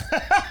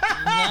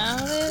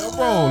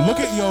 Bro, look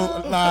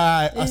at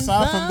like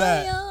aside from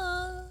that,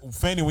 Zion.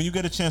 Fanny, when you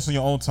get a chance on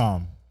your own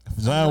time,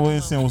 Zion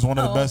Williamson was one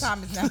of the best. Right.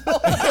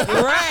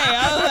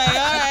 I was like,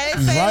 all right.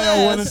 say Zion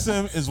less.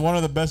 Williamson is one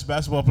of the best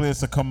basketball players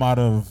to come out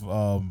of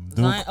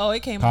Duke Zion- oh,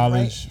 it came out,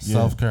 College. right? Yeah.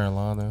 South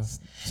Carolina.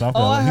 South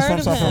Oh, I Carolina. He's heard from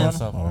of South him. Carolina.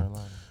 South Oh.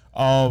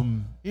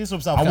 Carolina. He's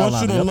from South I Carolina.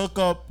 want you to yep. look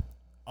up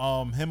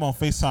him on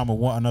FaceTime with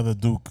one another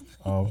Duke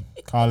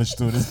college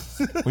student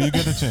when you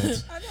get the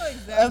chance.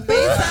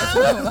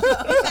 FaceTime?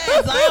 You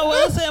said Zion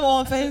Wilson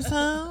on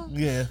FaceTime?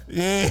 Yeah.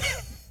 Yeah.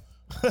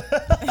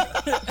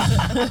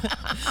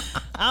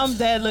 I'm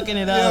dead looking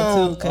it up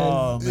too.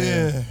 Cause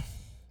Yeah.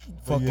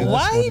 But yeah,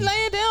 why that's he funny.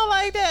 laying down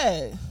like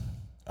that?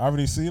 I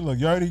already see. Look,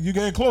 you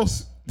getting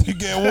close. You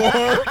get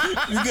warm.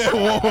 You get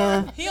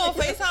warm. He on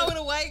FaceTime with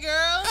a white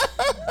girl.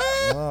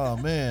 Oh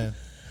man.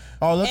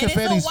 Oh, look And at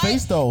it's a Fanny's white-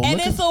 face though. And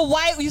Look it's at, a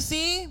white. You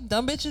see,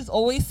 dumb bitches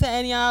always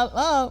setting y'all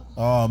up.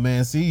 oh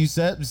man, see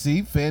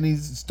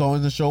Fanny's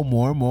starting to show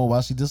more and more why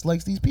she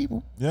dislikes these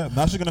people. Yeah.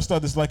 Now she's gonna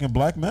start disliking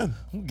black men.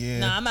 Yeah.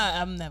 Nah, I'm not.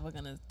 I'm never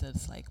gonna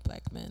dislike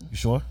black men. You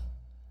sure?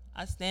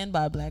 I stand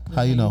by black men.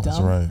 How you Are know? dumb? That's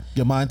right.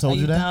 Your mind Are told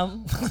you that.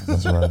 dumb?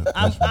 That's right.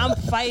 I'm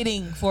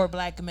fighting for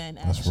black men.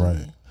 Actually. That's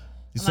right.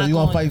 So not you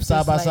want to going fight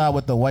side by dislike- side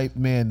with the white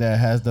man that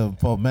has the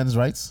for men's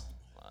rights?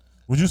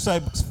 Would you say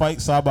fight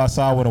side by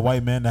side with a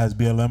white man that has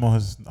BLM on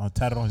his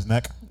tatted on his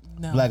neck?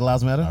 No. Black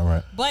Lives Matter. All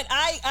right. But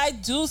I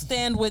do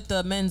stand with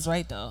the men's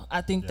right though.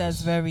 I think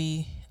that's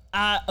very.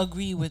 I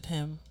agree with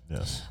him.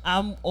 Yes.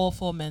 I'm all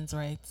for men's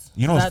rights.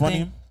 You know what's I think-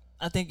 funny?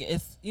 I think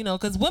it's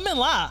because women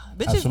lie,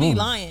 bitches Absolutely. be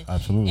lying.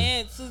 Absolutely.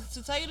 And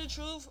to tell you the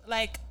truth,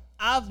 like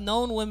I've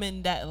known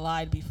women that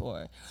lied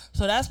before,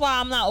 so that's why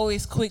I'm not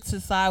always quick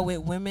to side with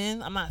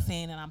women. I'm not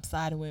saying that I'm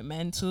siding with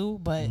men too,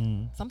 but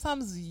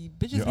sometimes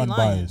bitches You're be lying.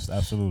 unbiased.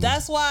 Absolutely.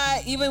 That's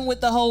why even with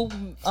the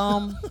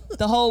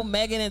whole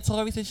Megan and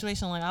Tory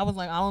situation, like I was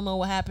like, I don't know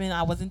what happened.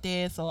 I wasn't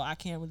there, so I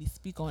can't really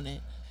speak on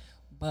it.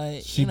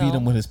 But She beat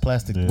him with his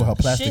plastic, with her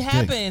plastic shit dick.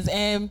 happens,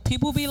 and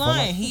people be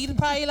lying. He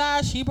probably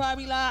lied. She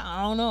probably lied.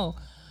 I don't know,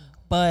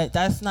 but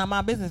that's not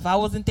my business. If I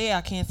wasn't there,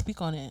 I can't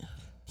speak on it.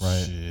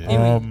 right. Shit.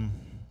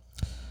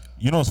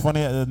 You know, it's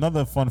funny.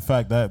 Another fun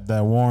fact that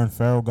Warren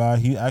Farrell guy,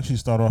 he actually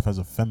started off as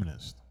a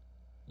feminist,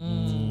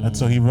 and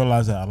so he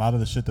realized that a lot of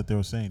the shit that they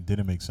were saying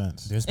didn't make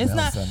sense. There's It's male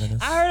not.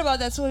 feminists. I heard about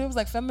that too. It was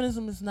like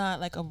feminism is not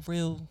like a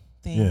real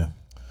thing. Yeah.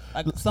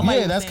 Like somebody.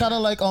 Yeah, was that's saying kind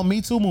of like on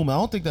Me Too movement. I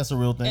don't think that's a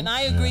real thing. And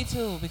I agree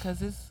too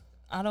because it's.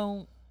 I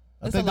don't.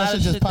 I It's think a that lot shit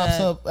of just shit pops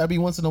that, up every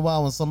once in a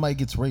while when somebody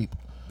gets raped.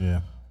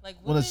 Yeah. Like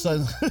When the women, sun,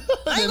 then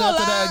after gonna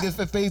lie. that,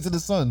 it fades to the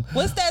sun.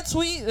 what's that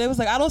tweet? It was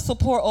like, I don't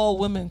support all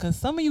women because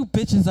some of you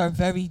bitches are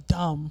very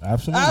dumb.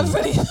 Absolutely. I was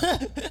really.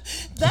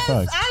 That's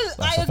fact. I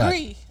That's a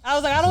agree. I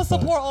was like, I don't a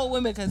fact. support all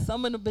women because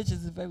some of the bitches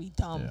is very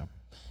dumb. Yeah.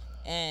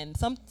 And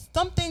some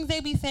things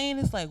they be saying,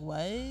 it's like,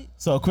 what?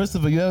 So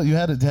Christopher, you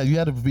had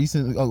a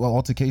recent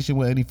altercation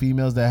with any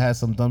females that had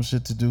some dumb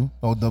shit to do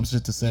or dumb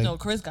shit to say? You know,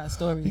 Chris got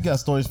stories. He got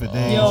stories for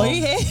days. Yo, he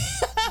hate.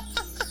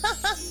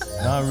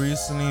 Not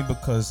recently,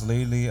 because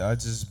lately I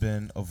just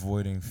been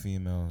avoiding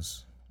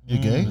females. You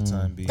gay? For the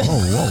time being.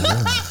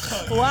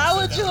 Why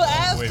would you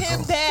ask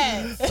him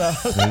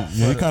that?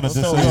 Yeah, he kind of Don't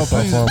dissed tell me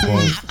himself,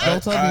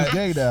 Don't tell me he's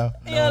gay now.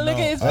 Yo, look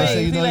at his I face.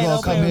 say you He know like, he gonna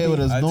don't come play here with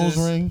with me. his nose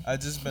ring. I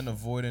just been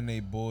avoiding they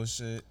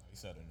bullshit.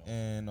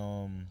 And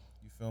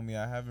you feel me?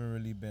 I haven't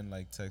really been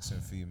like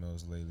texting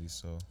females lately,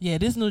 so Yeah,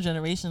 this new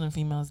generation of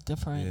females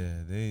different.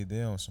 yeah,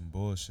 they on some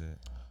bullshit.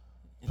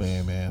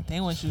 Man.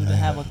 They want you to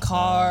have a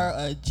car,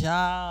 a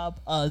job,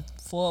 a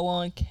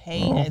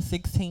 401k at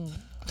 16.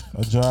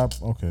 A job,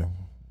 okay.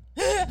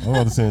 I was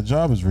about to say a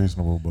job is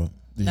reasonable, but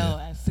No,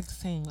 at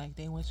 16, like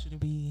they want you to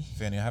be.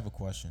 Fanny, I have a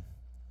question.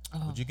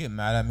 Oh. Would you get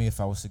mad at me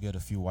if I was to get a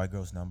few white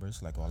girls'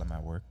 numbers, like while I'm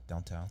at work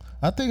downtown?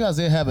 I think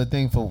Isaiah have a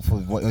thing for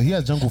he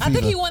has jungle fever. I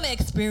think he want to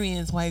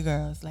experience white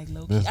girls, like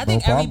low key. There's I no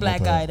think every problem black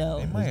with guy that. though.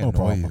 They might there's no annoy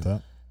problem you. with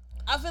that.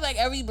 I feel like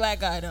every black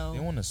guy though. They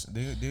want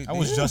to. I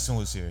wish Justin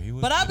was here. He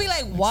was. But I'd be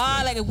like,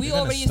 why? Like if we They're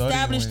gonna already study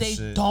established when they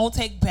shit- don't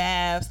take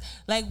baths.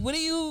 Like what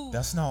do you?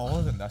 That's not all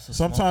of them. That's a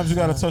Sometimes you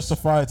small gotta touch the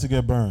fire to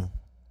get burned.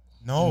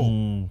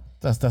 No.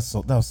 That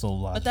was so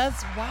logical. But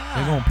that's why.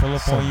 They're gonna pull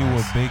up on you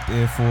with big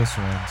Air Force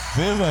Ones.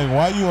 They're like,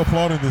 why you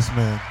applauding this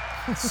man?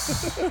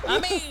 I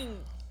mean,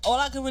 all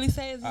I can really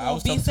say is I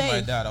was be talking to my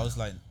safe.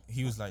 dad.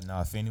 He was like,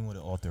 nah, if anyone would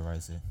have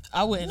authorized it.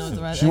 I wouldn't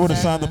authorize. She would have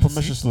signed the Exactly.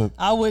 permission slip.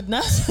 I would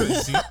not. See?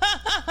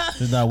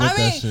 She's not with I that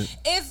mean, shit.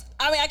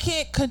 I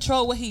can't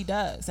control what he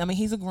does. I mean,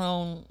 he's a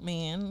growing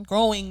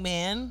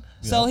man.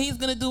 So he's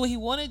gonna do what he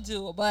want to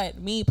do. But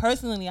me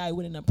personally, I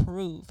wouldn't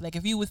approve. Like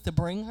if you was to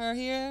bring her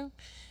here,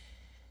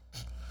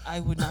 I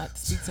would not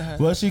speak to her.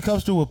 Well, she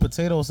comes through with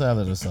potato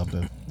salad or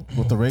something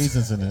with the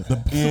raisins in it.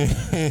 Yeah.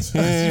 She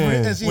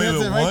hands Wait,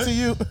 it right what? to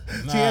you.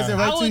 She hands it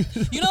right I to would,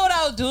 you. you know what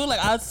I would do? Like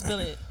I'd spill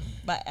it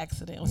by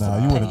accident. Or Nah,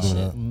 some you wouldn't petty do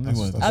shit. that.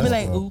 You wouldn't. I'd be that's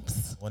like, wild.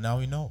 oops. Well, now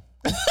we know.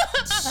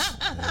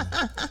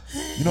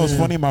 You know, it's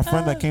funny. My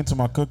friend that came to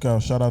my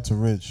cookout, shout out to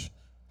Rich.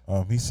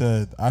 I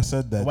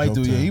said that White joke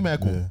dude, to yeah, him. he mad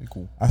cool. He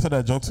cool. I said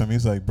that joke to him.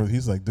 He's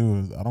like,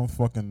 dude, I don't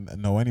fucking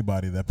know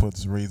anybody that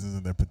puts raisins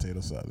in their potato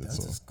salad. That's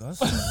So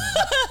disgusting.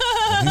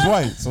 he's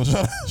white. So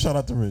shout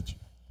out to Rich.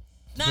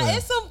 Nah,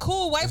 it's some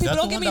cool white Is people.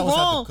 that Don't the get one me that was at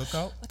wrong. the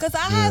cookout? Because I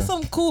had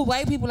some cool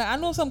white people. Like I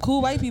know some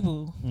cool white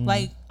people. Mm-hmm.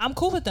 Like I'm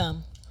cool with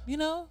them. You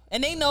know,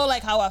 and they know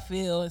like how I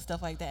feel and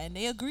stuff like that, and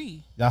they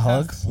agree. Y'all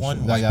hugs? one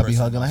Y'all white be person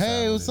hugging like, in my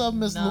hey, what's up,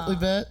 Miss Nah.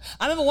 Yvette?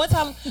 I remember one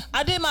time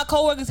I did my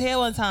coworker's hair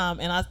one time,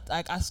 and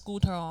I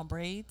schooled her on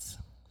braids,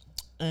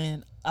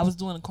 and I was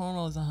doing the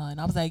cornrows on her, and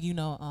I was like,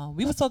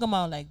 we was talking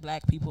about like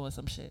black people or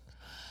some shit,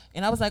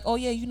 and I was like, oh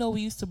yeah,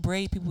 we used to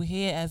braid people's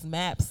hair as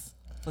maps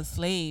for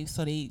slaves,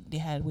 so they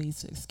had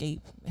ways to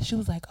escape, and she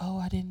was like, oh,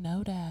 I didn't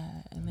know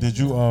that. And then, Did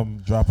you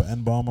drop an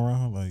N-bomb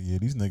around her? Like, yeah,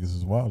 these niggas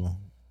is wildin'.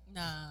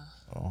 Nah.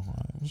 Oh,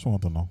 I just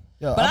want to know.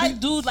 Yo, But I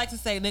do like to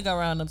say nigga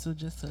around them too,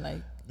 just to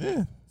like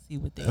Yeah, see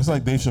what they. it's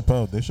like Dave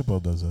Chappelle. Dave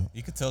Chappelle does that.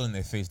 You could tell in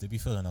their face they be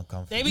feeling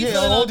uncomfortable. They be Yeah,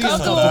 feeling oldie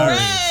uncomfortable, uncomfortable.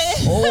 right?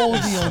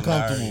 Oldie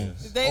uncomfortable.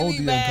 Hilarious. They be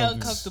Oldie bad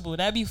uncomfortable.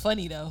 That'd be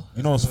funny though.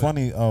 You know, it's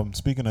funny.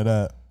 Speaking of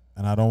that,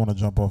 and I don't want to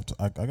jump off.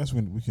 I guess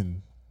we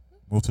can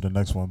move to the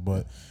next one,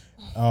 but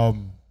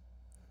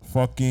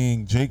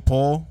fucking Jake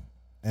Paul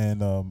and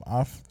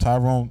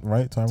Tyrone,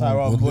 right?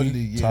 Tyron Woodley,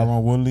 yeah.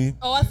 Tyrone Woodley,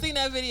 Oh, I seen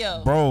that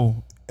video.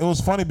 bro. It was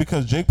funny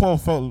because Jake Paul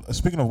felt.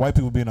 Speaking of white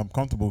people being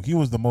uncomfortable, he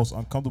was the most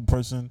uncomfortable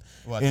person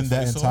What, in the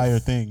that face entire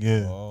off? thing.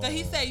 Yeah. Oh. Cause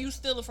he said you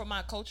stealing from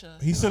my culture.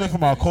 He said it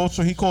from our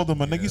culture. He called him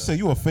a nigga. He said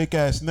you a fake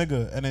ass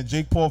nigga. And then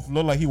Jake Paul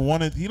looked like he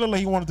wanted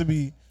to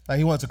be. Like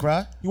he wanted to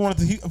cry? He looked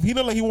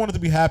like he wanted to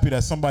be happy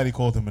that somebody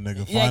called him a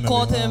nigga. Yeah, finally.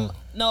 called him.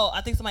 No,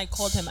 I think somebody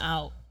called him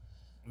out,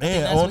 Yeah.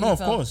 that's Oh what no, he of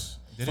felt. course.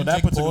 Didn't For that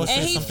Jake particular. Paul say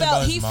and he something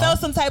about his felt mom?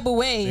 some type of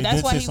way. They That's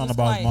did why say he something was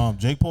about quiet. his mom.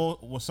 Jake Paul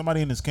was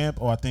somebody in his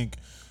camp, or I think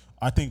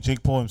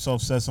Jake Paul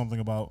himself said something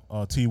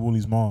about T.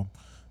 Wooley's mom,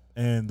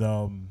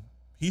 and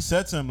he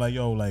said to him like,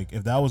 "Yo, like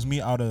if that was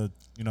me,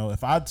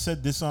 if I'd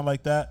said this something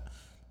like that,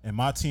 and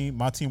my team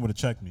would have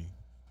checked me.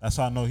 That's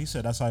how I know." He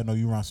said, "That's how I know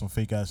you around some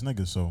fake ass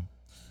niggas." So,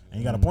 and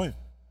you got a point.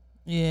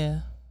 Yeah,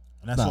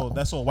 And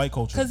that's all white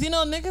culture. cause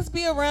niggas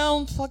be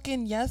around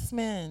fucking yes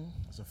men.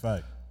 That's a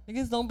fact.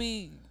 Niggas don't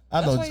be.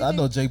 I that's why you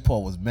know think- Jake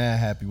Paul was mad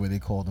happy when they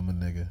called him a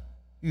nigga.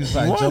 He was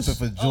like was? jumping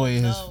for joy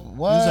in his no.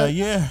 what? He's like,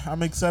 "Yeah,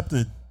 I'm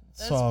accepted."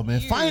 So man,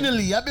 weird.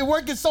 finally, I've been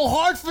working so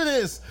hard for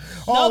this.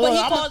 No, Oh, but well, he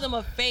I'm called him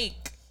a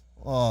fake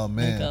oh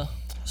man, nigga.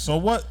 So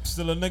what?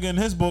 Still a nigga in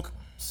his book.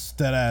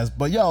 that ass.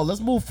 But yo,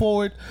 let's move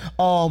forward.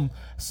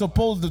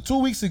 Suppose 2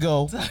 weeks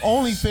ago,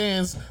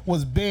 OnlyFans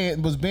was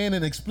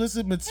banning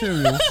explicit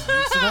material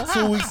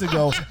 2 weeks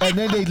ago, and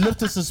then they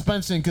lifted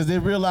suspension because they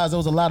realized there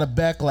was a lot of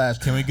backlash.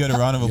 Can we get a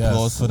round of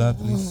applause for that,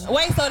 please?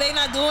 Wait, so they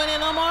not doing it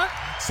no more?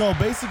 So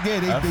basically,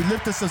 they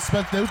lifted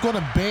suspension. They was going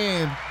to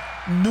ban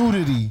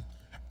nudity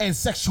and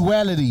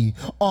sexuality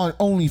on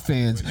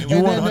OnlyFans.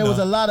 And then there was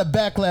a lot of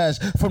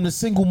backlash from the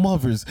single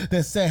mothers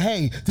that said,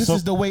 hey, this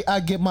is the way I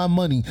get my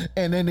money.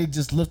 And then they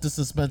just lift the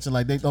suspension,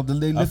 like they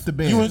lift the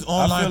ban. You was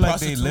Online I feel like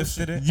they prostitution.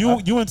 lifted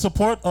it. You in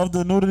support of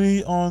the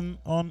nudity on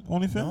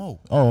OnlyFans? No.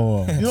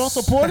 Oh. You don't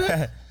support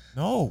it?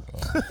 No.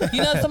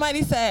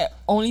 Somebody said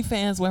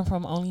OnlyFans went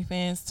from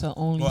OnlyFans to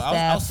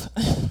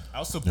OnlyStaff.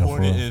 I'll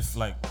support Yeah, it for if,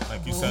 like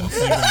you said, a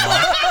single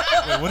mom.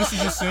 Wait, what did she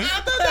just say?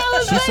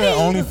 She said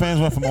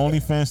OnlyFans went from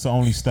OnlyFans to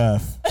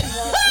OnlyStaff.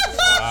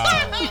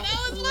 That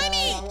was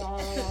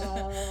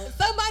funny.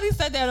 Somebody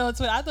said that on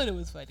Twitter. I thought it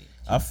was funny.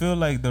 I feel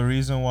like the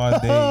reason why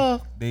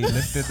they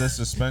lifted the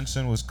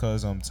suspension was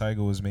because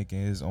Tiger was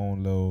making his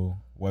own little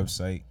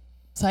website.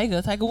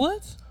 Tiger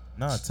Woods?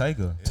 Nah,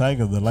 Tiger.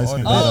 Tiger, the light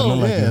skinned Oh, guy that look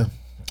like yeah. you.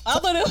 I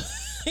thought it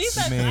was. He He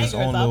said made his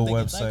Tiger. own so I'm little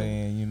thinking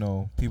website, Tiger.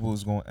 and people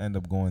was gonna end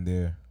up going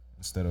there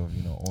instead of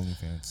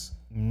OnlyFans.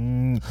 So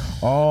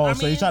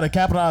mean- you try to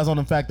capitalize on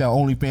the fact that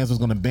OnlyFans was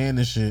going to ban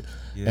this shit.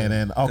 Yeah. And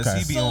then, 'Cause okay.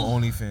 he be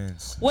on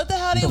OnlyFans. What the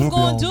hell they He was be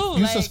going on- to do?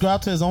 You Like,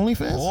 subscribe to his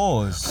OnlyFans?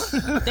 Pause.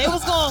 they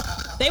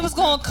was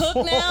going to cook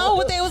now?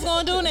 What they was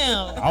going to do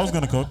now? I was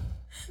gonna cook.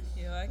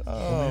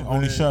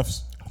 Only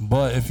chefs.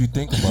 But if you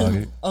think about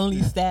it,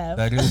 Only staff.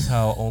 that is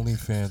how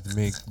OnlyFans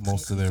make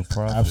most of their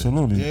profit.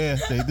 Absolutely. Yeah,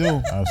 they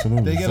do.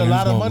 Absolutely. They get So a he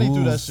lot was of gonna money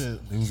through that lose-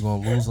 shit. They was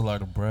gonna lose a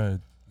lot of bread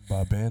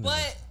by banning. it.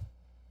 But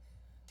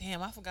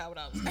Damn, I forgot what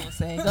I was gonna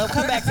say. Go,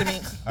 come back to me.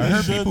 I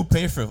heard people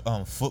pay for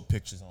foot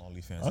pictures on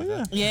OnlyFans. Oh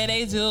yeah. Yeah,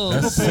 they do.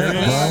 That's sick,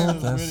 bro.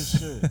 That's That's weird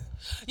as shit.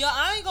 Yo,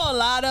 I ain't gonna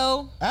lie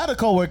though. I had a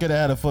coworker that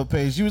had a foot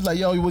page. She was like,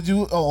 "Yo, would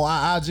you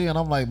on IG?" And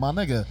I'm like, "My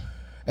nigga."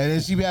 And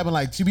then she be having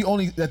like she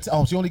only gets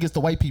the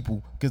white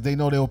people because they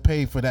know they'll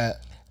pay for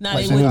that. Nah,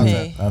 Like, they would she-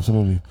 pay.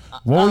 Absolutely.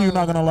 What were you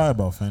not gonna lie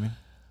about, Fanny?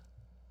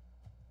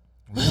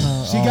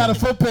 She got a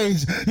foot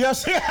page. Yo,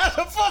 she has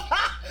a foot.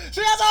 She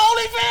has an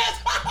OnlyFans.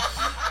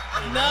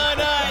 No,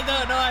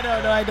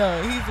 I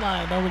don't. He's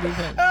lying. Don't believe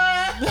him.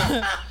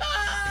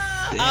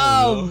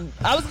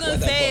 I was gonna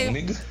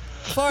say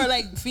for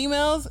like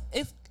females,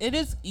 it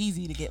is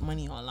easy to get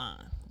money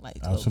online. Like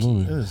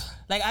Absolutely. low-key.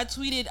 Like I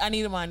tweeted I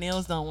needed my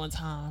nails done one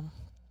time,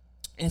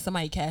 and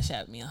somebody cash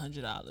out me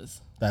 $100.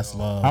 That's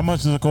love. How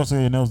much does it cost to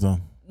get your nails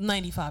done?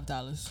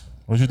 $95.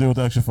 What'd you do with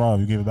the extra $5?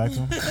 You gave it back to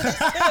him?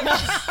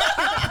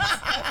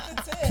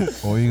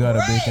 Or you got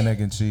a bacon,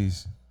 egg, and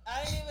cheese.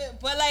 I didn't even,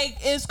 but like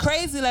it's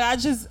crazy. Like I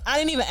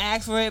didn't even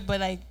ask for it, but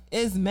like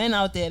it's men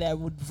out there that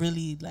would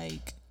really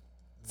like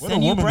What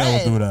send a you woman bread.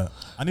 that would do that?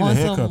 I need a on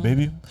haircut, some-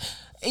 baby.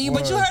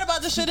 But you heard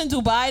about the shit in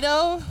Dubai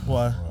though?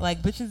 What?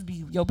 Like bitches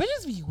be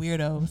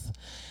weirdos.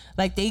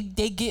 Like they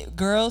get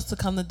girls to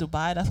come to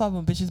Dubai. That's why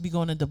when bitches be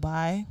going to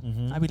Dubai,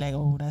 I be like,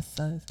 oh, that's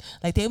sus.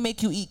 Like they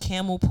make you eat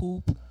camel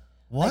poop.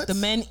 What? Like the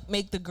men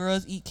make the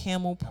girls eat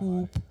camel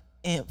poop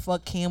and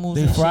fuck camels.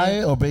 They and fry shit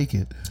it or bake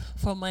it?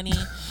 for money.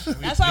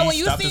 That's why when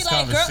you stop see this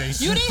like girl,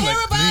 conversation? you didn't hear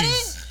Like, about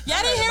please. it.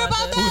 Y'all didn't hear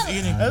about Who's that.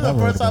 eating? That's the Never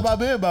first heard time about I've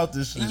been about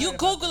this shit. You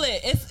Google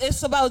it.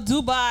 It's about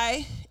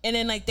Dubai, and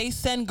then like they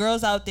send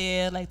girls out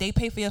there, like they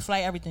pay for your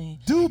flight, everything.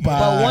 Dubai.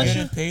 But once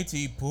you Getting paid to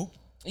eat poop.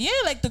 Yeah,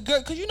 like the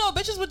girl, cause you know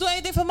bitches would do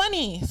anything for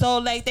money. So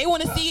like they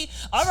want to see,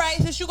 all right,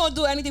 since you gonna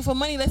do anything for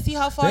money, let's see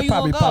how far They you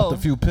probably gonna go. popped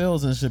a few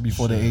pills and shit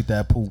before they ate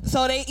that poop.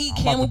 So they eat I'm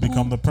about camel to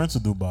become the poop. prince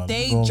of Dubai.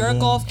 They Let's go jerk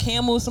there. off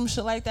camels, some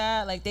shit like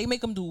that. Like they make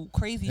them do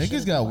crazy shit.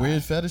 Niggas got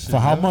weird fetishes. For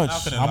how yo. much?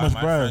 Not gonna How lie, much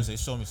my bread? friends, they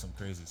show me some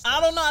crazy stuff. I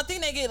don't know. I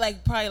think they get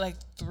like probably like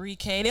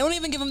 $3K. They don't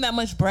even give them that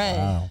much bread.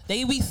 Wow.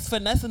 They be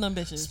finessing them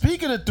bitches.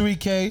 Speaking of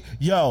 3K,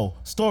 yo,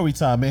 story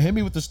time, man. Hit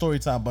me with the story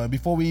time button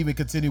before we even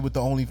continue with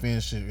the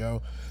OnlyFans shit,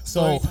 yo.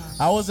 So Story time.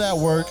 I was at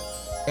work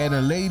and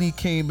a lady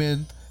came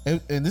in,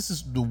 and this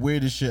is the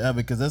weirdest shit ever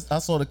because I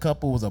saw the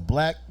couple was a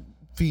black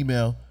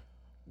female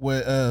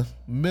with a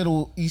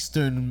Middle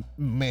Eastern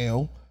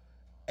male,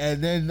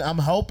 and then I'm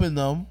helping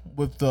them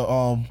with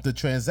the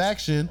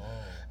transaction,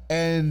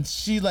 and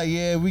she like,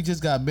 yeah, we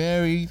just got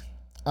married.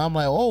 I'm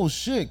like, oh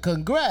shit,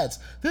 congrats.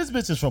 This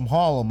bitch is from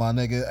Harlem, my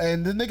nigga.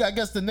 And the nigga, I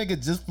guess the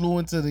nigga just flew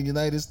into the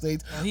United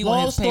States. Oh, he want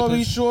Long his story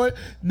papers. short,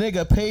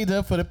 nigga paid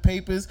her for the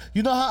papers.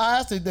 You know how I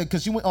asked her that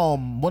because she went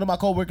one of my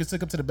coworkers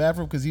took him to the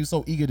bathroom because he was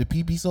so eager to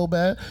pee so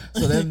bad.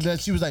 So then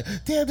she was like,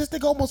 damn, this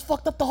nigga almost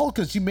fucked up the whole,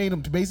 because she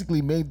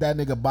basically made that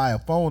nigga buy a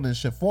phone and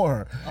shit for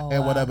her Oh,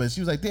 and wow. whatever. She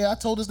was like, damn, I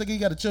told this nigga you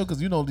gotta chill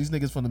because you know these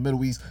niggas from the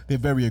Middle East, they're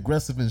very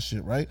aggressive and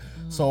shit, right?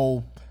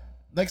 So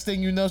next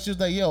thing you know, she was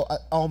like, yo, I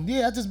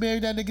just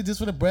married that nigga just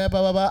for the bread,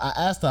 blah, blah, blah. I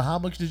asked her, how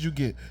much did you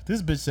get?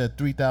 This bitch said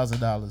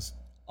 $3,000.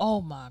 Oh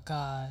my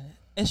god,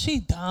 is she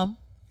dumb?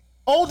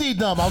 OD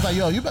dumb. I was like,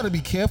 yo, you better be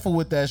careful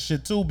with that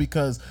shit too,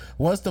 because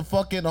once the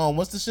fucking,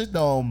 what's the shit, the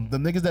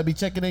niggas that be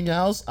checking in your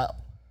house,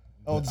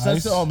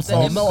 ICE?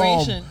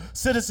 immigration.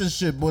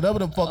 citizenship, whatever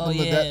the fuck. Oh, them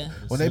yeah. that,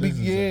 when they be,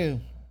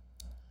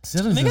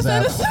 Citizens Nigga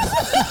said app.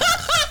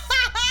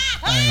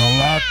 I ain't gonna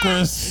lie,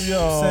 Chris.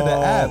 Yo. Said the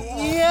app.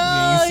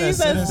 Yo, You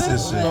said citizenship.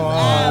 citizenship. No,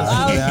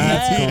 I was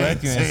that's dead.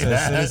 correct. You ain't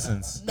said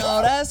citizens.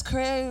 No, that's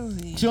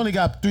crazy. She only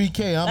got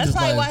 3K. I'm That's just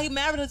probably like, why he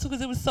married her too,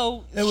 because it was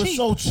so it was cheap.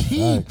 so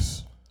cheap.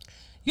 Facts.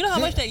 You know how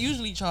much they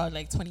usually charge?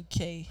 Like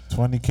 20K.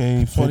 20K,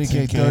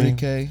 20K, 50K.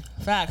 30K.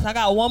 Facts. I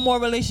got one more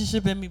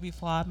relationship in me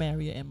before I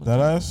marry an immigrant. That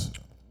ass?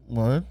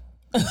 Word.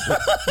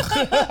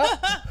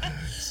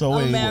 So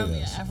I'm wait, marrying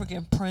an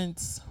African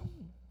prince.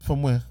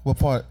 from where? What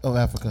part of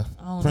Africa?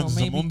 I don't Prince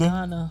know, maybe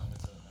Zamunda?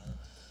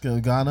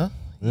 Ghana. Ghana?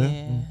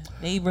 Yeah.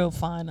 They real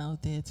fine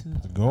out there too.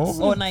 Go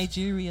over Or there.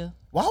 Nigeria.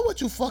 Why would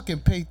you fucking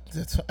pay?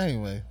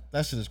 Anyway,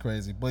 that shit is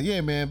crazy. But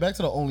yeah, man, back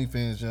to the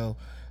OnlyFans, yo.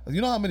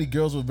 You know how many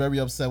girls were very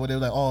upset when they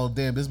were like, "Oh,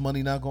 damn, this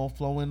money not gonna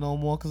flow in no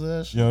more because of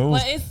that shit." Yo, it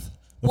was, But it's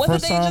the wasn't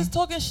first they time- just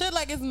talking shit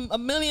like it's a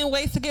million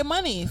ways to get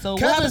money? So what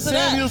Kevin happens to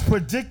Samuels that?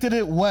 predicted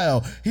it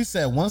well. He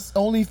said, "Once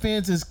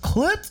OnlyFans is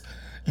clipped,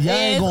 y'all Yeah,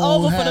 ain't it's gonna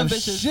over for them have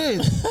bitches."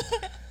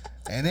 shit."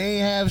 And they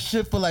ain't have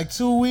shit for like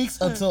 2 weeks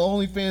until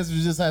OnlyFans.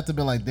 We just have to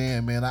be like,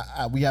 "Damn, man,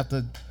 we have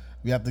to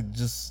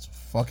just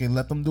fucking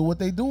let them do what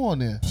they do on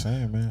there."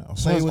 Same, man.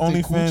 As Play soon as with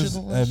their cooches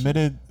and all OnlyFans that shit.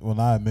 admitted, well,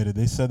 not admitted,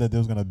 they said that they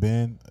was gonna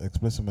ban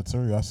explicit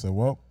material. I said,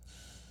 well,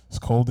 it's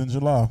cold in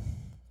July.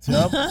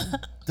 Yep,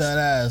 that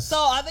ass. So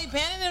are they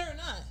banning it or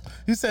not?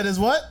 You said it's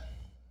what?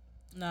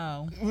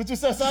 No. What you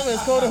said, Simon?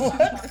 It's cold in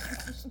what?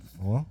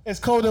 What? It's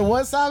cold in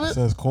what, It Simon?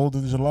 says cold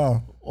in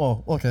July.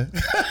 Oh, okay.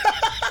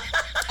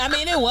 I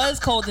mean, it was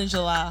cold in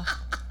July.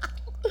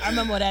 I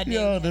remember that day. we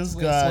Yo, had to this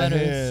wear guy sweaters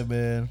here,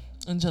 man.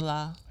 in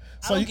July.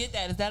 So I don't you- get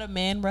that. Is that a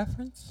man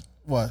reference?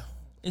 What?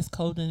 It's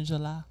cold in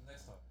July.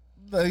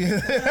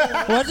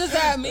 Yeah. What does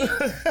that mean?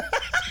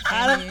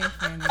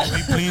 Can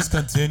we please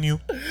continue?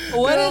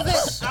 What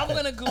is it? I'm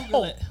gonna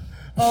Google it.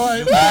 All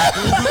right.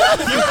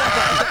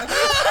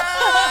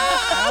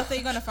 I don't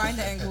think you're gonna find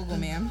that in Google,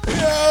 ma'am.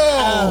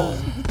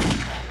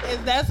 Is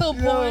that some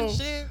porn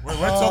shit? We're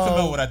talking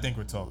about what I think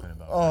we're talking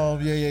about. Oh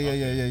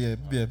yeah.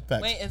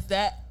 Facts. Wait,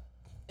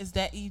 is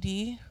that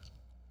ED?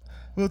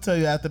 We'll tell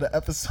you after the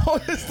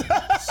episode.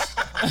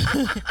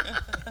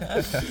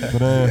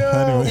 But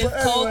anyway,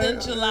 It's cold in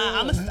July.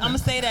 I'm gonna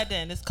say that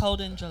then. It's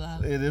cold in July.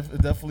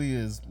 It definitely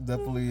is.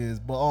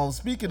 But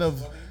speaking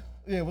of,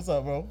 what's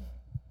up, bro?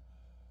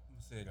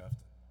 Say it after.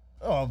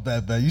 Oh,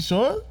 bad. You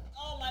sure?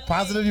 Oh, my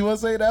Positive you want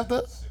to say it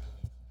after?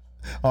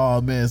 Oh,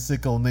 man,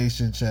 Sicko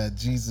Nation chat.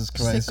 Jesus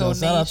Christ. Sicko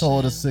Shout out to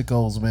all the Nation.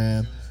 sickos,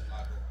 man.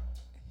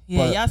 Yeah,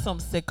 But- y'all some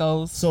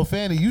sickos. So,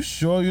 Fanny, you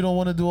sure you don't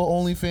want to do an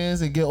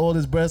OnlyFans and get all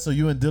this bread so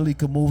you and Dilly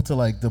could move to,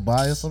 like,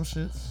 Dubai or some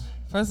shit?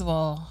 First of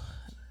all,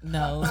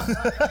 no,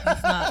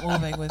 it's not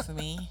moving with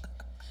me.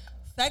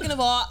 Second of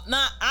all,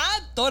 I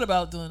thought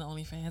about doing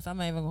OnlyFans. I'm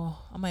not even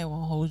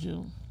gonna hold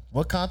you.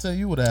 What content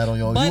you would have had on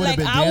y'all? But You would have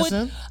like been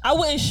dancing? I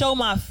wouldn't show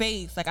my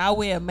face. Like I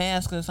wear a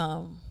mask or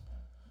something,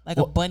 like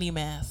a bunny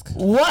mask.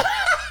 What?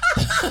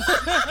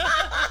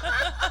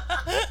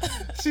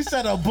 She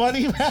said a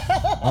bunny mask.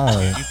 all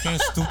right. You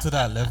can't stoop to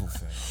that level,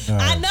 fam.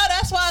 I know,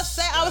 that's why I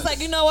said, I was like,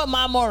 you know what,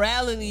 my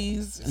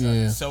moralities.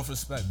 Yeah.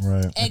 Self-respect.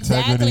 Right.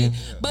 Exactly.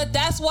 Integrity. But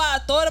that's why I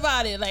thought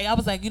about it. Like I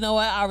was like, you know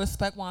what, I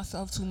respect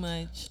myself too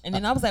much. And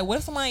then I was like, what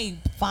if somebody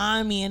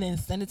find me and then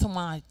send it to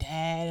my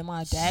dad and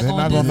my dad They're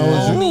gonna not gonna know it's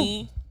disown you.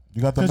 me?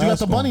 You got the Because you got mask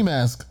the on. bunny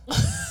mask.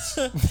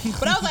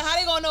 But I was like, how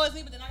they gonna know it's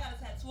me? But then I got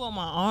a tattoo on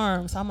my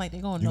arm. So I'm like, they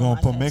gonna You're know gonna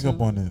my put tattoo.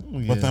 makeup on it.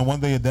 Yeah. But then one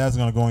day your dad's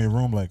gonna go in your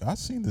room like, I've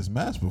seen this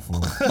mask before.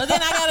 But then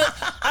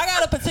I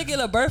got a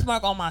particular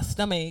birthmark on my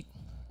stomach.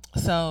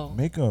 So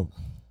Makeup.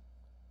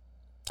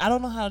 I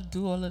don't know how to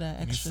do all of that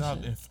You extra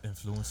stop shit.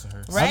 influencing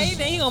her. Right?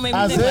 Then he gonna make me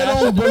think Isaiah that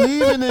I don't should.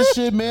 believe in this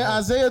shit, man.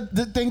 Isaiah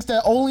thinks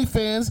that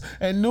OnlyFans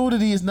and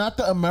nudity is not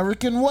the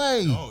American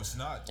way. No, it's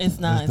not. It's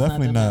not. It's It's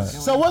definitely not. not. the American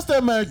So way. what's the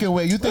American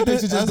way? You think they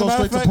should just As a go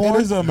matter straight of to fact, porn?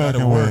 it is the You gotta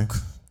American way. work.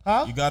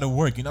 Huh? You gotta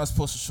work. You're not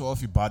supposed to show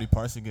off your body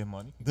parts and get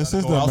money. You This gotta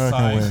is go the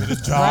American outside, way. Get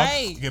a job,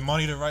 Right. get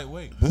money the right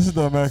way. This is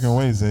the American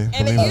way, Zay. And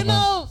Believe you it or not.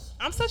 know,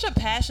 I'm such a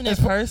passionate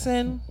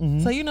person.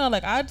 So you know,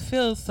 like I'd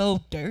feel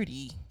so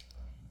dirty,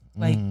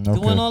 like okay.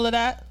 doing all of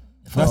that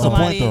for That's the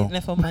somebody point, though.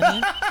 and for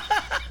money.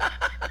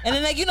 And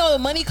then like you know, the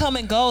money come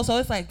and go. So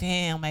it's like,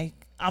 damn, like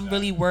I'm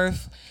really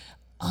worth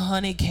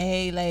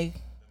 $100K. Like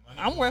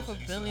I'm worth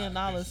 $1 billion.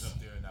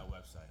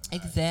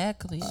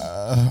 Exactly. Like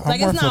I'm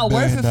it's worth not $1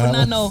 worth it for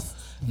billion. no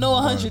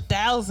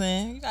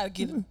 100,000. You gotta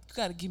give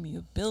me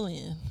 $1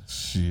 billion.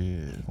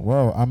 Shit.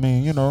 Well, I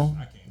mean, you know,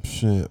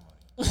 shit.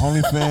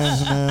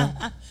 OnlyFans,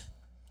 man.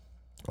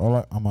 I'm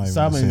not even gonna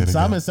say it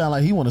Simon again. sound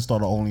like he want to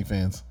start an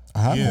OnlyFans. I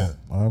have Yeah.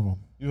 one. I have one.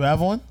 You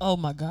have one? Oh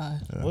my god.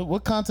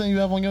 What content you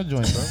have on your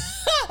joint, bro?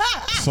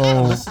 So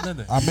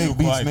I make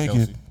beats quiet, naked.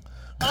 Kelsey.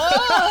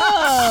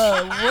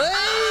 Oh,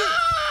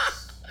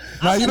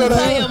 what? Now you know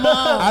gonna tell your that.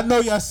 mom. I know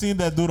y'all seen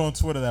that dude on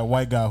Twitter, that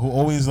white guy who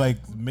always like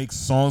makes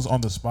songs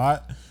on the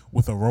spot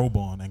with a robe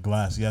on and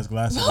glass. He has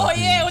glasses. Oh like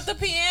yeah, these. with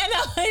the piano.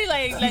 He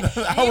like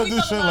I would he do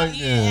be shit talking about like-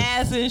 eating yeah.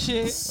 ass and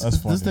shit. That's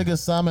funny. This nigga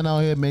Simon out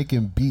here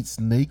making beats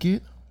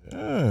naked.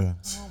 Yeah.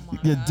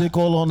 Your dick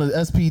all on the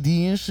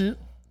SPD and shit.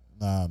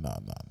 Nah.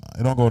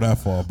 It don't go that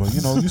far, but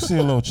you know, you see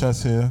a little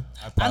chest here.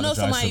 I know apologize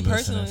somebody to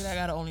personally listeners.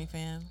 that got an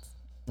OnlyFans,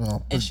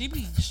 Oh, and she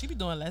be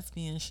doing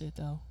lesbian shit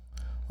though.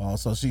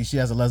 so she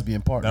has a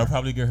lesbian partner. That'll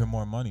probably get her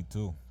more money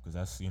too, because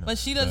that's But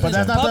she doesn't. But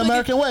that's not the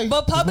American way.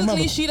 But Just publicly,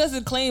 remember. she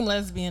doesn't claim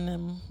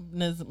lesbianism.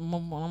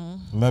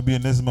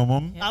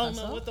 Lesbianism. I don't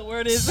know what the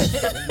word is.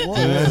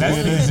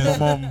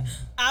 Lesbianism.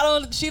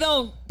 She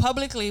don't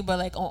publicly, but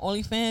like on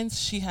OnlyFans,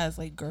 she has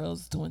like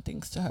girls doing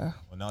things to her.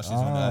 Well, now she's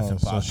on the Effin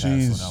So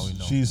Podcast, so now we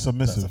know. she's That's a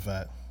submissive.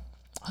 fact.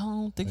 I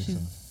don't think she's.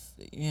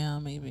 Yeah,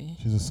 maybe.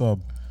 She's a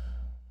sub.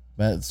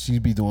 That she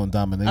be doing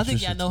domination. I think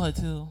y'all shit. know her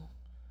too.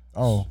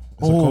 Oh,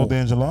 it's a Oh. cold day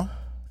in July.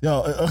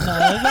 Yo, Oh, that's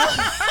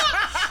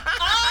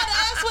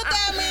what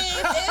that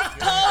means. It's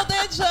cold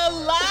in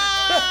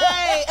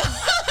July. I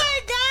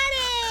got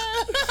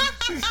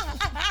it.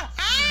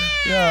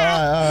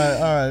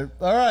 yeah,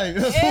 all right.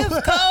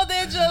 It's cold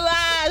in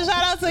July.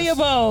 Shout out to your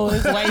bow.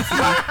 It's wifey.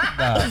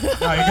 Now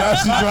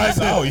she dragged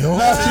it. out, yo.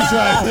 Now she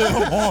dragged it.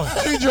 Come on.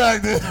 She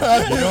dragged it.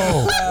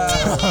 Yo.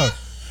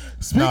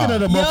 Speaking of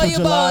the month Yo, of your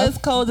bow. July, It's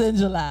cold in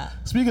July.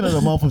 speaking of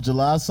the month of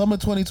July, summer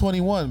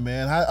 2021,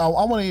 man. I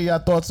want to hear your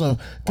thoughts on.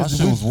 My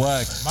shit was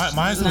whack.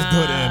 Mine was good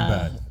and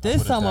bad. I'll This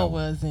put it summer that way.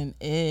 wasn't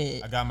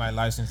it. I got my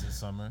license this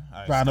summer.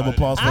 I Round of started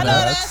applause in for I know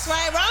that. that's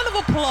right. Round of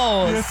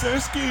applause.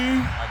 Sirski.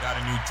 I got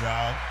a new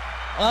job.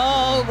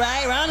 Oh,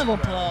 right. Round of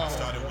applause.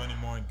 Started winning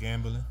more in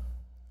gambling.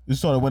 You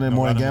started winning No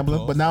more in round of gambling,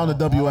 applause. but now in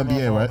the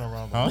WNBA, right?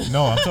 Huh?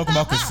 No, I'm talking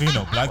about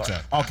casino,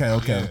 blackjack.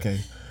 Okay.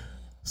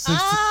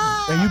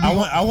 And you be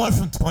I went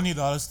from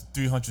 $20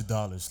 to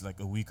 $300 like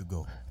a week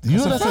ago. you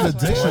know that's an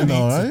addiction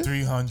though, right?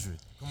 300.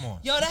 Come on.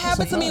 Yo, that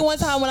happened to me one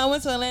time when I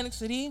went to Atlantic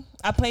City.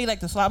 I played like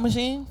the slot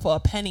machine for a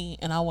penny,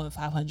 and I won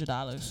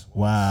 $500.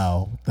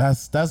 Wow,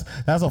 that's a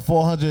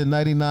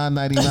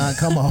 $499.99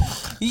 come on.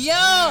 Yo,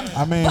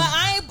 I mean, but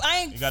I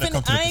You gotta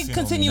come to the ain't casino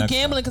continue next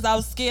gambling because I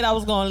was scared I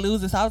was gonna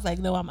lose it. So I was like,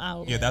 no, I'm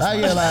out. Yeah, that's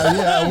my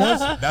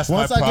Once That's I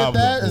my get problem.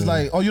 that, it's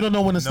like, oh, you don't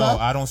know when to No,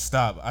 stop. I don't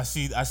stop. I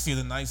see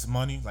the nice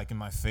money like in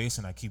my face,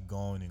 and I keep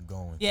going and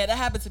going. Yeah, that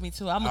happened to me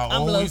too. I'm low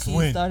always key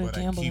win, started but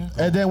I gambling. keep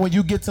going. And then when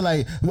you get to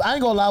like, I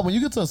ain't gonna lie, when you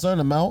get to a certain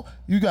amount,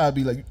 you gotta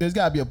be like, there's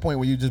gotta be a point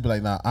where you just be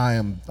like, nah,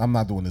 I'm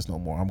not doing this no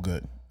more. I'm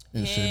good.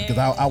 And shit, because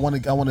I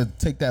want to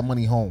take that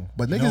money home.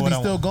 But know niggas what be I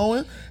still want?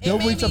 going. They'll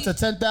made reach up me- to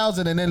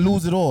 10,000 and then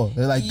lose it all.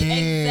 They're like,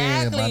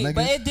 damn, Exactly. my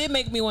But nigga. it did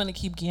make me want to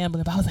keep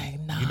gambling. But I was like,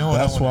 nah. You know what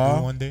That's I want to why-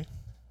 do one day?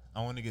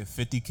 I want to get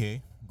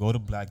 50K, go to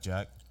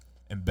blackjack,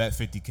 and bet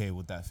 50K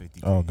with that 50K.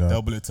 Oh, God.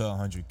 Double it to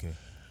 100K.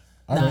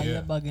 Nah, Yeah.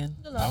 you're bugging.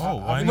 Oh,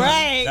 why not?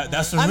 Right.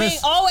 That's a I risk. mean,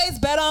 always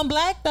bet on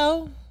black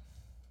though.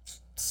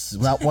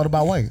 What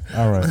about white?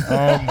 all right.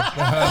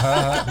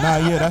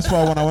 That's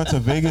why when I went to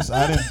Vegas,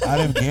 I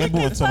didn't gamble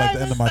until like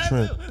the end of my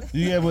trip.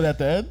 You gambled at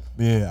the end?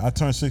 Yeah, I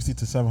turned 60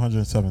 to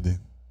 770.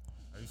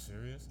 Are you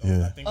serious?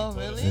 Yeah. I think you Oh, told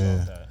us really? about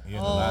Yeah. that. Yeah,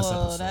 in the last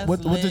Oh, episode. that's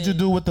What did you lit.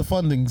 do with the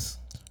fundings?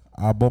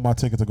 I bought my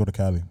ticket to go to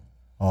Cali.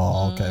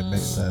 Oh, okay,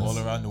 makes sense. All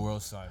around the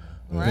world, Simon.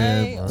 Right.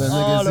 That nigga All see, you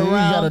got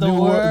around a the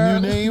new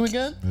world. name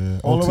again? Yeah,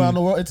 All OT. around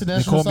the world, They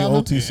international call me Simon?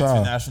 OT Side.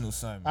 International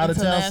Simon. Out of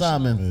town International.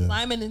 Simon. Yeah.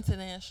 Simon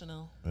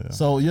International.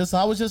 So, yes,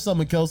 how was your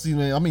summer, Kelsey,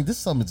 man? I mean, this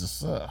summer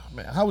just,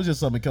 man, how was your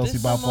summer, Kelsey,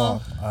 This by summer-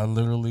 far? I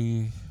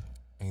literally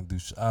ain't do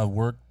I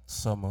worked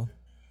summer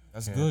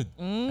That's good.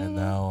 and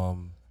now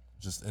I'm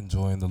just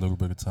enjoying the little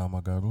bit of time I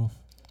got off.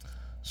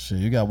 Shit,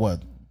 you got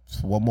what?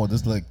 One more,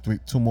 this like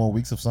 2 more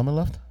weeks of summer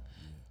left?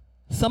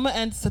 Summer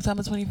ends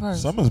September 21st.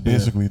 Summer's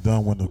basically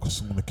done when the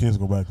kids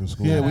go back to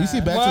school. Yeah, when you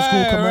see back to school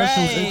Word,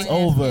 commercials, right. it's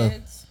over.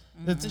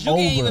 It's You can't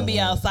even over. be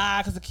outside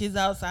because the kids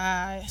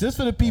outside. Just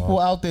for the people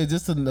out there,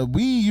 just to know,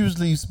 we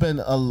usually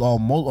spend a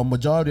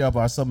majority of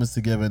our summers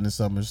together in the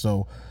summer,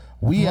 so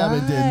we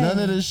haven't did none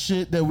of the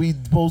shit that we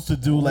supposed to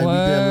do like we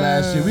did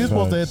last year. We were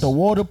supposed to hit the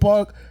water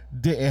park,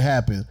 didn't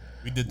happen.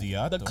 We did the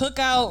yacht. The though.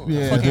 cookout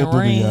Yeah. fucking They did do the,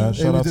 rain.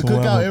 shout out the to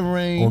cookout, whoever it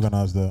rained.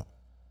 organized that.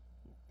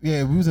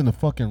 Yeah, we was in the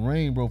fucking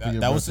rain, bro. For your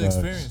That was the birthday.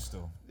 experience,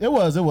 though. It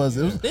was. This was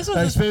an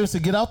a- experience to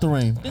get out the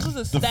rain. This was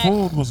a The stack,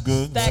 food was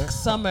good. stack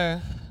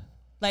summer.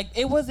 Like,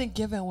 it wasn't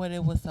given what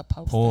it was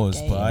supposed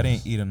Pause, to but I give.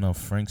 didn't eat enough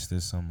Franks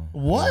this summer.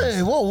 What?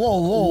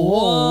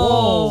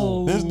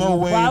 Whoa. There's no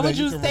way. Why that would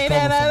you can say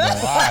recover that?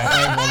 from I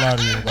ain't gonna lie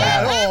to you.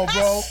 At all,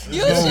 bro.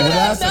 You No, should when I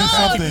have say known.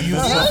 something, You you should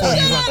know have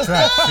he's on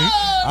track. See? known.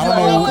 I don't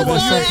know What what was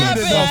was gonna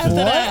something. happen after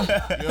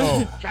that?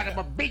 Yo,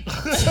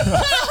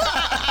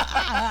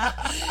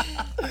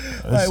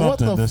 Like, what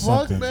the there's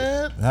fuck, something.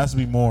 man? It has to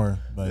be more.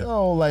 Like,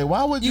 Yo, like,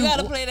 why would you? You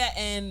gotta play that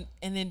and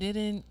it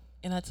didn't,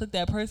 and I took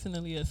that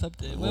personally or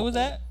something. What was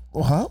that?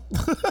 Huh?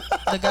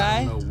 The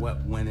guy? know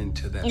what went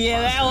into that.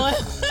 Yeah, that one.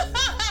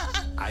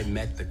 I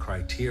met the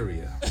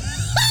criteria to be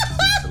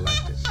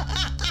selected,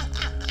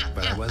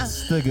 but I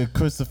wasn't. Nigga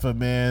Christopher,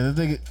 man.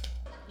 This nigga,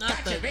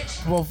 Not the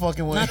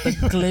motherfucking way. not the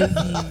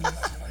glizzy.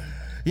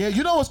 Yeah,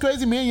 you know what's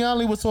crazy? Me and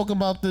Yanli was talking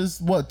about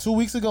this, 2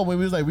 weeks ago when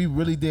we was like, we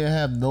really didn't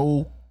have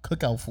no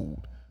cookout food.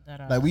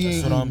 Like, we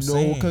ain't what I'm eating no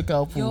saying.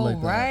 cookout food Yo, like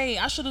that. right.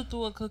 I should have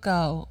threw a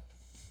cookout.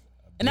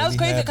 And that was Baby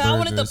crazy had because I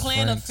wanted to burgers,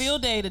 plan Franks. a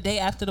field day the day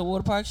after the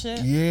water park shit.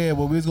 Yeah,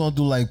 but we was gonna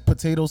do like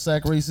potato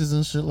sack races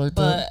and shit like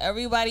But that.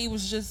 everybody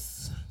was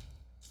just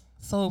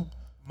so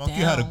Monkey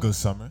down. had a good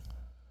summer.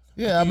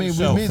 Yeah, I mean,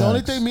 Shelf the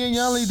only facts. thing me and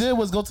Yanli did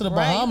was go to the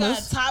Right, you got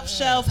Bahamas. top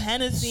shelf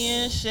Hennessy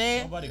and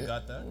shit. Nobody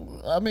got that.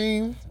 I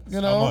mean, you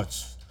How know,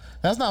 much?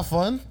 that's not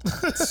fun.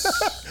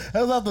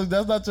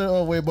 that's not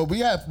your way. But we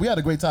had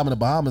a great time in the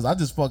Bahamas. I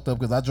just fucked up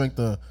because I drank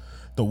the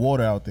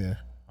water out there.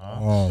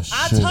 oh shit.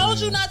 I told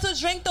you not to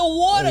drink the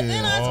water. Yeah.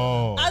 Then I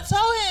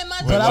told him not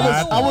to But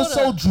drink I the was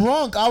so water.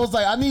 drunk. I was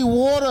like, I need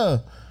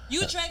water.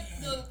 You drank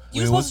the. You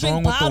Wait, supposed what's to drink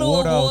wrong with the bottled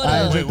water out water. I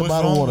didn't Wait, drink the what's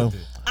bottled wrong water. with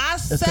it? I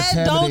It's said don't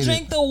contaminated.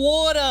 drink the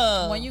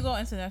water. When you go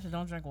international,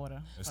 don't drink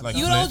water. It's like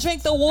You Flint. don't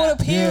drink the water,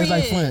 Yeah, period.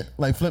 it's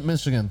like Flint,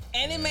 Michigan.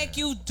 And it make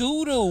you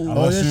doodle. Oh,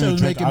 Unless that you shit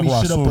was drink making me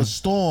agua shit up a azul.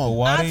 storm.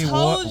 Why I they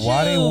told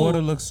why they you.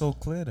 water look so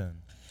clear then?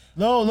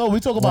 No, we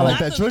talk about like Not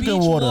that the drinking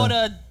beach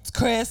water.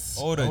 Chris.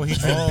 Oh, Oh, he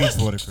drank beach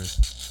water, Chris.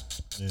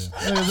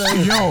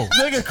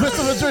 Nigga,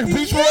 Christopher drink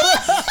beach water.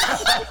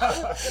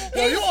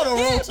 Yo, you on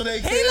the road today,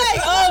 He kid?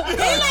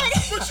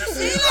 it's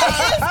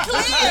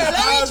clear.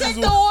 Let me drink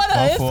the water.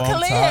 My It's fault, I'm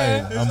clear.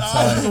 tired. I'm I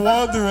was tired.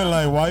 wondering,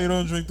 like, why you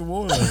don't drink the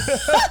water?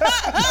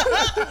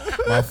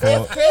 My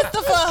fault.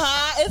 Christopher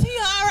high. Is he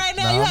high right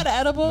now? You had an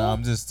edible? Nah,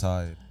 I'm just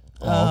tired.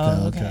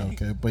 Oh,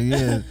 okay. But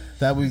yeah,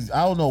 that was,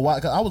 I don't know why.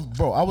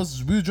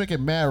 'Cause we were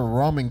drinking mad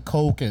rum and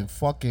coke and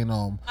fucking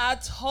I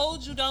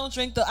told you don't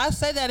drink the. I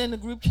said that in the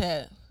group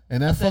chat.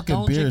 and I that said, fucking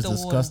don't beer drink is the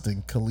water.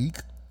 disgusting. Kalik.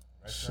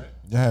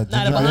 Yeah,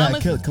 Nah, the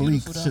Bahamas is Kalik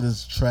beautiful, shit though.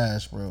 is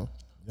trash, bro.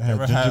 I had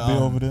Ever ginger had beer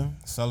over there.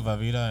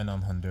 Salvavida in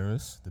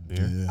Honduras, the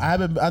beer?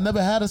 Yeah. I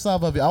never had a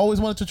salva. I always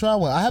wanted to try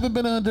one. I haven't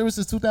been to Honduras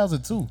since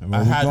 2002.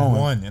 I had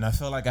one, and I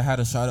felt like I had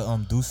a shot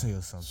of Dulce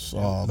or something.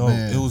 Oh, no,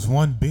 man. it was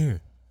one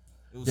beer.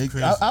 It was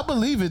crazy. I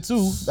believe it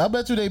too. I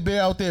bet you they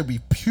beer out there be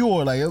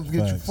pure. Like it'll get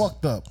you Facts.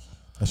 fucked up.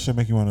 That shit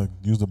make you want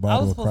to use the I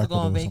bottle was of supposed to crack go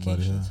on with somebody.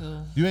 vacation Yeah.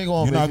 too. You ain't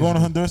going. You're not going to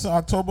Honduras in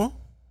October?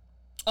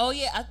 Oh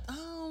yeah.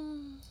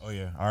 Oh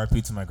yeah,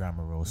 RIP to my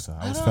grandma Rosa.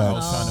 I was don't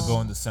trying to go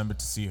know. in December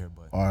to see her,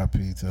 but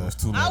R.I.P. to. it was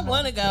too late. I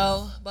want to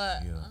go, but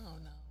I don't know.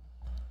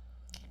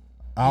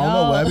 I don't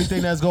know. Yo. With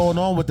everything that's going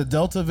on with the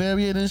Delta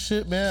variant and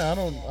shit, man. I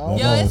don't Yo,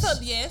 know.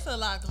 it's a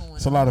lot going on.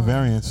 It's a lot of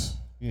variants.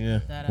 Yeah.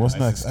 What's I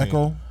next? sustain.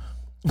 Echo?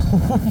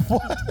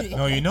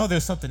 No,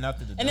 there's something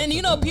after the And then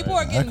Delta, people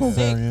right? are getting Echo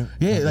sick. variant.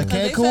 Yeah, like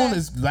Because they Cancun said-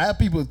 is a lot of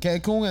people.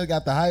 Cancun has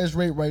got the highest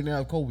rate right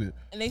now of COVID.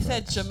 And they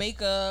said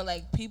Jamaica,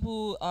 like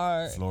people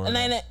are, Florida. and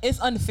then it's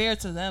unfair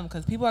to them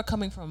because people are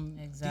coming from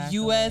Exactly.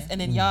 the U.S.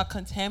 and then y'all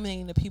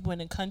contaminating the people in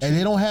the country. And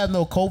they don't have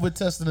no COVID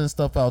testing and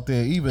stuff out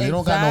there either. They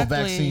don't got no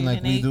Exactly. vaccine like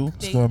And we they- do.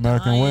 they It's the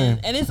American dying. way.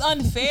 And it's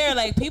unfair.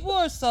 Like people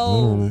are so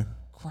Literally.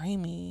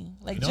 grimy.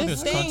 Like You know, just there's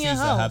stay in countries your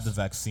that have house. the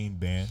vaccine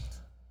banned.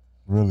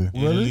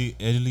 Really?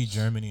 Italy,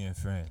 Germany, and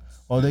France.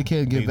 Oh, they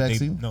can't get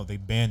vaccine? No, they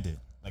banned it.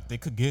 Like they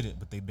could get it,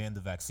 but they banned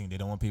the vaccine. They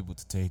don't want people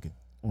to take it.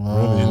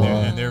 Really?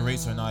 And their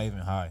rates are not even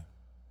high.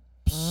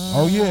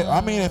 Oh, yeah.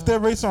 I mean, if their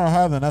rates aren't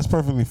high, then that's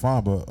perfectly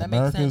fine. But That makes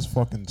America is sense.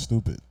 fucking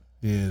stupid.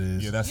 Yeah, it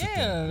is. Yeah, that's the thing.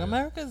 Yeah,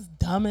 America's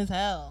dumb as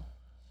hell.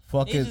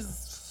 Fuck They it.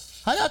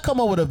 just- How y'all come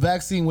up with a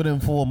vaccine within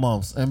 4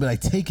 months and be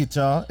like, take it,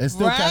 y'all, and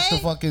still catch the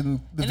Right?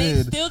 fucking the and they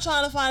vid? still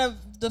trying to find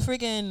the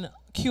freaking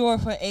cure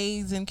for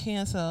AIDS and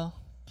cancer.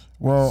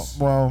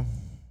 Well,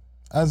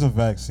 as a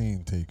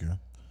vaccine taker,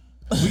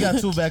 We got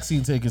 2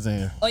 vaccine takers in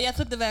here. Oh, y'all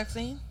took the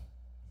vaccine?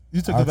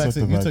 You took I the took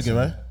vaccine. the You took it, vaccine.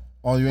 right?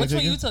 Oh, you ain't Which one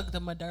taking you took?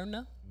 The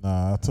Moderna?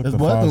 nah, I took It's the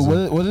what?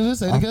 Pfizer. What did it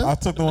say it again? I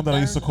took the one that I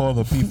used to call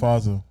the P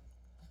Pfizer.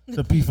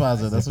 The P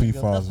Pfizer. That's what you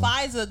The got.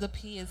 Pfizer, the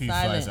P is P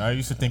silent. Pfizer. I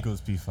used to think it was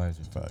P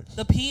Pfizer. Facts.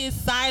 The P is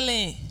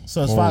silent.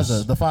 So it's Pause.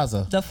 Pfizer. The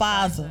Pfizer. The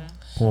Pfizer.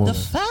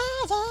 Pause. The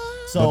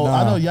Pfizer. So But nah.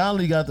 I know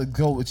Yanli got the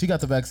go. She got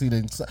the vaccine,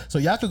 and so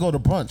y'all could go to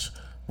brunch.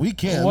 We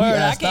can't. Word, we I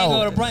asked can't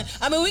out. go to brunch.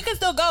 I mean, we can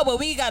still go, but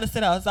we got to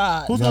sit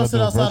outside. Who's You gonna gotta sit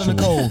do it outside in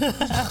the virtually.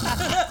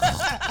 cold?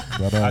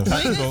 That I ass. tried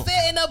We to can go.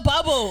 sit in a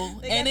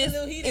bubble, and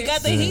it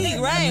got the heat,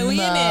 right? We in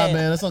Nah, there.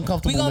 man, that's We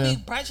uncomfortable, gonna man.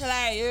 be brunching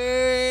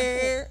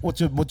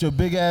like, With your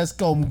big ass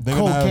cold They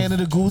gonna have-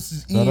 Canada Goose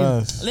is That eating.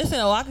 ass.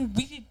 listen,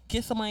 we could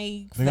get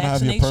somebody They're gonna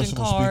have your vaccination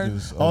personal card.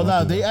 speakers. Oh no,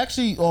 up they there.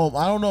 actually.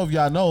 I don't know if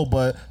y'all know,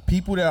 but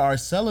people that are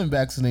selling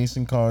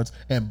vaccination cards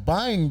and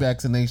buying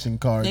vaccination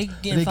cards, They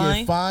get fined?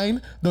 get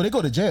fined. No, they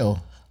go to jail.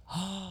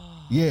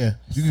 Yeah,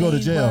 you can go to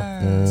Say jail.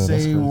 word. Yeah, that's Say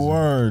crazy.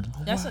 word.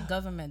 That's a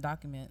government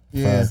document.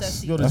 Yeah,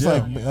 Facts. you go to That's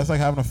jail. like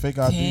having a fake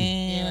ID.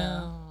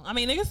 Damn. I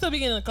mean, they can still be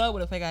getting in the club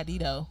with a fake ID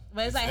though.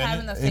 But it's like And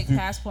having a if fake you-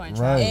 passport and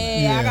right. travel.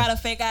 Hey, Yeah. I got a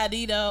fake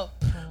ID though.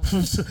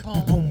 Nobody's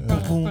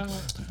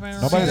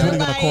really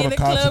gonna call the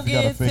cops if you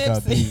got a fake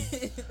ID.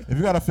 If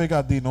you got a fake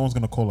ID, no one's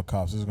gonna call the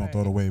cops. They're just gonna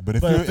throw it away. But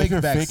if But a you're, fake if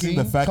you're faking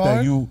the vaccine fact card?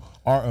 that you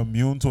are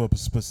immune to a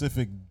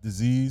specific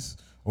disease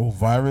or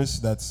virus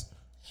that's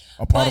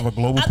a part of a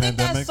global I think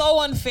pandemic, that's so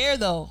unfair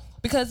though.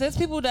 Because there's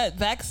people that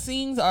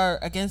vaccines are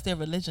against their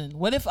religion.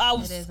 What if I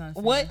was It is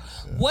unfair.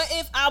 what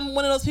if I'm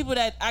one of those people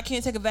that I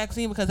can't take a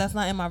vaccine because that's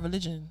not in my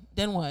religion?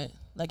 Then what?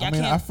 Like I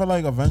mean, can't I feel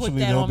like eventually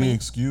that they'll on be me.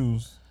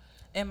 excused.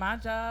 In my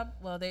job,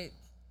 well, de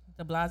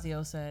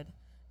Blasio said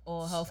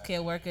all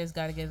healthcare workers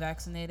got to get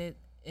vaccinated.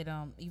 It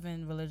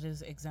even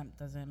religious exempt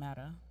doesn't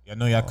matter. I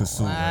know y'all could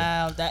sue, right?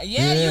 Wow, that you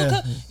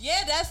could,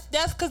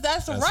 that's because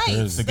that's That's right.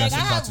 crazy. It's Like against I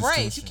the have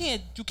rights.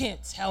 Constitution. You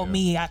can't tell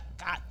me I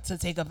got to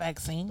take a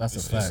vaccine. That's a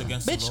It's fact.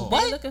 against Bitch, the law.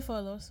 what? They're looking for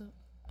a lawsuit.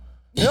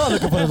 They are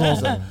looking for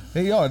this whole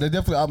They are. They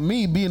definitely.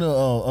 Me being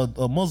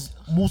a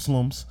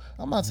Muslims,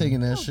 I'm not taking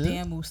that shit.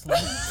 Damn Muslim.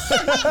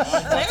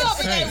 They gonna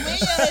be like,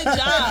 where your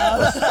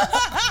job?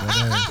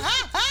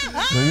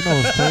 So you know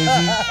what's crazy?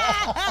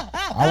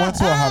 I went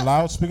to a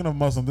halal. Speaking of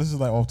Muslim, this is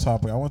like off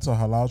topic. I went to a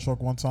halal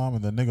truck one time,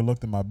 and the nigga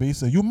looked at my beef.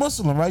 Said, "You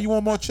Muslim, right? You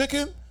want more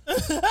chicken?"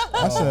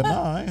 I said,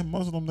 "Nah, I ain't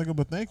Muslim, nigga,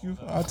 but thank you.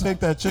 I'll take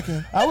that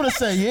chicken." I would have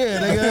said, yeah,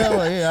 nigga.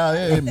 Like,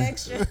 yeah.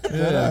 Extra.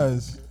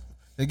 Yes.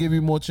 They give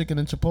you more chicken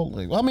than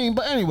Chipotle. I mean,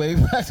 but anyway,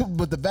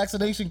 but the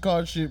vaccination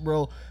card shit,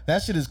 bro,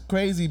 that shit is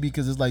crazy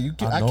because it's like you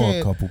can, I I know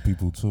can't. a couple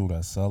people too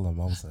that sell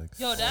them. I was like,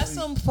 Yo, that's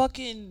some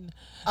fucking.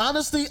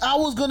 Honestly, I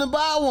was gonna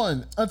buy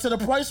one until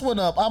the price went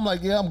up. I'm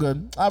like, yeah, I'm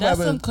good. I'd That's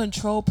rather some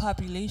control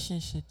population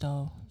shit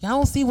though. Y'all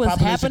don't see what's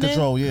population happening.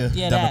 control. Yeah.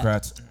 Yeah, that.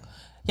 Democrats.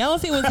 Y'all don't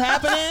see what's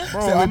happening.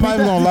 Bro, I'm not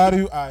even gonna lie to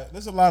you.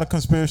 There's a lot of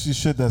conspiracy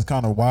shit that's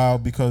kind of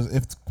wild because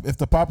if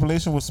the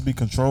population was to be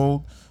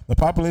controlled, the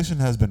population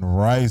has been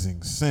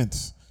rising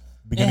since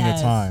beginning of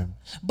has. time.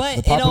 But The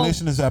it don't.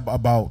 population is at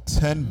about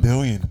 10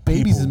 billion.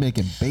 Babies people. is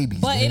making babies.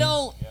 But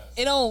man.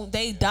 it don't.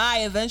 They die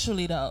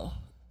eventually though.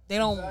 They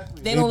don't.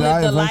 They They don't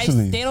die live the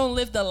eventually. life. They don't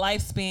live the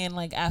lifespan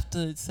like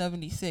after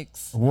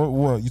 76.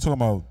 What you talking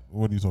about?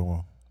 What are you talking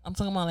about? I'm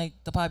talking about like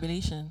the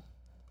population.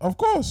 Of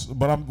course,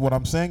 but what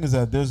I'm saying is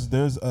that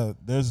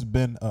there's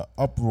been a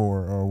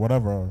uproar or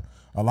whatever.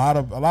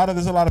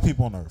 There's a lot of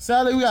people on Earth.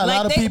 Sadly, we got a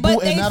lot of people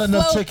and not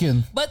enough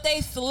chicken. But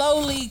they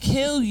slowly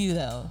kill you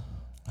though.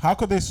 How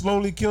could they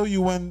slowly kill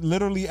you when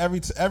literally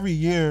every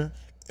year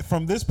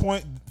from this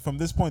point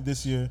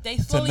this year they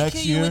to slowly next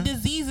kill year, you with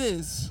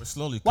diseases? We're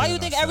slowly. Why you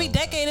think every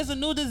ourselves. decade is a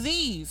new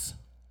disease?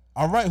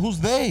 all right, who's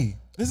they?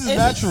 This is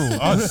natural.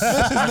 This is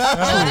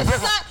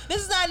natural.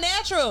 This is not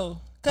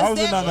natural. How is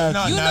it not natural?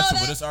 Not You know natural,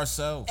 that- but it's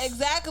ourselves.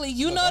 Exactly.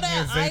 You Look, know I'm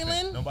that here vaping.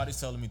 island. Nobody's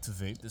telling me to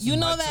vape. This You is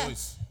know my that.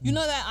 choice. You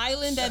know that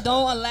island that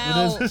don't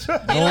allow they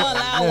don't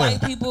allow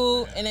white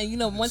people. And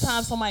then one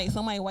time somebody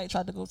white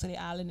tried to go to the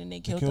island and they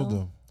killed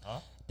them.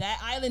 That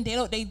island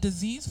they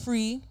disease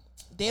free.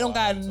 They don't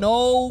got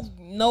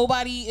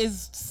nobody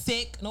is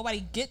sick.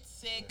 Nobody gets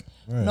sick.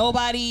 Right.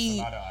 Nobody.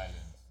 A lot of islands.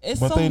 It's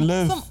But some, they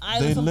live. Some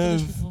islands, They some live.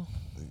 British people.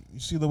 You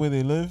see the way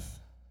they live.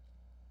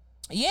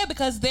 Yeah,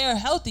 because they're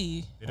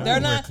healthy. They They're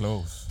don't wear not.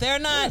 clothes. They're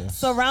not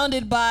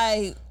surrounded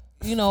by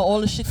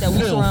all the shit that we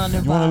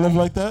surrounded You by. want to live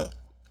like that?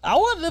 I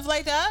would live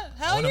like that.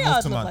 I Hell want to yeah, move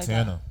I'd to live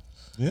Montana. like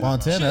that. Yeah.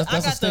 Montana, I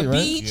that's a got state, the right?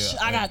 beach.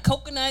 Yeah, I got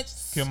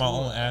coconuts. Kill my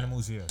own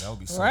animals. Yeah, that would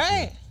be so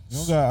Right. You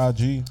don't got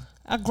IG.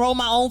 I grow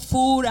my own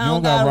food. I You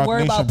don't don't got gotta Rock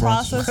worry Nation about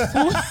brunches. processed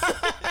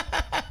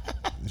food.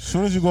 As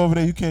soon as you go over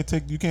there, you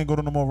can't go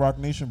to no more Rock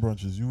Nation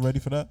brunches. You ready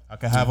for that? I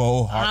could have a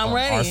whole I'm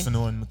ready.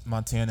 arsenal in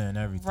Montana and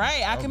everything.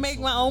 Right. I can make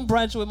my own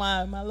brunch with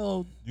my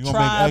little You gonna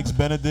tribe. make eggs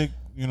Benedict?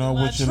 You know,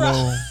 My with your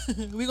tribe.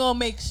 little. We gonna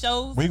make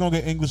shows. Where you gonna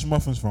get English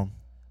muffins from?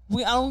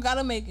 I don't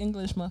gotta make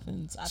English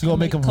muffins. I She can gonna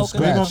make them from coconut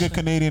Where you gonna scratch. get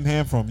Canadian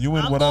ham from? You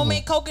and I'm whatever. gonna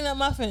make coconut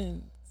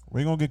muffins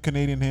Where you gonna get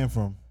Canadian ham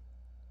from?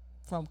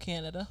 from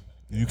Canada.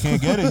 You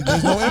can't get it.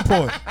 There's no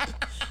import.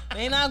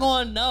 They not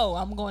gonna know.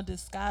 I'm gonna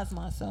disguise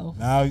myself.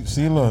 Now,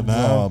 see, look,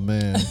 now. Oh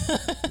man,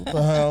 what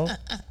the hell?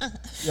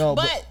 Yo,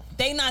 But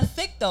they not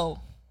sick though.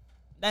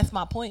 That's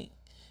my point.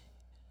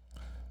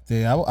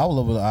 yeah, I would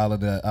live with an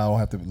island that I don't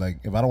have to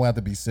if I don't have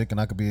to be sick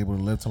and I could be able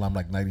to live till I'm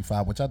like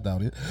 95, which I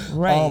doubt it.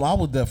 Right. I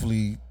would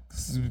definitely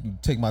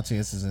take my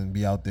chances and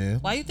be out there.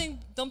 Why you think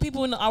some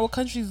people in our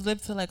countries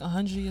live to like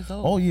 100 years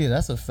old? Oh yeah,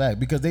 that's a fact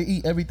because they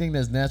eat everything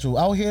that's natural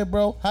out here,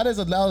 bro. How there's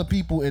a lot of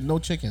people and no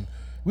chicken?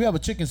 We have a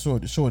chicken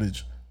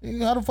shortage.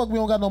 How the fuck we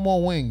don't got no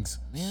more wings?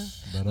 Yeah.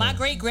 My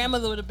great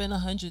grandmother would have been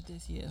 100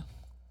 this year.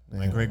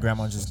 My great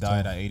grandma just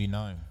died at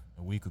 89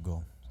 a week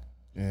ago.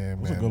 Yeah,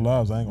 Those are man. good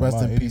lives. I ain't gonna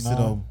Rest lie. in peace to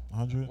 89, them.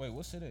 100. Wait,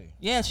 what's today?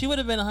 Yeah, she would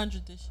have been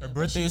 100 this year. Her but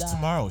birthday she is died.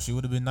 tomorrow. She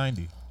would have been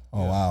 90.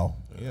 Oh wow.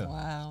 Yeah.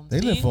 Wow.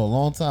 They live for a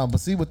long time, but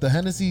see, with the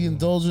Hennessy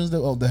indulgence,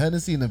 the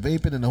Hennessy and the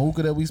vaping and the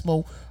hookah that we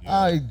smoke,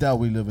 I doubt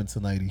we live into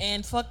 90.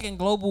 And fucking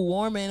global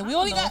warming. We don't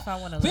only know got if I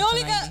wanna we live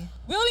only to got 90.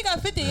 we only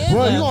got 50 years Bro,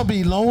 left. you gonna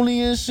be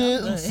lonely and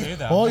shit. Say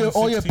that. All I'm your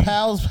only 16.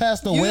 pals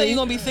passed You away. think you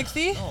gonna be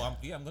 60? No,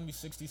 I'm gonna be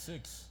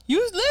 66.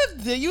 You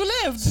lived. You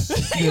lived.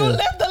 You Yeah.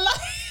 lived the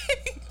life.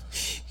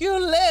 You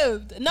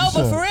lived. No,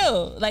 but for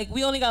real, like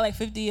we only got like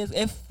 50 years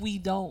if we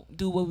don't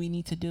do what we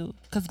need to do.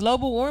 Cause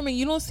global warming,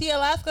 you don't see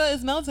Alaska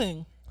is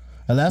melting.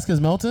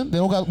 Alaska's melting. They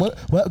don't got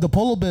what? The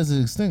polar bears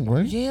is extinct,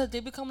 right? Yeah, they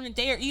becoming.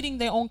 They are eating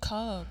their own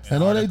cubs.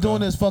 And all they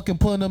doing is fucking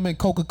putting them in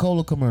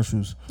Coca-Cola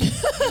commercials.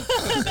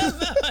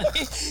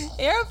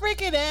 You're a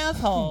freaking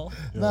asshole.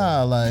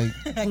 Nah, like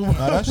Nah,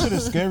 that shit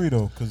is scary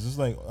though, because it's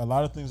like a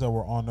lot of things that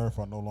were on Earth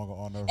are no longer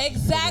on Earth. because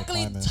of the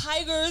Exactly. climate.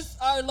 Tigers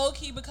are low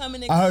key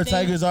becoming extinct. I heard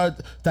tigers are.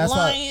 That's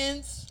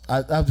lions.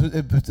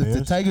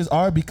 the tigers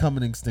are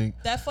becoming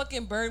extinct. That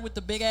fucking bird with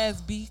the big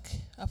ass beak.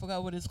 I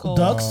forgot what it's called.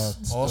 Ducks,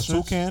 A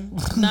toucan.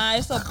 Nah,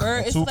 it's a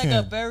bird. It's like a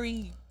toucan.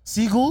 very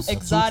seagulls.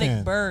 exotic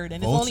toucan. bird,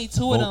 and there's only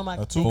two of them.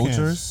 A toucan.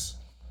 Vultures.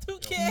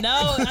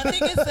 No, I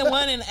think it's the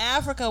one in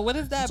Africa. What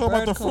is that Talk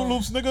bird about the Fruit called?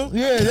 Loops, nigga.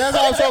 Yeah, that's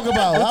what I'm talking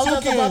about. I was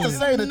just about to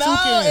say the No,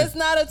 toucan. it's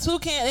not a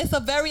toucan. It's a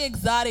very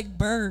exotic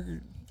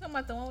bird. Talking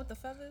about the one with the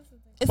feathers?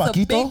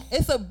 Paquito?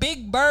 It's a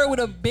big bird with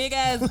a big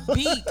ass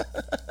beak.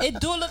 It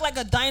do look like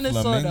a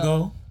dinosaur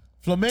though.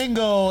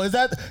 Flamingo.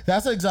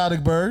 That's an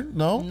exotic bird?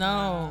 No.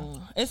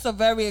 No, it's a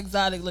very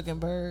exotic looking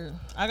bird.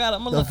 I'm gonna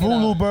The look it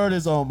Fulu up. bird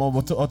is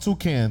a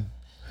toucan.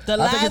 The I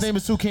think his last, name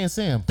is Toucan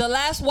Sam. the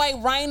last white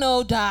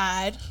rhino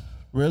died.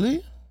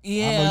 Really?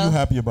 Yeah. I know you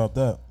happy about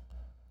that.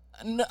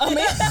 No, I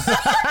mean,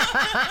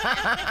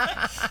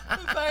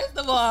 first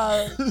of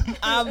all,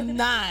 I'm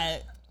not.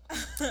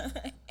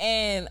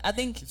 And I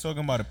think You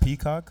talking about a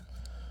peacock?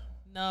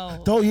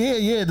 no. Oh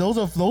yeah. Those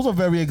are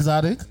very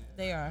exotic.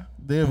 They are.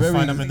 They're You'll very.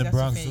 find them in the That's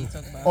Bronx okay, too. you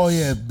talk about. Oh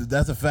yeah,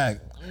 that's a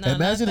fact. Nah,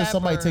 Imagine not if that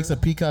somebody bird. takes a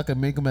peacock and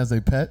make him as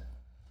a pet.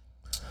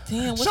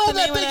 Damn, what's Show the him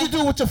that name of thing you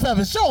do with your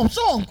feathers. Show him.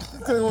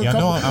 Yeah, I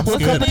know. I'm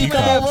scared of name of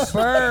that peacocks.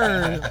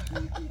 bird?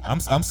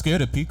 I'm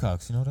scared of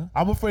peacocks. You know that?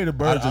 I'm afraid of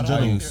birds in I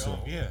general. used to.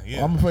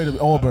 Yeah. I'm afraid of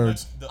all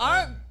birds.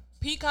 Aren't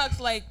peacocks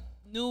like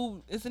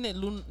new? Isn't it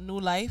new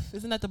life?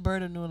 Isn't that the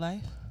bird of new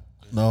life?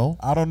 No.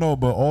 I don't know,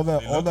 but all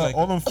look like-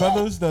 them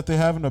feathers that they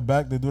have in the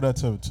back, they do that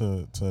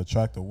to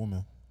attract a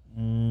woman.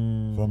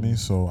 For me,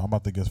 so I'm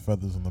about to get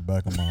feathers in the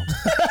back of my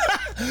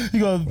You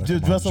gonna Like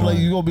just my dress up like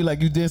joint. you gonna be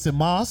like you dancing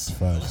moss?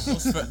 face.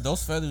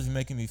 Those feathers are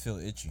making me feel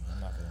itchy. I'm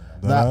not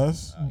gonna lie. That Nah.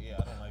 ass? Yeah, I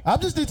don't like I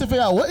just need to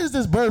figure out what is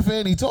this bird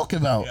Fanny talking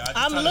about.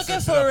 I'm looking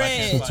for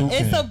it.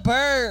 It's a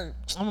bird.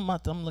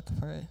 I'm looking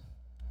for it.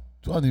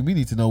 We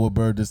need to know what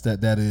bird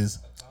that is.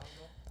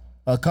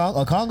 A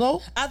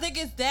Congo? I think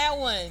it's that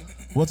one.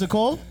 What's it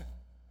called?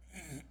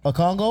 A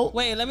Congo?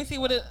 Wait, let me see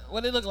what it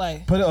look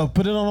like. Put it on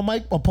the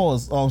mic. Or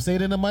pause. Say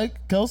it in the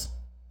mic, Kels.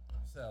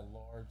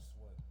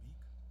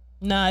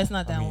 Nah, it's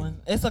not that one.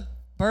 It's a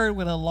bird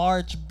with a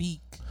large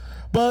beak.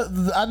 But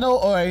I know,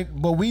 all right,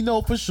 but we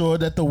know for sure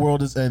that the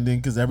world is ending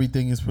because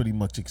everything is pretty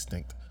much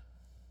extinct.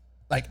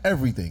 Like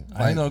everything.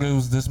 I didn't know there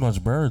was this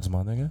much birds, my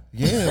nigga.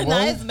 Yeah, well,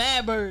 nah, it's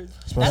mad birds.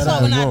 That's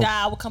why when I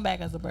die, I will come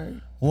back as a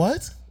bird.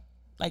 What?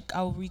 Like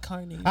I will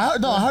reincarnate. I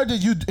heard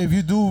that if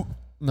you do,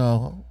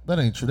 no, that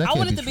ain't true. That I can't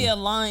wanted be to be a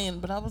lion,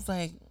 but I was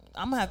like,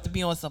 I'm gonna have to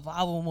be on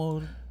survival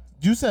mode.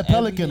 You said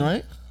pelican,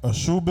 right? A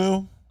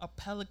shoebill? A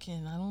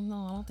pelican. I don't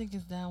know. I don't think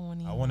it's that one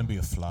either. I want to be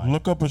a fly.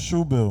 Look up a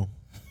shoebill.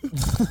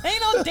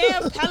 Ain't no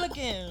damn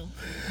pelican.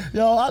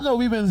 Yo, I know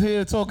we've been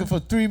here talking for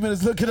 3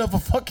 minutes looking up a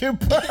fucking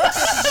bird.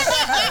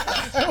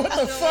 Hey, what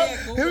the fuck?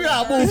 Here we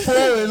gotta move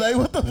forward. Like,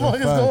 what the fuck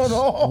is going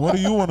on? What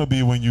do you want to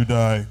be when you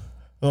die?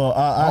 Oh,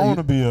 I want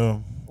to be a. I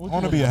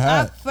want to be a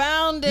hat. I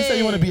found it. You say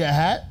you want to be a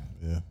hat?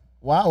 Yeah.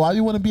 Why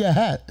you want to be a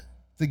hat?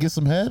 To get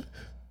some head?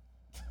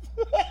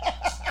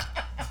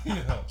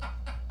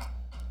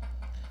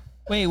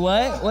 Wait,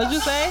 what? What'd you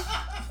say?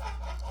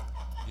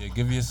 Yeah,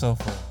 give yourself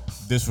a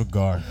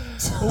disregard.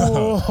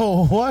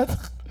 Whoa, what?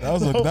 That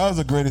was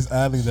the greatest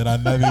alley that I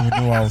never even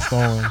knew I was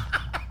throwing.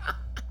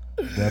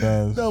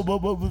 No,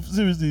 but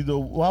seriously though,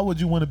 why would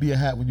you want to be a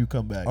hat when you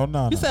come back? Oh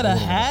no, You said a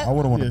hat? I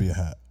wouldn't want to be a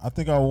hat. I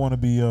think I would want to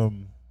be I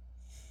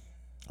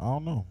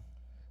don't know.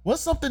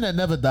 What's something that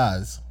never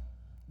dies?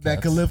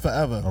 That could live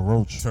forever? A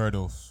roach.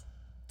 Turtles.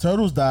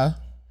 Turtles die.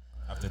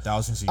 After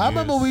thousands of years. I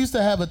remember we used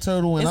to have a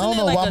turtle, and Isn't I don't it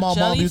know like why a my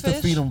mom used to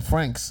jellyfish? feed them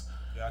Franks.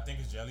 Yeah, I think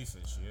it's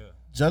jellyfish. Yeah.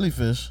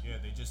 Jellyfish. Yeah,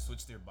 they just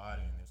switch their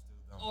body and they're still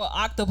dumb. Or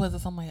octopus or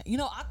something like that. You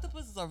know,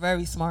 octopuses are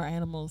very smart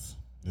animals.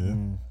 Yeah.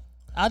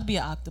 I'd be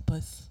an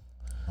octopus.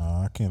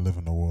 I can't live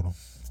in the water.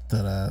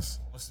 That ass.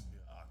 What's to be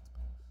an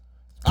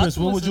octopus? Chris,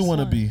 what Octopus would you is want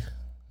to smart. be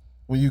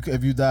when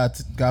if you died?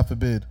 God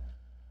forbid,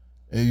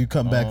 and you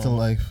come back to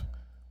life.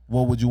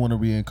 What would you want to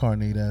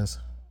reincarnate as?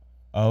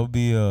 I'll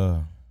be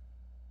a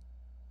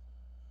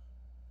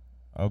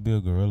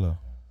gorilla.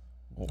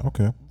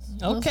 Okay.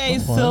 Okay,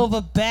 that's fine.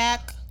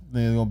 Silverback.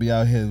 They're gonna be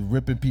out here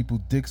ripping people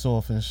dicks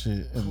off and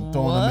shit and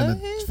throwing them in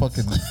the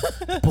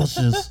fucking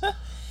bushes.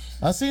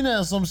 I seen that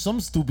on some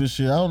stupid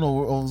shit. I don't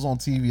know. It was on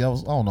TV.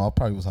 I don't know. I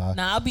probably was high.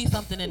 Nah, I'll be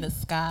something in the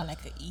sky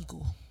like an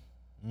eagle.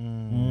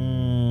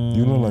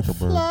 You look like a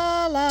bird.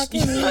 Fly like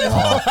an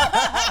eagle.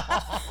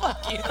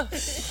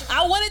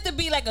 I want it to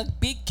be like a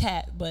big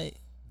cat, but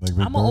Like Big I'm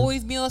Bird? gonna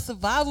always be on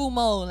survival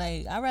mode.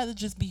 Like I'd rather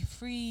just be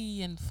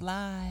free and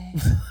fly.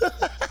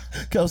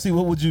 Kelsey,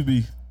 what would you be?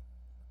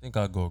 I think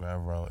I'd go that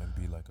route and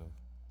be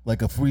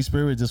Like a free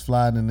spirit just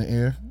flying in the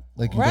air?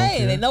 Like you don't Right,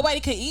 care? and nobody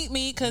could eat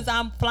me because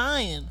I'm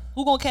flying.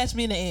 Who gonna catch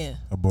me in the air?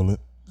 A bullet.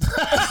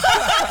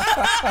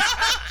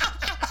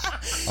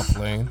 a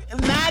plane.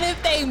 Not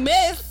if they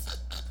miss.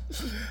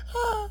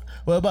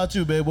 What about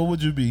you, babe? What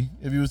would you be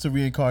if you was to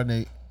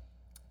reincarnate?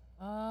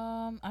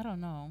 I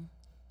don't know.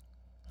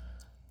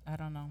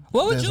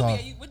 What would That's you hard.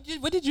 be?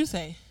 What did you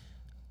say?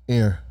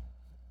 Air.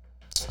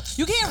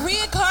 You can't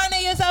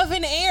reincarnate yourself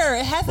in the air.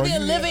 It has to be a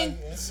living.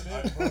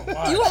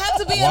 You have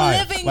to be Why? a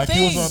living Like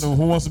thing. he was on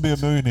Who Wants to Be a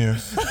Millionaire?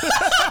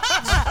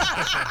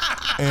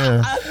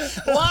 Air.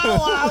 Wow.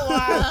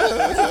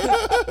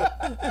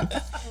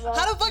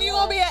 How the fuck you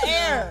gonna be an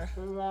air?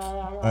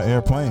 An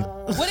airplane.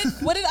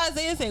 What did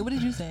Isaiah say? What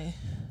did you say?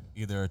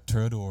 Either a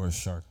turtle or a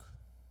shark.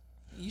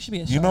 You should be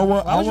a shark. You know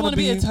what? Why I would you wanna want to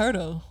be a be-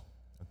 turtle?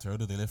 A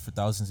turtle, they live for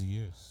thousands of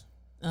years.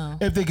 Oh.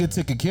 If they get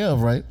taken care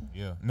of, right?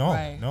 Yeah. No,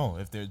 Right. no.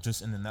 If they're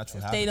just in the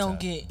natural habitat. they don't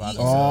get by eaten.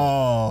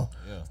 themselves. Oh,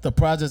 Yeah. the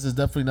project is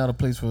definitely not a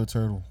place for a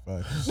turtle.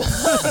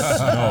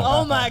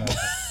 Oh my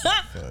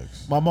god.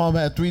 My mom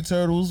had 3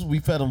 turtles. We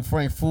fed them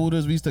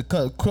frankfurters. We used to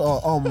cut raw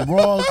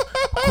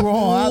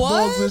hot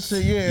dogs and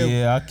shit. Yeah.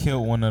 Yeah, I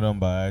killed one of them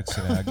by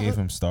accident. I gave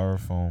him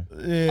styrofoam.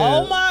 Yeah.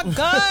 Oh my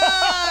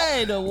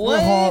god.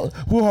 What?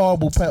 We're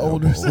horrible pet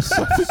owners.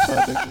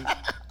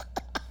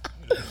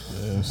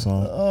 Yeah,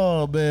 son.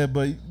 Oh man,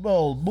 but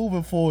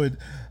moving forward,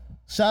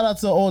 shout out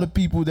to all the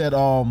people that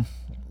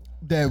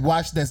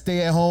that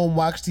stay at home,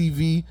 watch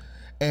TV,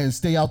 and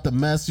stay out the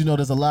mess. You know,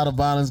 there's a lot of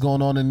violence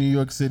going on in New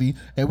York City,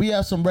 and we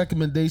have some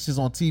recommendations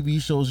on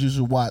TV shows you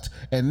should watch.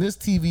 And this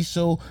TV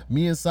show,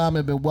 me and Simon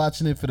have been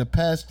watching it for the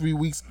past 3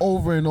 weeks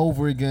over and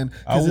over again.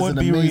 I 'cause it's would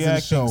an be amazing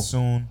reacting show.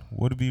 soon.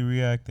 Would be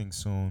reacting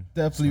soon.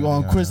 Definitely So,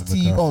 on yeah, Chris look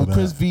T out for on that.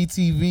 Chris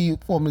VTV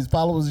from his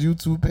followers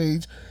YouTube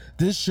page.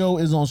 This show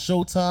is on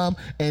Showtime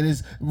and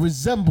it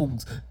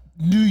resembles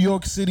New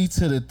York City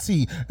to the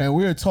T. And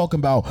we're talking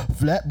about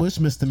Flatbush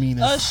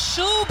misdemeanors. A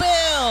shoe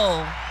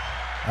bill.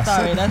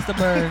 Sorry, that's the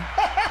bird.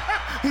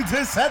 He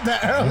just said that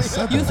earlier.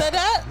 You said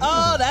that?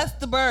 Oh, that's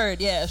the bird.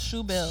 Yeah,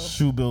 shoe bill.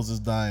 Shoe bills is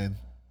dying.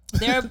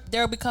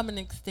 They're becoming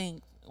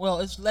extinct.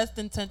 Well, it's less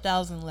than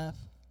 10,000 left.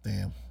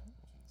 Damn.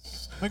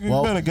 Nigga,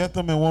 you better get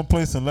them in one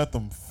place and let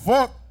them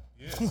fuck.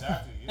 Yeah,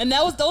 exactly. And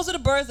those are the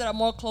birds that are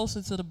more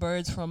closer to the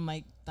birds from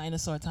like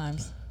dinosaur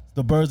times.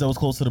 The birds that was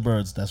close to the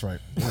birds. That's right.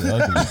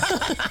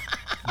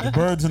 The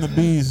birds and the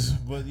bees.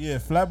 But yeah,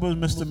 Flatbush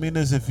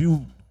misdemeanors. If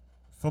you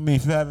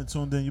haven't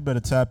tuned in, you better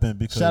tap in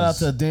because shout out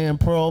to Dan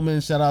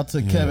Perlman. Shout out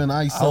to Kevin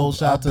Iso.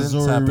 Shout out to been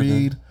Zuri tapping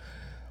Reed.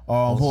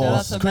 Shout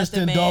out to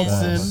Kristen Method Man.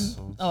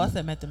 Dawson. Oh, I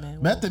said Method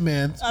Man. Method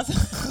Man.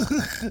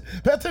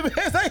 Method Man.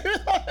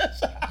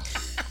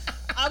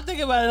 I'm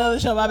thinking about another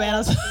show. My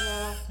bad.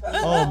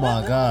 Oh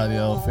my God,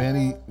 yo,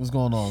 Fanny, what's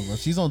going on, bro?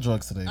 She's on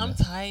drugs today, man. I'm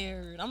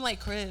tired. I'm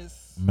like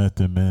Chris.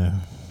 Method Man.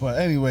 But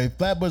anyway,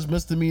 Flatbush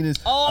misdemeanors.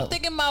 Oh, I'm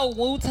thinking about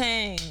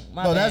Wu-Tang.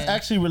 No, that's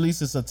actually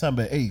released in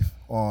September 8th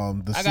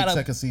on the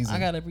second season. I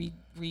gotta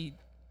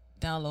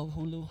download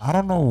Hulu. I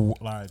don't know.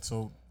 Like,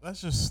 so let's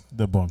just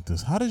debunk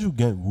this. How did you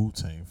get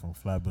Wu-Tang from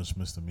Flatbush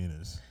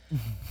misdemeanors?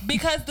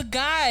 Because the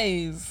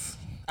guys,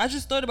 I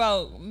just thought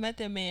about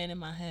Method Man in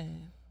my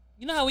head.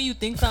 You know how when you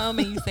think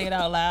something and you say it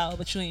out loud,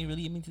 but you ain't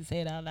really mean to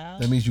say it out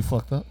loud? That means you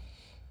fucked up?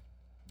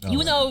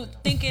 You know,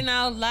 thinking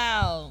out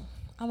loud.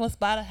 I was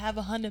about to have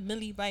 100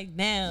 milli right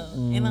now.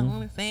 And I'm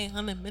only saying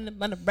 100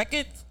 milli on the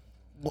records.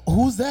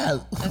 Who's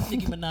that? That's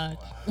Nicki Minaj.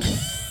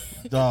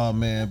 Oh,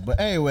 man. But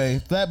anyway,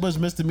 Flatbush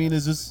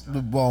misdemeanors is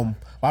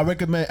I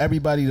recommend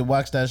everybody to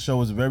watch that show.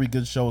 It's a very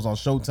good show. It's on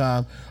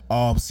Showtime.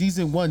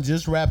 Season 1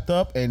 just wrapped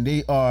up, and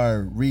they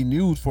are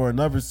renewed for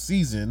another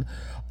season,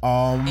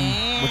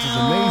 which is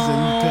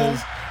amazing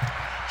because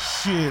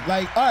shit.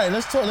 Like, all right,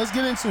 let's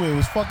get into it. It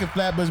was fucking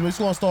Flatbush. We're just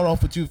gonna start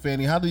off with you,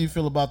 Fanny. How do you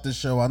feel about this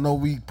show? I know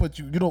we put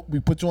you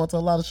onto a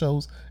lot of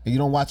shows, and you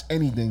don't watch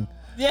anything.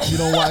 Yeah. You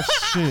don't watch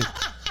shit.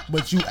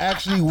 But you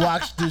actually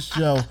watched this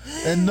show.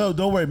 And no,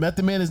 don't worry,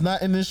 Method Man is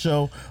not in this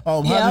show.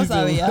 I'm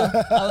sorry. Yeah.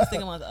 I was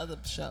thinking about the other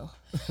show.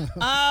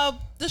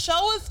 The show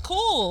was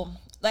cool.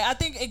 Like, I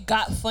think it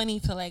got funny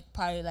to like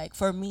probably like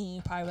for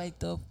me, probably like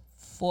the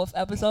third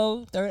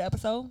episode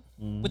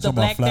with the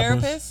black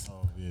therapist.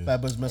 Oh, yeah.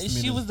 Flatbush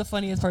misdemeanors. She was the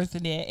funniest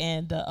person there,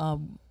 and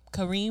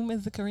Kareem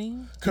is the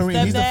Kareem.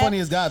 Kareem, he's the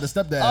funniest guy. The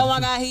stepdad. Oh my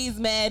God, he's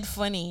mad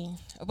funny.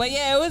 But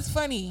yeah, it was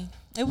funny.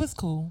 It was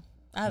cool.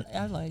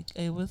 I liked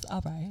it. It was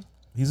all right.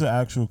 He's an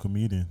actual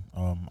comedian.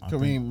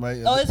 Kareem,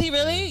 right? Oh, is he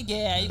really?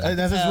 Yeah.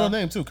 That's his real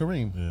name too,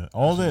 Kareem. Yeah.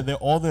 All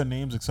their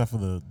names except for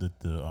the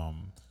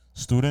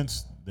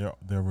students,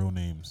 their real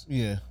names.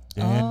 Yeah.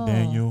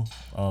 Daniel,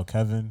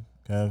 Kevin,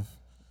 Kev,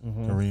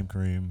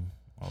 Kareem,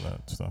 all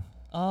that stuff.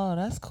 Oh,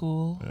 that's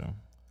cool. Yeah.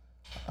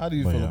 How do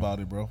you feel about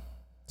it, bro?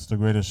 It's the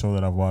greatest show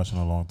that I've watched in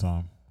a long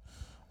time.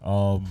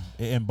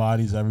 It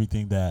embodies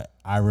everything that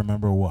I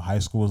remember what high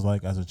school was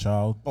like as a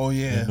child. Oh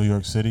yeah. In New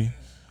York City.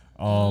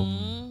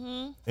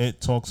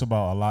 It talks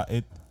about a lot.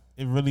 It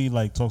really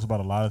like talks about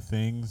a lot of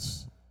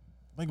things,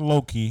 like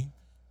low key,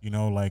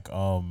 like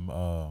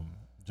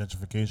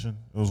gentrification.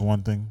 It was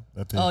one thing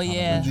that they. Oh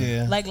yeah.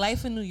 Yeah. Like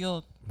life in New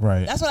York.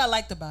 Right. That's what I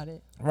liked about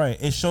it.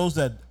 Right. It shows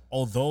that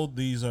although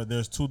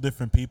there's two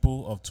different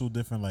people of two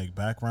different like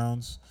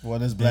backgrounds.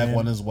 One is black,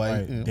 one is white.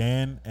 Right, Yeah.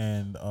 Dan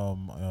and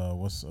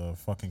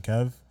fucking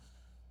Kev,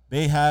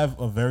 they have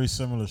a very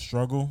similar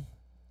struggle.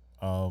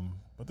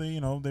 But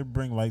they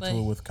bring light to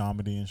it with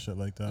comedy and shit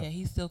like that. Yeah,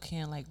 he still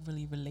can't like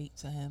really relate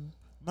to him.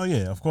 No,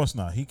 yeah, of course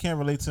not. He can't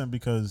relate to him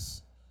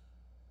because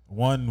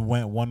one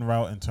went one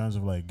route in terms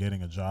of like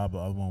getting a job, the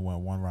other one went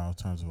one route in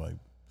terms of like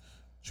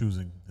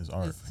choosing his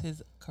art.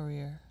 His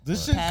career.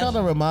 This shit kind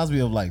of reminds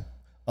me of like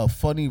a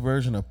funny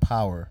version of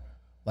Power.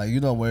 Like,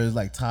 where it's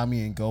like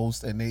Tommy and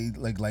Ghost and they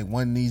like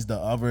one needs the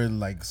other,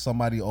 like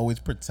somebody always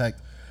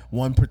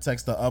one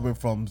protects the other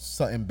from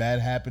something bad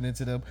happening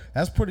to them.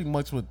 That's pretty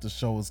much what the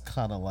show is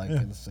kind of like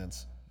in a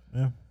sense.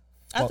 Yeah.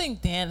 I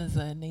think Dan is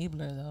an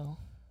enabler though.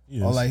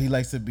 Or like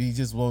he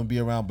just won't be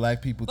around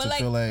black people but to like,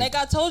 feel like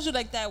I told you,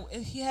 like that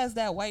he has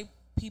that white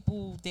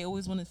people, they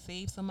always want to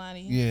save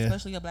somebody,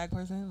 especially a black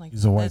person. Like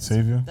he's a white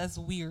savior. That's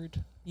weird.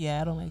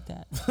 Yeah, I don't like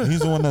that.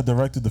 He's the one that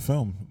directed the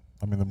film.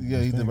 I mean,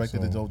 he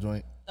directed the dope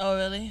joint. Oh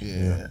really?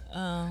 Yeah.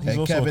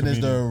 And Kevin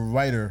is the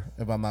writer,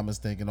 if I'm not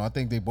mistaken. I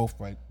think they both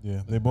write.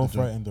 Yeah, they both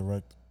write and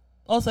direct.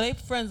 Oh, so they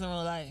friends in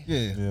real life.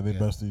 Yeah, they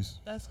besties.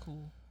 That's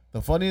cool.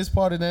 The funniest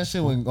part of that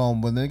shit when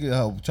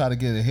nigga try to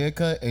get a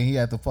haircut and he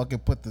had to fucking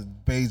put the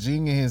Beijing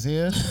in his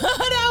hair.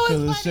 That was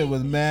funny. This shit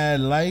was mad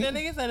light. That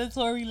nigga said a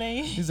Tory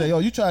Lane. He said, yo,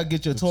 you try to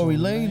get your Tory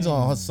Lanez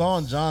on.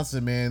 Hassan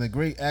Johnson, man, a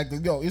great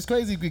actor. Yo, it's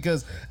crazy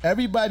because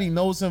everybody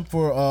knows him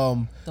for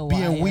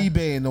being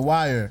Weebay in The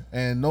Wire,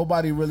 and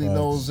nobody really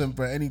knows him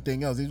for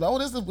anything else. He's like, oh,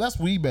 that's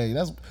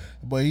Weebay.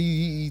 But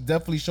he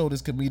definitely showed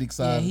his comedic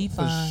side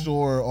for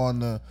sure on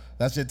the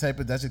that's your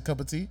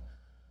cup of tea.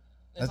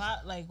 If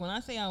when I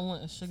say I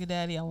want a sugar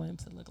daddy, I want him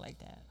to look like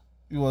that.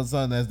 You want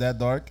something that's that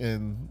dark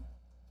and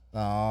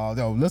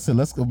yo, listen,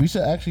 let's go. We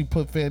should actually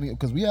put Fanny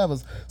because we have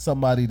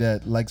somebody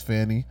that likes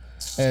Fanny,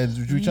 and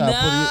we try to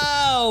put it.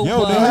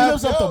 Yo, they have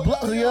hold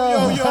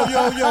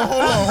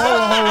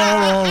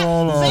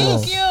on.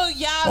 Thank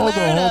you,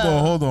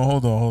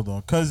 y'all. Hold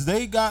on. Cause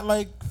they got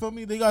they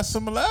got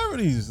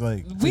similarities.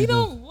 Like we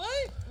don't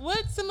what?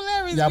 What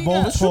similarities Y'all we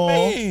both got? tall.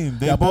 mean?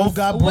 They Y'all both both-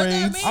 got What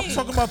that braids. mean? I'm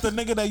talking about the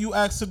nigga that you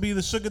asked to be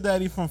the sugar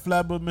daddy from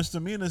Flatbush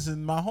Misdemeanors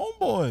and my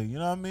homeboy. You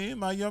know what I mean?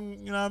 My young,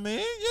 you know what I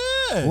mean?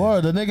 Yeah.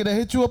 Word, the nigga that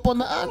hit you up on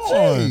the Come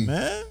entree. on,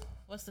 man.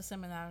 What's the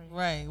similarity?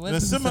 Right. The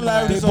What's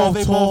similarities They are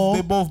both tall.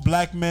 they both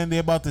black men. They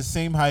about the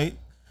same height.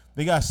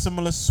 They got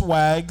similar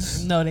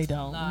swags. No, they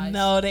don't. Lies.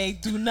 No, they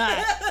do not.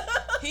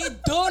 He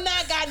do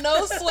not got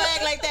no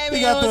swag like that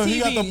He man got on the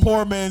TV.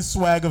 poor man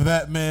swag of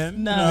that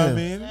man. No. You know what I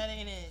mean? That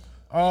ain't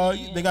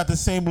it. They got the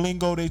same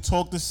lingo. They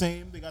talk the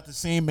same. They got the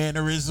same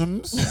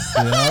mannerisms.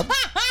 Yeah.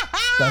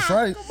 That's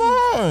right. Come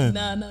on.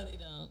 No, they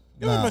don't.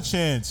 Give him a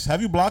chance.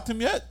 Have you blocked him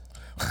yet?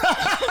 Word,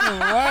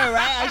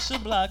 right? I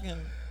should block him.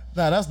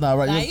 Nah, that's not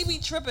right. Nah, You- he be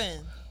tripping.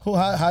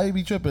 how you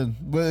be tripping?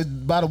 But,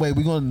 by the way,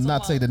 we're gonna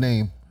not say the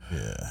name.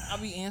 I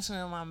be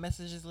answering my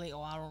messages late,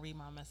 or I don't read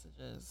my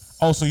messages.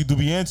 Oh, so you do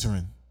be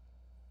answering.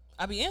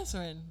 I be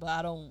answering, but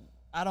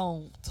I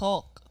don't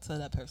talk to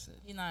that person.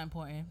 You're not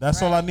important.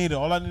 That's all I needed.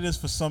 All I need is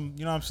for some,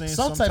 you know what I'm saying?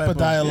 Some type of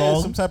dialogue.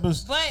 Yeah, some type of,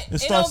 But it it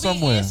starts don't be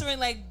somewhere. answering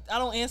like I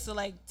don't answer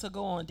like to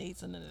go on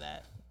dates or none of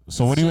that.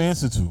 So what do you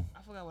answer to?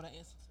 I forgot what I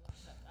answered to.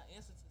 I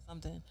answered to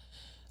something.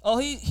 Oh,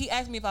 he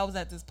asked me if I was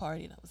at this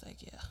party, and I was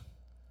like, yeah.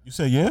 You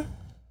say yeah?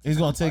 He was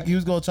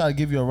gonna try to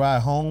give you a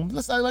ride home.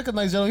 Let's act like a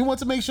nice gentleman. He wanted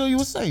to make sure you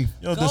were safe.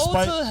 Yo, Go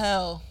to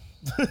hell.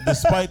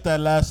 despite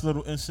that last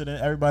little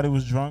incident, everybody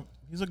was drunk.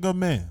 He's a good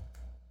man.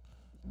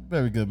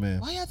 Very good man.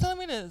 Why y'all telling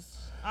me this?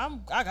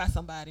 I got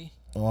somebody.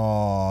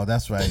 Oh,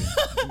 that's right.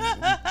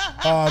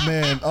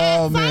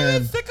 Oh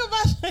man. Sick of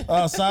my shit.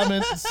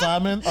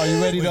 Simon, are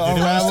you ready to Did when we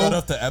start unravel?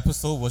 off the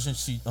episode, wasn't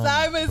she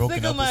Simon, broken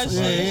sick up of my with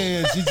shit. somebody?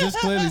 Yeah. She just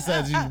clearly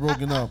said she's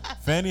broken up.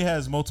 Fanny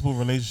has multiple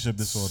relationship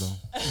disorder.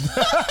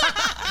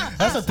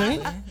 That's a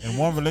thing. In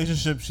one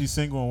relationship, she's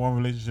single. In one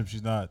relationship,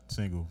 she's not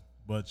single.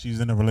 But she's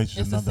in a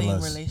relationship It's the same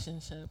nonetheless.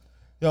 relationship.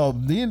 Yo,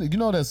 you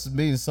know that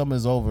means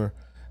summer's over.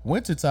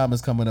 Winter time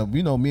is coming up.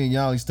 You know, me and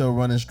y'all still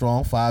running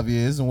strong, 5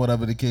 years and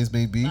whatever the case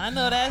may be. I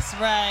know that's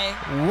right.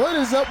 What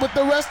is up with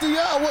the rest of y'all?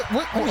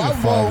 I need a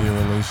 5-year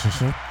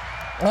relationship.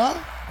 Huh?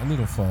 I need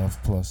a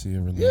 5+ year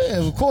relationship.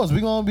 Yeah, of course.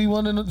 We're gonna be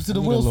wanting to the need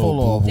a wheels little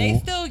fall off. They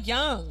still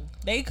young.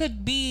 They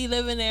could be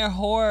living their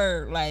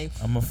whore life.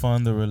 I'm gonna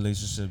find the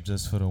relationship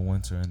just for the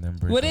winter and then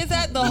break What up. is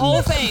that? The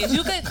whole phase.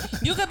 You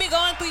could be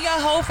going through your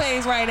whole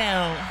phase right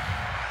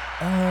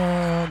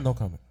now. No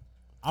comment.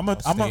 I'm a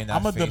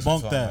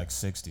debunk that. Like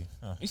 60.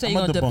 Huh. You say I'm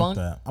you're gonna gonna debunk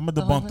that. I'm gonna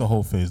the whole debunk the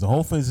whole phase. The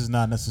whole phase is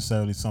not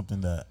necessarily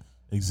something that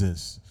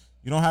exists.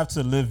 You don't have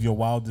to live your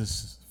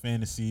wildest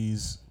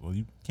fantasies. Well,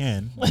 you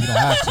can. But you don't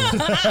have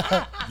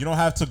to. You don't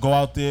have to go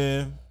out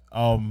there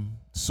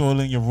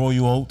soiling your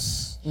royal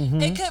oats.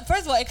 It could.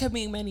 First of all, it could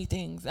mean many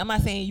things. I'm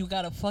not saying you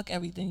gotta fuck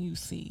everything you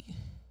see.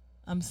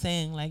 I'm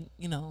saying like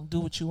do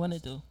what you want to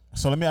do.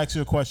 So let me ask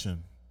you a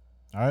question.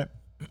 All right.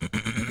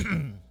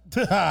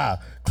 Clear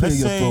Let's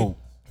your say throat.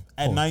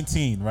 at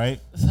 19, right?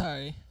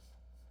 Sorry.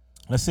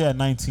 Let's say at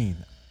 19,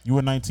 you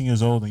were 19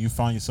 years old and you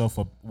found yourself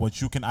what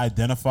you can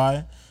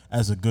identify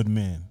as a good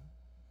man,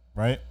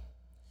 right?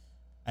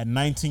 At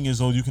 19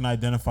 years old, you can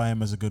identify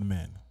him as a good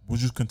man.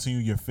 Would you continue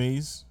your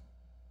phase?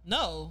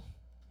 No.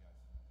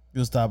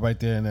 You'll stop right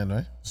there and then,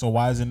 right? So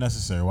why is it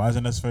necessary? Why is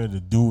it necessary to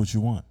do what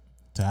you want?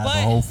 To have the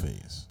whole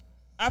phase?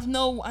 I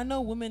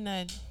know women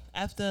that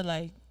after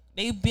like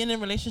they've been in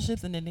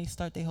relationships and then they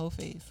start their whole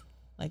phase.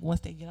 Like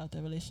once they get out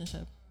their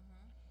relationship.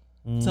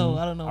 So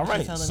I don't know. All what you're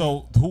right. telling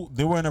So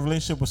they were in a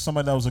relationship with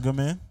somebody that was a good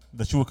man,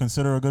 that you would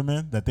consider a good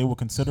man, that they would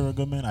consider a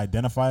good man,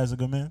 identify as a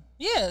good man.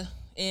 Yeah,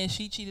 and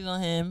she cheated on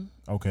him.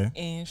 Okay.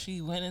 And she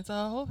went into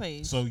her whole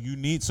phase. So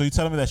you're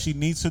telling me that she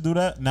needs to do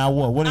that? Now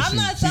what? What is I'm she?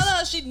 not telling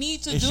her she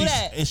needs to is do she-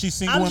 that. is she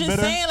single I'm and just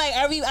bitter? saying like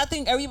I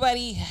think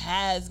everybody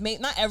has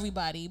made, not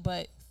everybody,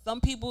 but some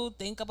people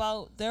think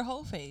about their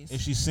whole phase.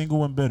 Is she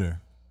single and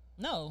bitter?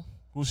 No.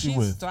 Who's she She's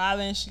with?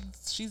 thriving.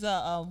 She's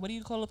a what do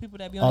you call the people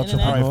that be on the All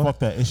internet? right, fuck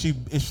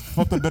that.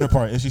 Fuck the bitter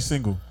part. Is she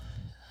single?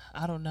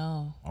 I don't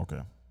know.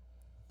 Okay.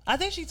 I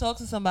think she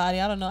talks to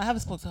somebody. I don't know. I haven't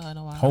spoke to her in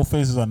a while. Whole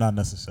phases are not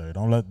necessary.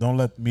 Don't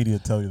let media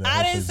tell you that. I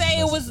whole didn't phases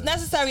say are it was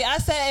necessary. I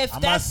said if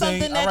I'm that's not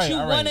saying- something that all right, you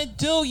all right. want to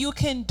do, you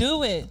can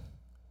do it.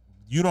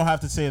 You don't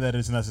have to say that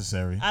it's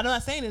necessary. I'm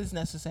not saying it's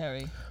necessary.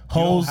 You don't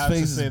Whole have to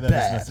phase say is that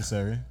bad. it's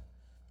necessary.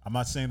 I'm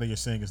not saying that you're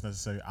saying it's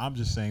necessary. I'm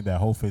just saying that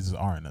whole phases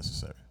aren't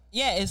necessary.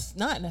 Yeah, it's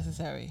not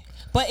necessary.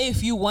 But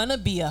if you want to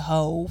be a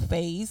whole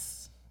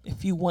face,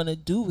 if you want to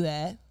do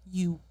that,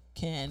 you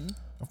can.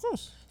 Of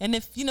course. And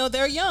if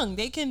they're young,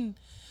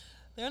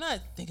 they're not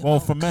thinking Well,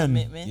 about for men,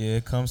 commitment. Yeah,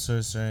 it comes to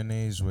a certain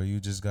age where you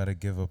just gotta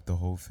give up the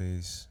whole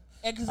face.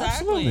 Exactly.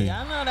 Absolutely.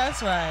 I know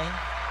that's right.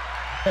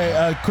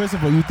 Hey,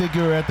 Christopher, you think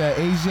you're at that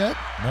age yet?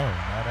 No,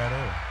 not at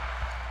all.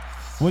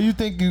 What do you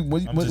think you?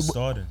 I'm just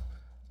starting.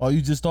 Oh,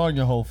 you just starting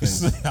your whole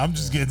phase? I'm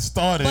just getting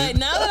started. But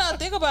now that I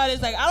think about it,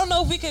 it's like I don't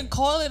know if we can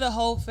call it a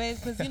whole phase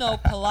because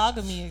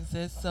polygamy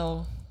exists.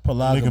 So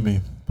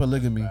Polygamy.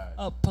 Polygamy.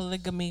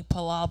 polygamy,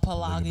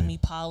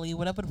 poly,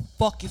 whatever the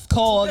fuck it's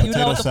called. You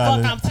know what the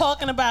salad. fuck I'm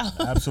talking about.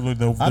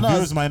 Absolutely. I The know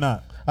viewers might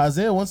not.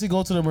 Isaiah, once he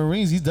go to the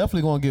Marines, he's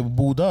definitely gonna get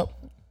booed up.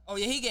 Oh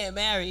yeah, he getting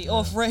married.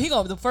 Oh, for real, he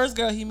gonna the first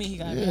girl he meet, he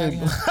gotta marry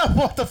her. I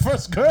want the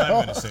first I'm not girl.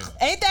 gonna say that.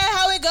 Ain't that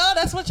how it go?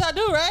 That's what y'all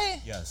do,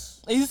 right?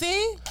 Yes. You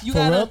see, you For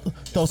gotta.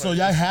 real? So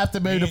y'all have to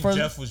marry Me the and first.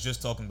 Jeff was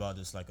just talking about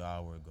this like an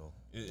hour ago.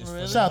 It's for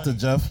Really? the Shout out to money.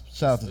 Jeff.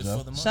 Shout out to It's for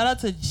Jeff. the money. Shout out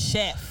to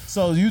Chef.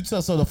 So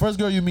so the first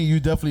girl you meet, you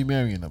definitely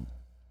marrying them.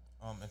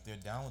 If they're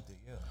down with it,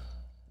 yeah.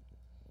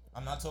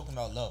 I'm not talking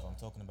about love. I'm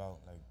talking about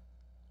like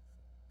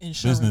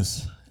Insurance.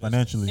 Business,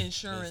 financially.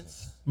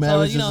 Insurance.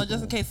 Marriage So is-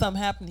 just in case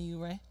something happened to you,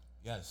 right?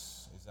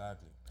 yes,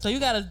 exactly. So you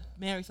gotta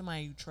marry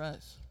somebody you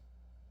trust.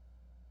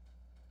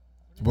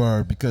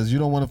 Word, because you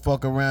don't want to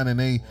fuck around and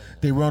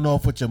they run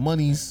off with your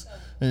monies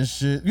and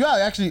shit. Yeah,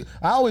 actually,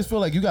 I always feel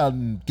like you gotta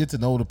get to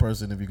know the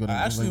person if you're gonna. I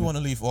actually want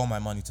to leave all my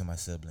money to my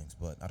siblings,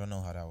 but I don't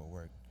know how that would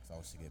work if I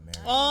was to get married.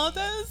 Oh,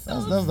 that's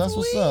That's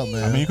what's up,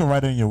 man. I mean, you can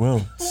write it in your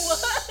will.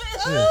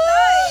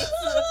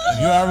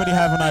 You already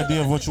have an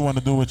idea of what you want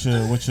to do with your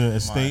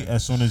estate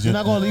as soon as You're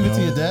not gonna leave it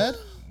to your dad.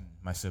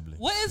 My sibling.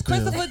 What is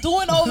Christopher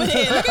doing over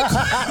there? Look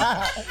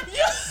at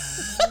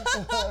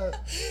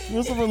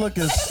Christopher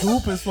looking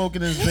stupid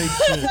smoking his vape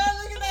shit.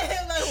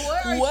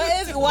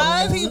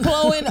 why is he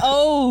blowing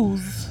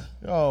O's?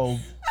 Yo,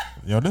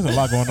 there's a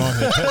lot going on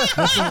here.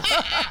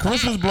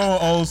 Christmas blowing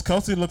O's.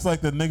 Kelsey looks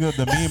like the nigga,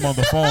 the meme on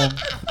the phone.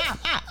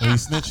 Where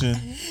he's snitching.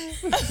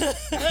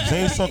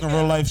 Jay's talking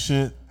real life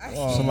shit.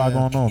 There's a lot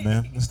going on,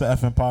 man. It's the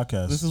Effin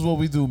Podcast. this is what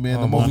we do, man.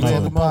 The Oh, most man.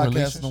 random Talk about podcast in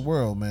the relationship.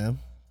 world, man.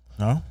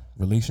 no?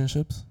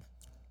 Relationships?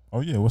 Oh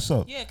yeah, what's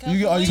up? Yeah, Are you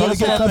Tell gonna us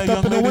get about cuffed that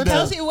up in the young lady winter? that-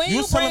 Kelsey, when You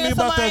you was telling bringing me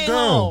about that somebody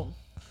girl. home?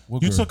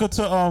 What You girl? took her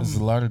to There's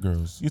a lot of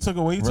girls. You took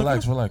her where you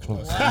Relax, took her? relax,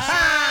 relax.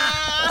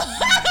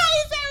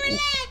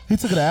 He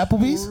took it to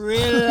Applebee's.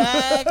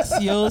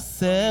 Relax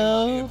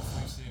yourself.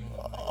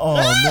 Oh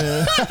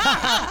man.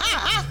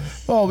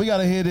 Oh, we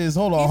gotta hear this.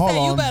 Hold on, He hold said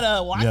you on.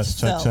 better watch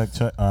Yes, yourself. check.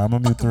 All right, I'm gonna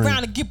mute Fuck three.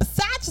 around and get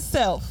beside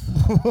yourself.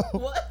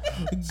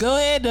 Go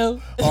ahead,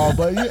 though. Oh,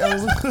 but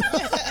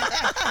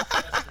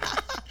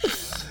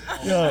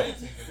yo.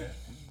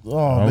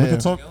 Oh We man. can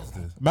talk.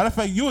 Matter of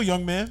fact, you a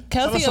young man.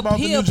 Tell Kelsey us about the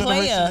he new a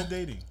generation player. in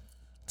dating.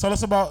 Tell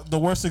us about the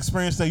worst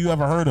experience that you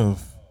ever heard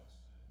of.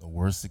 The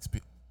worst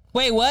experience.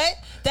 Wait, what?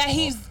 That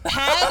he's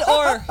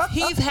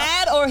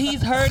had or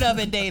he's heard of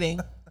in dating.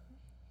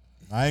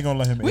 I ain't gonna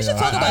let him. We should air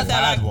talk out. about I've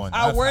that. had Like one.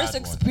 our I've worst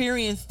had one.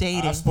 experience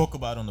dating. I spoke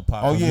about it on the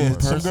podcast. Oh yeah,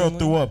 before. some girl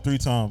threw up 3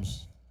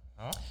 times.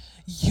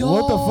 Yo.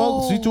 What the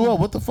fuck? She threw up.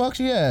 What the fuck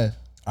she had?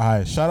 All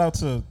right, shout out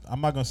to.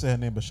 I'm not gonna say her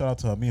name, but shout out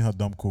to her. Me and her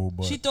dumb cool,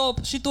 but She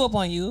threw up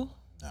on you.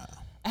 Nah.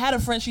 I had a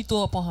friend. She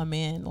threw up on her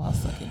man while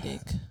sucking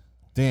dick.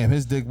 Damn,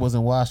 his dick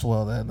wasn't washed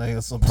well that night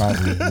or something.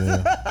 probably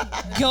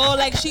yeah. Yo,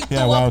 like she threw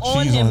Yeah, up wild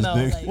on cheese him on though.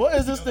 his dick. Like, What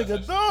is this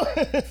nigga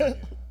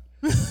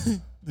doing?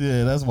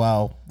 Yeah, that's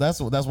wild. That's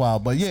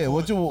wild. But yeah,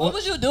 what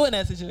would you do in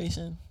that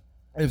situation?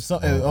 if so,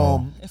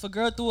 If a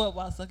girl threw up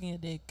while sucking a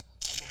dick?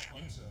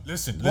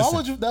 Listen. why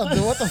would you not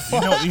do what the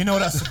fuck? You know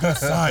that's a good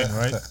sign,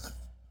 right?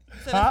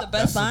 So that's the best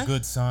That's sign. a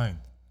good sign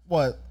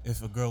What?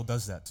 if a girl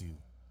does that to you.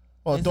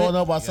 Oh, Is throwing it-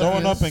 up while sucking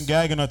Throwing his- up and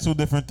gagging are 2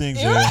 different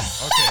things. You're Yeah.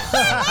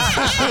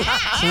 Okay.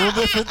 2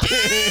 different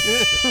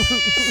things.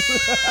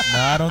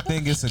 Nah, I don't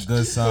think it's a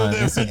good sign.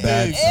 It's a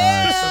bad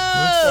sign.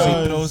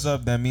 She throws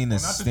up, that mean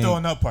it's Not the stink.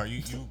 throwing up part.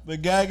 You The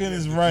gagging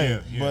is right,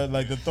 yeah. but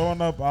like the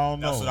throwing up, I don't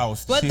know. That's what I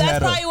was. But She that's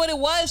had a- probably what it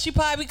was. She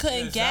probably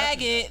couldn't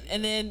exactly. gag it,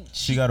 and then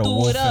She got a threw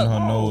wolf it in up. her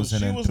nose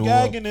and she then was threw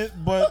gagging up. it,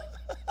 but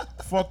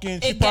fucking,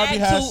 she It probably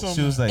gagged had too- some.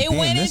 She was like, It damn,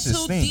 went in this is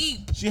too stink.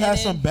 deep. She and had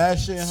then some bad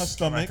shit in her Right,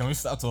 stomach. can we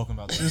stop talking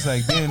about She this? was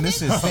like, damn, this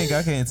shit stink.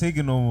 I can't take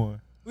it no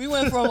more. We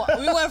went from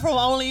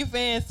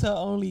Onlyfans to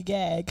Only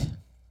Gag.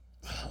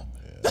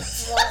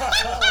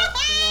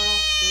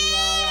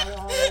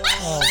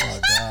 Oh my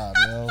god,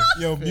 yo.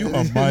 Yo, mute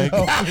her mic.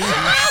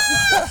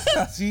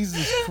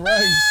 Jesus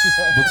Christ,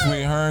 yo.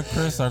 Between her and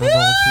Chris, I don't know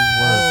which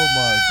is worse. Oh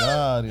my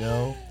god,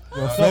 yo.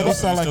 Yo, Flavor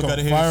sound like still a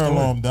gotta hear the fire story.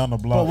 alarm down the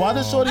But block. why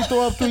did Shorty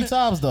throw up 3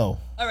 times though?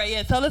 All right,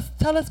 yeah. Tell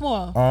us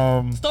more.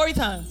 Story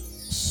time.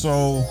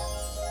 So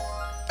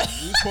we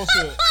supposed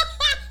to.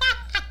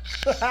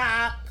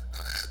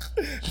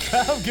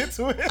 Get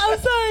to it. I'm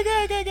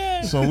sorry,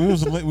 go. So we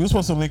was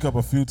supposed to link up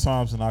a few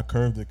times, and I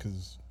curved it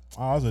because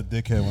I was a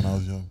dickhead when I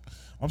was young.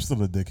 I'm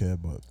still a dickhead,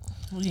 but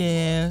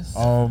Yes.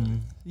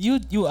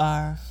 You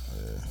are.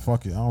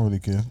 fuck it, I don't really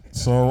care.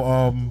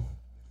 So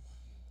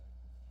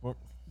what?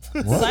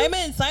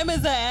 Simon's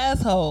an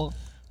asshole.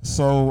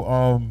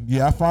 So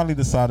yeah, I finally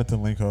decided to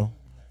link her.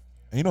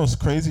 And you know it's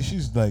crazy.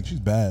 She's bad,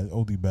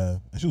 OD bad.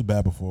 And she was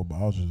bad before, but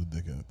I was just a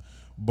dickhead.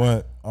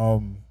 But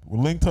we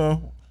linked her,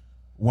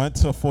 went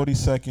to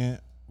 42nd.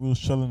 We was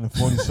chilling in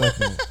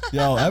 42nd.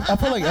 Yo, I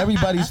feel like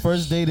everybody's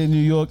first date in New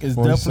York is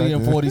definitely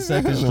in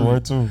 42nd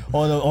Word Street. too.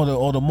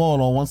 Or the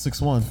mall on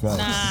 161.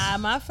 Nah,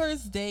 my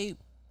first date.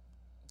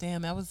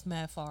 Damn, that was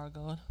mad far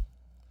ago.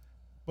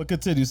 But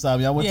continue,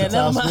 Simon. I went Yeah, to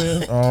Times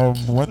never Square.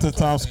 Went to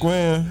Times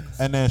Square,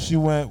 and then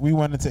we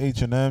went into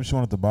H&M. She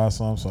wanted to buy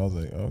some, so I was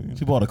like, oh,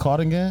 She bought a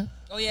cardigan.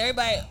 Oh yeah,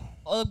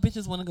 all the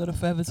bitches want to go to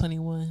Forever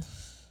 21.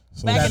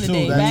 So Back in the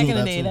day, that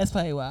too. that's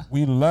probably why.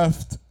 we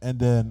left, and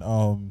then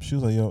she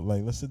was like, yo,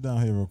 like, let's sit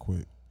down here real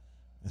quick.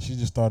 And she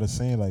just started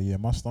saying like, yeah,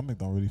 my stomach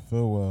don't really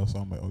feel well. So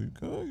I'm like, oh, you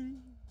good?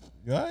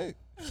 You all right?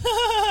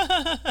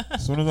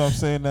 As soon as I'm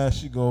saying that,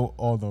 she go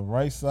on the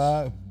right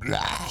side.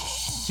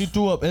 She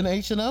threw up in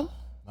H&M?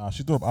 Nah,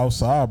 she threw up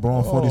outside, bro,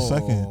 on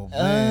 42nd.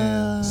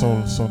 Man.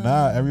 So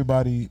now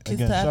everybody,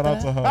 again, shout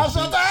out to her. I'm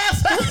so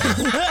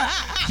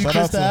You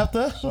kissed her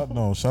after?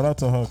 Shout out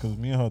to her because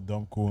me and her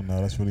dumb cool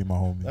now. That's really my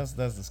homie. That's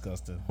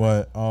disgusting.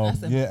 But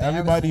That's yeah,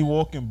 everybody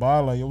walking by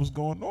like, yo, what's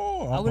going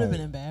on? I would have like,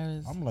 been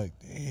embarrassed. I'm like,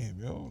 damn,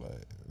 yo,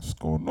 like, what's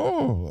going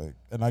on? Like,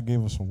 and I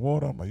gave her some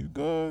water. I'm like, you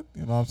good?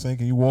 You know what I'm saying?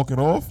 Can you walk it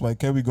off? Like,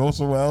 can we go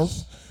somewhere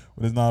else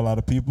where there's not a lot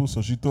of people?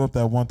 So she threw up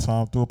that one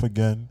time, threw up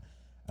again.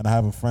 And I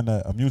have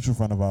a mutual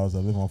friend of ours that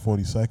live on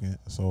 42nd.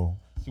 So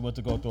She went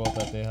to go throw up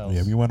at their house.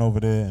 yeah, we went over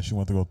there and she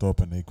went to go throw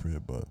up in their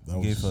crib. But that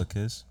You gave her a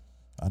kiss?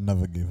 I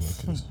never gave her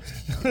a kiss.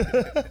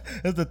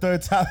 It's the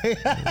third time.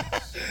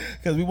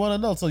 Because we want to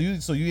know. So you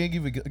ain't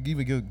give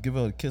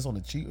her a kiss on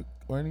the cheek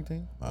or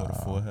anything? Or the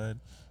forehead?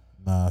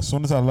 Nah, as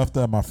soon as I left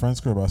at my friend's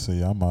crib, I said,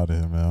 yeah, I'm out of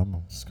here, man. I'm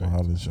gonna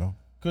holler at y'all.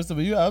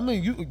 Christopher,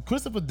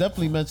 Christopher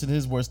definitely mentioned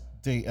his worst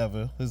date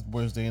ever. His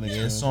worst day in the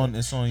Yeah, it's on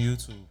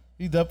YouTube.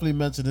 He definitely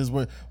mentioned his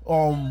worst.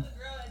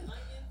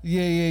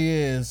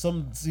 Yeah.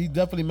 He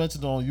definitely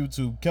mentioned it on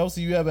YouTube.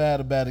 Kelsey, you ever had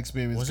a bad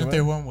experience? Wasn't correct?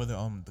 there one where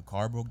the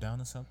car broke down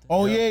or something?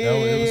 Oh It was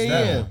yeah.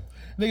 that one.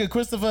 Nigga,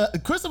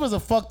 Christopher's a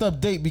fucked up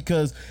date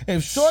because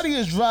if Shorty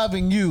is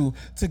driving you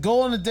to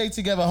go on a date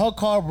together, her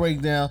car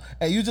break down,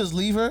 and you just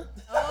leave her.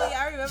 Oh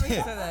yeah, I remember you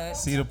said that.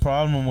 See, the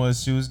problem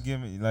was she was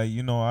giving, like,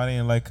 I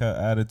didn't like her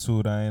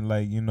attitude. I didn't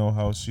like,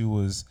 how she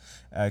was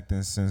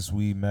acting since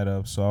we met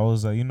up. So I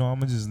was like, I'm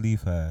gonna just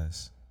leave her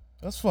ass.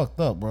 That's fucked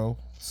up, bro.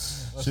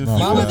 You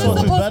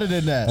better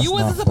than that. You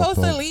wasn't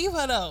supposed to leave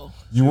her though.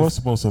 You were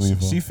supposed to leave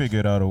her. She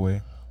figured out a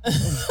way.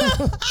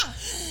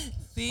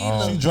 See,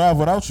 she drive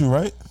without you,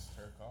 right?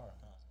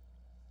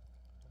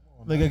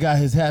 Nigga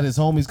had his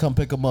homies come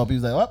pick him up. He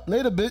was like, "Up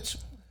later, bitch."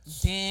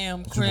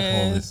 Damn,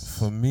 Chris.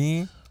 For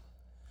me,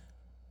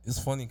 it's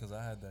funny because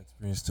I had that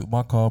experience too.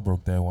 My car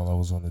broke down while I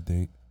was on the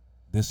date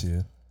this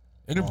year.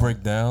 It didn't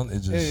break down.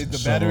 It just the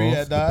shut battery off.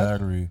 had died? The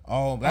battery.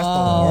 Oh, that's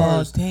the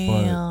worst.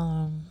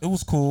 Damn. But it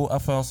was cool. I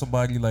found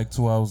somebody like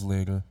 2 hours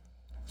later.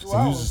 So we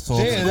was just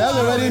talking. Damn, that's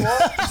already.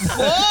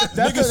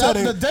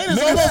 The date is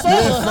almost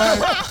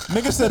over.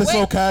 Nigga said it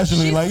so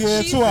casually, like,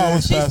 yeah, 2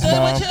 hours she passed stood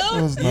by. with you?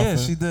 It was Yeah, nothing.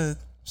 she did.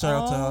 Shout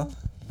out to her.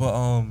 But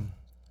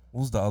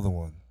what was the other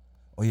one?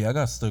 Oh yeah, I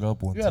got stood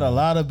up one You time. had a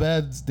lot of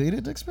bad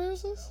dating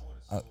experiences.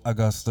 I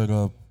got stood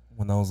up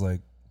when I was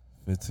like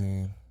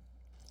 15.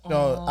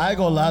 Yo, I ain't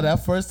gonna lie.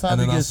 That first time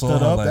And you then I get saw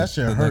stood her up, like that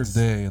shit the hurts.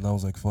 next day, and I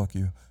was like, "Fuck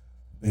you."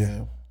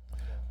 Yeah.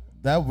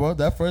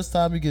 That first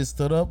time you get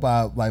stood up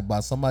by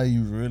somebody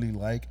you really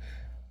like,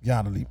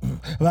 Yana Lee.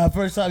 That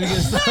first time you get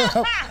stood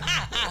up,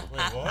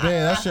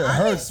 man, that shit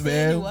hurts,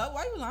 man.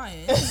 Why you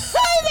lying?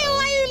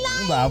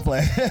 Nah, I'm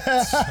playing.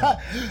 I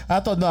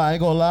ain't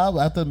gonna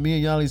lie. After me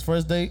and Yanni's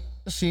first date,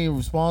 she ain't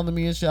respond to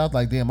me and shit. I was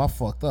like, damn, I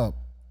fucked up.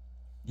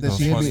 Then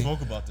she hit me.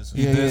 Spoke about this.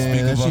 Yeah.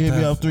 Then she hit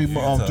me up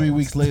 3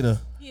 weeks later.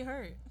 He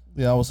hurt.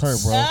 Yeah, I was hurt,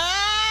 bro.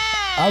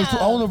 I was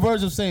on the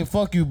verge of saying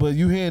fuck you, but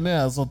you here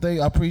now, so I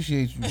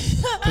appreciate you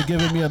for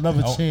giving me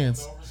another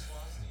chance.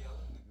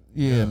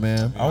 Yeah,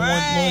 man.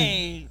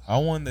 Right. I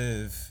wonder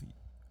if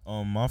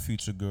my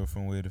future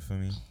girlfriend waited for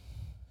me.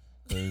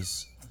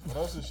 Cause What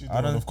else is she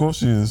doing? Of course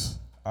she is.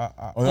 I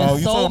Oh,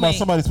 you talking about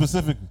somebody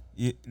specific?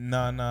 Yeah,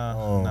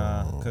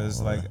 nah.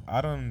 Cause like I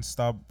done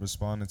stopped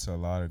responding to a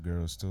lot of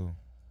girls too.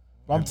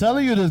 I'm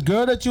telling you, the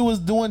girl that you was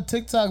doing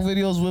TikTok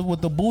videos with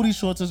the booty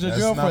shorts is your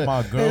That's girlfriend. not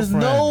my girlfriend. There's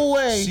no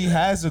way. She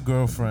has a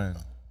girlfriend.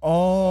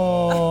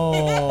 Oh.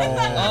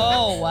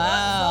 Oh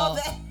wow.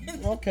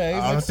 Okay.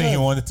 I don't think he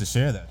wanted to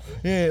share that.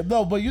 Yeah,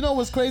 no, but you know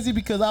what's crazy?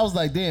 Because I was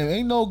like, damn,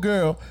 ain't no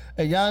girl,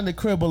 and y'all in the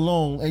crib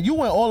alone, and you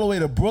went all the way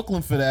to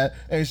Brooklyn for that,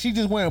 and she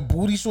just wearing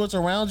booty shorts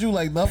around you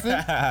like nothing.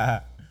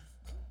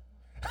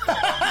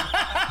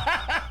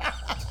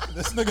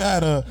 This nigga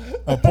had a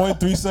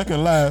 0.3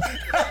 second laugh.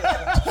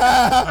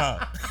 Like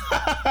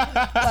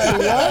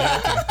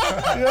what?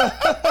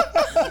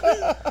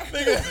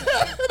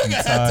 Nigga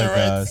had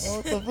Tourette's.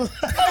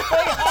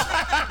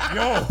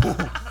 Yo,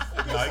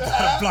 I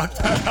gotta block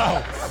that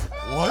out.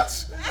 What?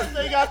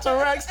 They got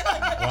Tourette's.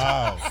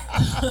 Wow.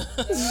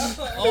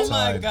 Oh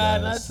my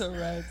God, not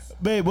Tourette's.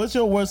 Babe, what's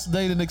your worst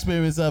dating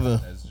experience ever?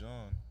 That's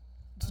John.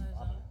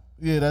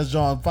 Yeah, that's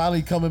John.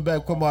 Finally coming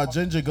back from our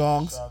ginger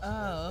gongs.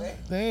 Oh.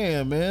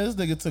 Damn, man, this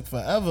nigga took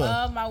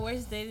forever. My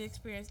worst dating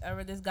experience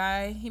ever. This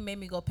guy, he made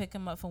me go pick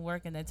him up from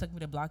work and then took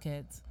me to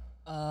Blockheads.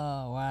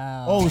 Oh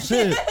wow. Oh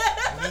shit.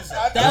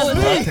 That was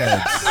me.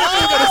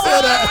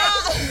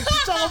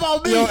 Talking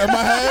about me. Yo, in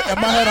my head,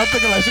 I'm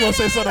thinking like she gonna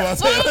say something about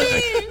Taylor.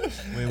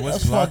 Wait, what's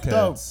That's fucked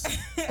up.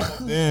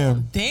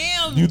 Blockheads?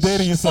 Damn. You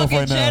dating yourself fucking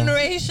right now.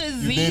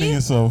 Generation Z. You dating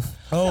yourself.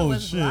 Oh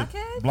shit.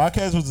 Blockheads?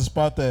 Blockheads was the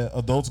spot that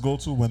adults go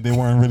to when they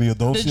weren't really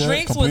adults The yet.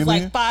 drinks completely.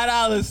 was like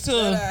 $5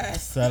 too.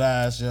 That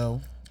ass, yo.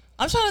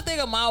 I'm trying to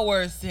think of my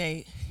worst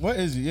date. What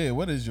is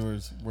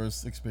yours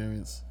worst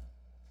experience?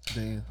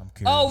 Dan.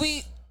 Oh,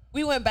 we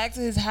went back to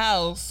his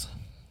house,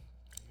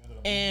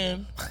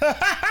 And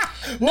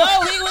no,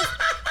 we was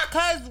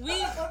cause we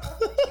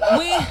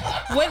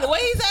what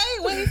he say?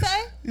 What he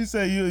say? He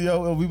said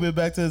we went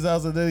back to his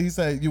house and then he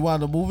said you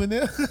wanted to move in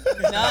there?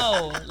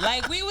 No,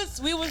 like we was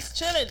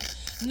chilling.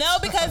 No,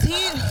 because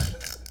he.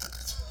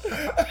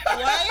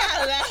 Why you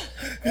gotta laugh?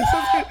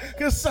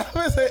 Because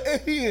Simon's an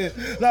idiot.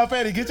 Nah,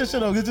 Fatty, get your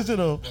shit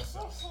on.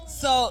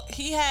 So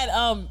he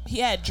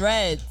had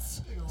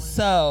dreads.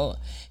 So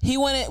we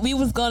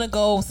was gonna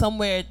go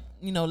somewhere,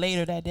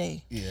 later that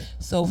day. Yeah.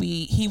 So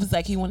he was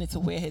like he wanted to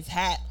wear his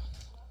hat.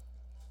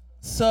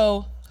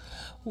 So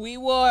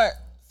what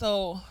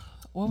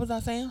was I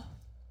saying?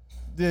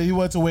 Yeah, he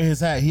wanted to wear his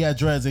hat. He had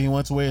dreads and he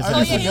wanted to wear his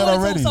hat.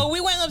 So we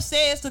went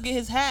upstairs to get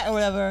his hat or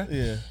whatever.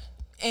 Yeah.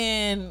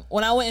 And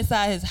when I went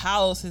inside his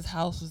house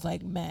was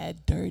like mad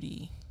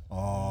dirty.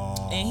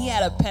 Oh. And he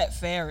had a pet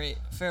ferret.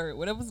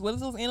 What is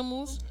those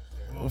animals?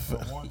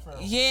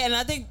 Yeah, and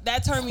I think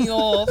that turned me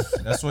off.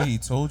 That's what he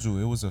told you.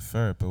 It was a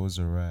ferret, but it was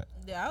a rat.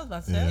 Yeah, I was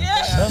about to say.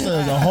 Yeah. That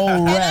was a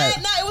whole rat.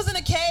 It was in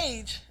a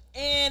cage.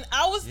 And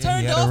I was Yeah,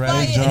 turned he had a off rat.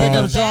 by Hey, it. And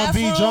in the John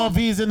V. bathroom- John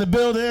V's in the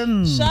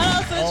building. Shout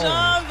out to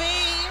John V.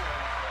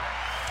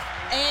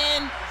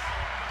 And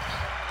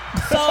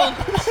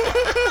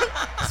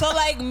so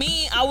like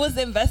me, I was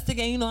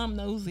investigating, I'm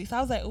nosy. So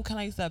I was like, oh, can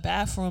I use the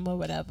bathroom or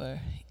whatever?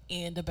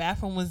 And the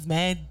bathroom was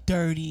mad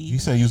dirty. You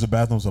said use the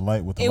bathrooms at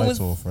light with the lights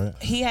off, right?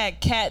 He had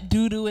cat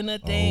doo-doo in the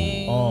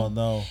thing. Oh,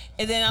 no.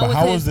 And then But I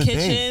how was was in the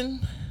his date?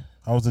 kitchen.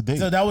 How was the date?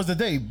 So that was the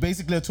day.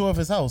 Basically a tour of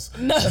his house.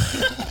 No.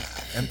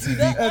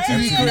 MTV.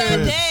 Earlier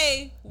that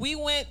day, we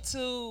went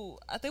to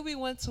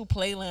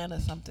Playland or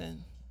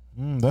something.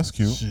 That's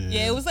cute.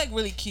 Yeah, it was like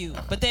really cute.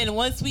 But then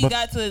once we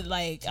got to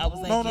like, I was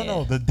like,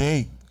 No. The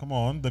date. Come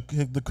on.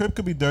 The crib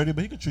could be dirty,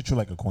 but he could treat you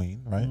like a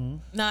queen, right?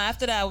 Nah,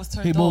 after that I was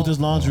turned He moved off. his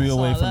laundry So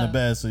away I from the left.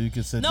 bed so you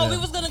could sit No, down. we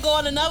was gonna go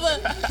on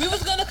we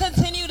was gonna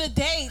continue the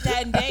date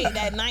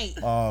that night.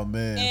 Oh,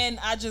 man. And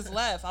I just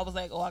left. I was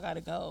like, oh, I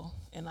gotta go.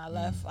 And I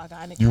left. I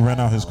got in the You cab. ran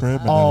out his crib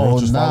and Oh, then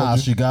Roaches nah, followed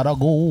you? she gotta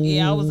go.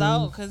 Yeah, I was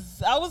out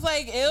because I was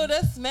like, ew,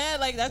 that's mad.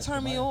 Like, that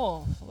turned me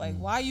off. Like,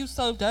 why are you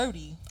so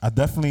dirty? I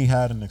definitely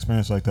had an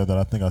experience like that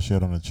I think I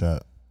shared on the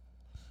chat.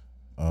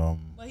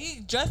 But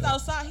he dressed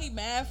outside. He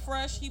mad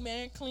fresh. He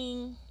mad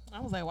clean. I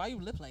was like, why you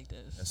lip like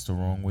this? That's the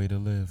wrong way to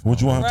live. Would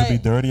you want him to be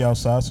Right. dirty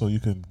outside so you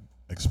can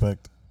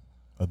expect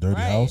a dirty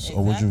Right, house?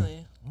 Or would you?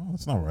 exactly. Oh,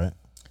 that's not right.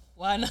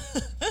 Why not?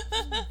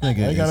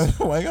 Nigga,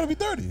 Why you gotta be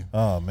dirty?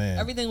 oh, man.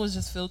 Everything was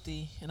just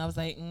filthy. And I was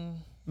like,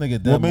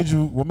 Nigga,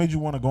 What made you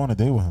want to go on a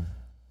date with him?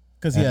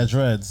 Because he had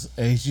dreads.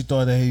 And she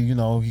thought that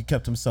he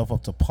kept himself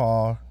up to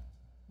par.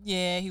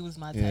 yeah, he was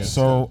my type. Yeah.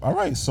 So all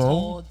right, so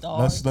Tall,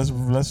 dark.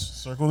 let's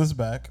circle this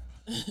back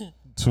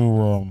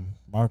to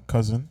my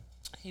cousin.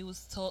 He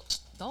was told,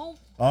 don't.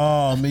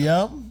 Oh, me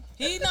up.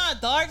 He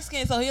not dark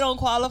skinned, so he don't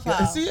qualify.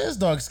 Yes, he is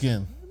dark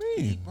skinned.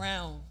 He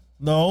brown.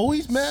 No,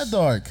 he's mad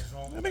dark.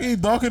 That nigga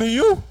ain't darker than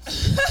you.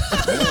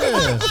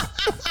 Yeah.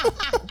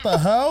 What the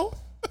hell?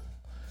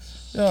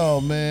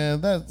 Yo, man,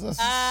 that's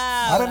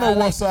I don't know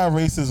what side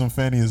racism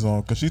Fanny is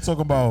on, cause she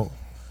talking about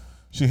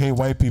she hate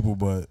white people,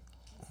 but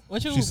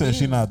What you she said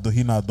he not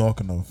dark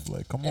enough.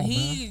 Like, come on, man.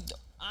 He,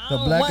 The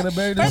black and the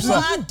berry. First of all,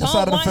 I What don't side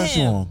of the want fence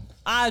you him. on?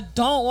 I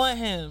don't want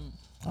him.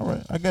 All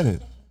right, I get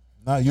it.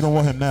 Nah, you don't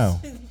want him now.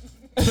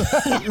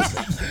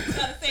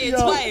 Gotta say it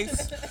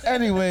twice.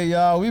 Anyway,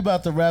 y'all, we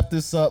about to wrap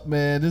this up,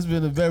 man. This has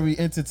been a very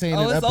entertaining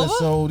Oh, it's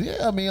episode.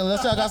 Yeah, I mean,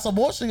 unless y'all got some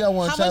more shit y'all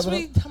want to chat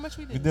about. How much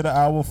we We did? did an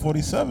hour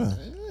 47.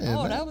 Yeah,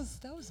 Oh, man. that was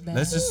bad.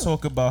 Let's just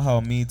talk about how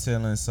me,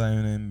 Taylor, and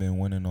Simon been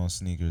winning on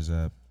sneakers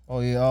app. Oh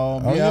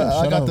yeah, yeah,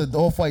 I shout got out. the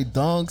off-white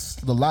dunks,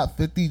 the lot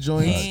 50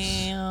 joints.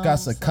 Damn, Got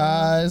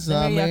Sakai's, know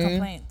what I There your mean?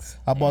 complaints.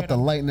 I bought the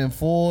Lightning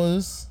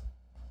 4s.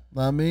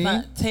 Know what I mean?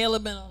 But Taylor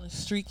been on the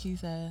streak, he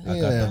said. I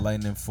got Yeah. the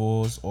Lightning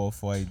 4s,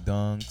 off-white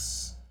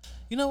dunks.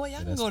 You know what? Y'all Yeah,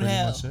 can that's go to pretty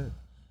hell. much it.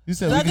 You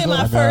said I we did could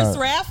my go. first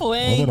raffle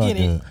and What ain't did I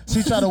get it. get?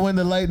 She tried to win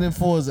the Lightning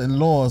 4s and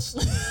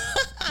lost.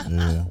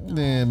 Yeah.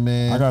 Yeah,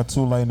 man. I got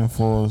 2 Lightning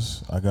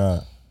 4s. I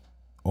got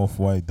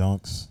off-white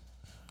dunks.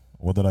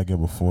 What did I get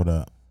before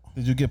that?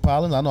 Did you get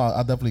Pollins? I know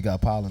I definitely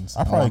got Pollins.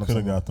 I probably wanted could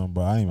have some. got them,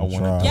 but I didn't even I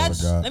try. wanted- I Y'all,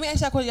 forgot. let me ask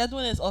y'all a question. Y'all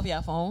doing this off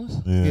your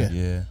phones? Yeah. Yeah.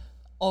 Yeah.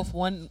 Off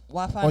one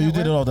Wi-Fi Oh, you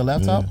did it network? off the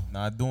laptop? Yeah.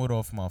 Nah, I do it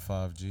off my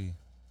 5G.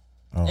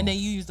 Oh. And then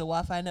you use the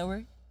Wi-Fi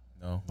network?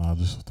 No. Nah,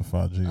 just the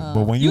 5G. Oh.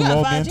 But when You you got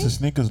log 5G? into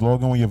sneakers,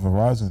 log in with your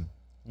Verizon.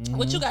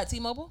 What you got,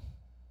 T-Mobile?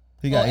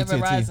 He got Oh, AT&T.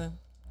 Verizon.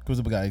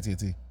 Cruiser got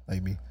AT&T,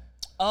 like me.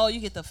 Oh,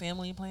 you get the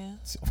family plan?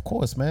 Of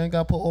course, man. Got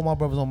to put all my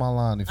brothers on my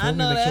line. You feel I me?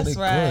 know Make sure that's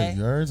they right. good,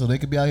 you heard? So they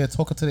could be out here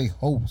talking to their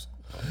hoes.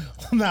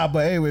 Nah,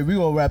 but anyway, we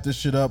gonna wrap this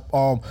shit up.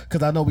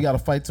 Cause I know we got a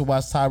fight to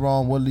watch,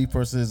 Tyron Woodley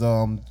versus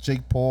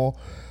Jake Paul.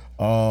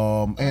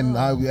 And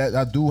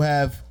I do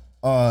have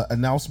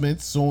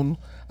announcements soon.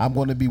 I'm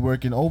going to be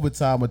working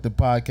overtime with the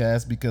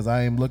podcast because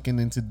I am looking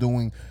into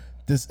doing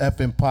This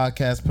Effin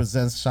Podcast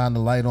presents Shine the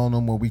Light on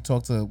Them, where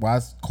I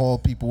call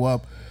people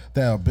up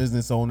that are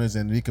business owners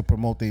and we can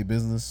promote their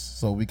business,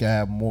 so we can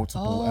have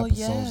multiple episodes.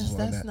 Yes,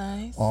 that's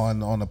nice. on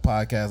the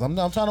podcast. I'm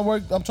trying to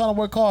work. I'm trying to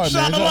work hard.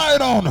 Shine man. the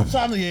light on them.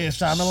 Shine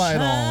the light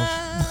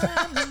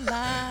on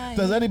them.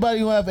 Does anybody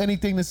who have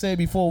anything to say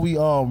before we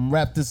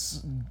wrap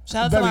this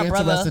Shout out very to my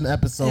brother. interesting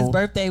episode? His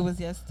birthday was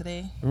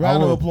yesterday.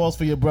 Round of applause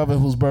for your brother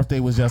whose birthday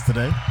was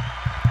yesterday.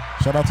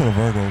 Shout out to the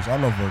Virgos. I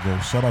love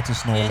Virgos. Shout out to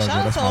Snow. Yeah, shout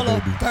out That's to all my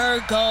the baby.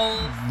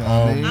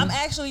 Virgos. I'm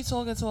actually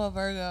talking to a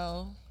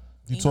Virgo.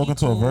 You talking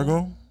to a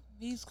Virgo?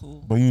 He's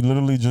cool. But you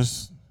literally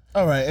just.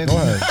 All right. And go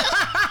ahead.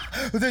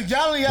 Then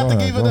y'all don't have to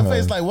give it the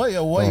face like, what?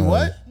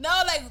 What? No,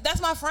 like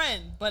that's my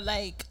friend, but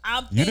like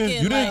I'm You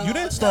thinking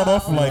didn't start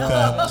off like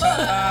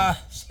that.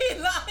 She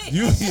like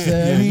You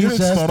didn't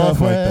start off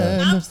like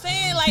that. I'm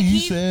saying like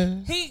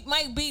he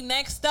might be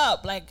next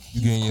up. Like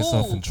You getting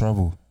yourself in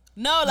trouble.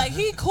 No, like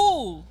he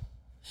cool.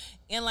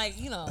 And like,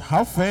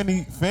 How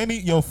Fanny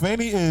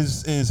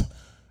is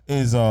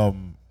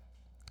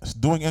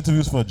doing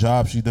interviews for a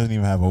job she doesn't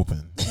even have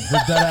open.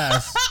 With that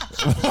ass.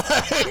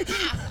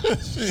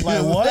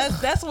 Like what?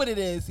 That's what it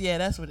is. Yeah,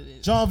 that's what it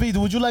is. John V,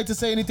 would you like to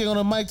say anything on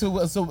the mic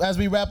so as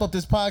we wrap up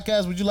this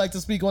podcast, would you like to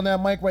speak on that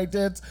mic right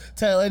there?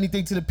 Tell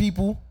anything to the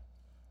people?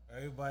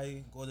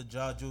 Everybody go to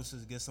Jar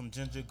Juices, get some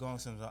ginger gum,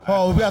 some.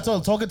 Oh, we got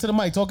to talk to the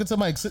mic. Talking to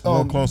the mic. A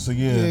little closer,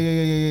 yeah.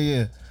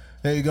 Yeah.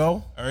 There you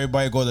go.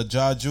 Everybody go to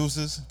Jar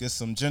Juices, get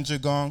some ginger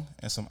gum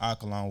and some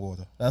alkaline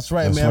water. That's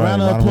right, man.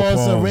 Round of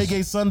applause to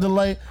Reggae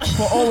Sunderlight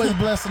for always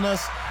blessing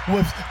us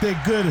with their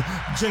good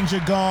ginger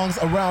gongs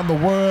around the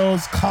world.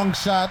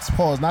 Conch shots.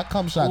 Pause, not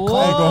cum shot. I ain't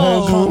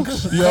gonna hold you.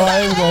 Yo, I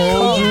ain't gonna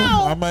hold you.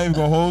 I'm not even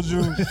gonna hold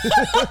you.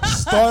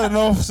 Starting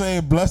off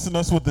saying blessing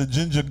us with the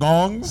ginger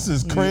gongs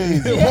is crazy.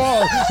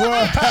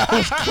 That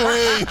was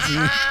crazy.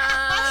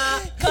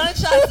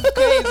 Gunshots is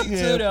crazy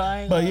too,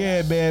 though. But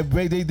yeah, man,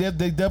 they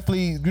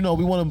definitely,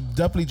 we want to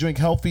definitely drink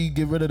healthy,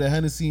 get rid of the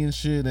Hennessy and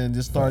shit, and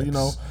just start, you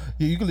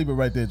can leave it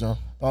right there, John.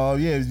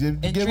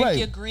 And get drink right.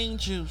 your green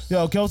juice.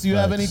 Yo, Kelsey, you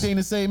have anything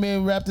to say,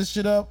 man? Wrap this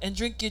shit up. And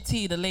drink your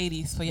tea, the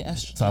ladies, for your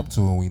estrogen. Top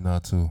 2 and we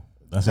not 2.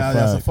 That's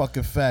a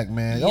fucking fact,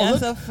 man.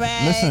 That's a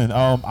fact. Listen,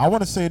 I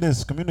want to say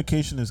this: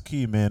 communication is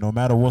key, man. No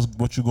matter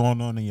what you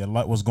going on in your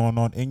life, what's going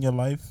on in your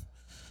life,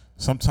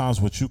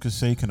 sometimes what you can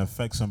say can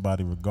affect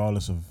somebody,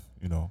 regardless of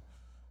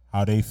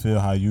how they feel,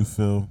 how you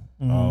feel.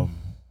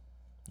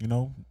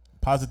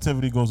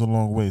 Positivity goes a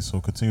long way,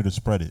 so continue to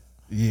spread it.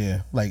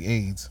 Yeah, like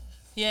AIDS.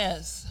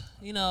 Yes,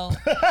 and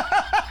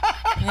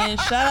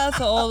shout out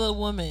to all the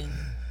women.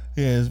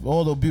 Yeah,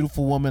 all the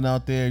beautiful women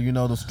out there,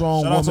 the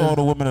strong women. Shout out to all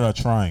the women that are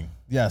trying.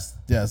 Yes.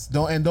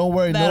 Don't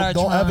worry.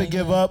 Don't ever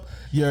give up.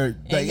 If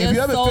you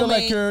ever feel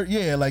like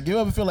you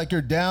ever feel like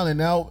you're down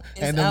and out,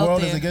 and the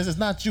world is against, it's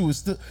not you. It's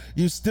still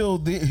you're still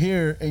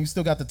here, and you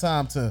still got the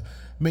time to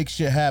make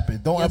shit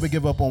happen. Don't ever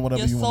give up on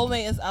whatever you want. Your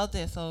soulmate is out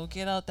there, so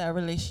get out that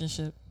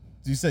relationship.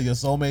 You said your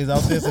soulmate's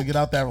out there, so get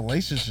out that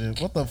relationship.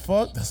 What the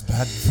fuck? That's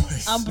bad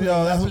advice.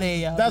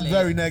 That's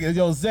very negative.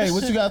 Yo, Zay,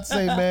 what you got to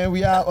say, man?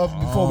 We out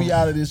before we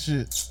out of this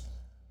shit.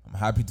 I'm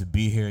happy to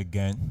be here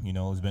again.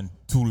 It's been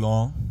too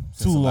long.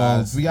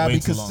 We gotta be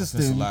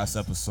consistent. Since the last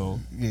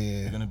episode.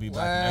 Yeah. We're gonna be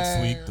back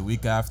next week, the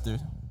week after,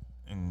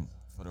 and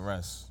for the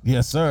rest.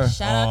 Yes, sir.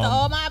 Shout out to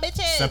all my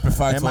bitches. Separate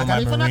fight to all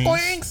my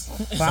Marines.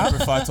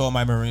 Separate fight to all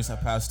my Marines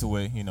that passed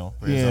away.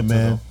 Yeah,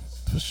 man.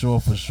 For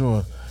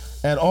sure.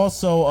 And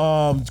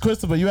also,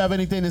 Christopher, you have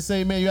anything to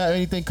say, man? You have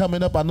anything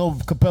coming up? I know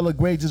Capella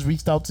Gray just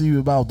reached out to you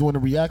about doing a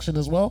reaction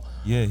as well.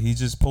 Yeah, he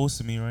just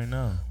posted me right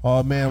now.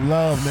 Oh, man.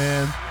 Love,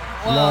 man.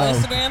 Well,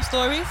 Instagram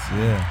stories?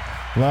 Yeah.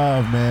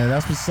 Love, man.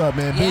 That's what's up,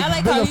 man. Yeah, I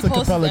like how he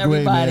posted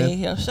everybody. Gray,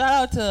 Yo, shout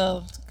out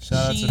to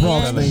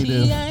Capella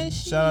Gray.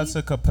 Shout out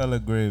to Capella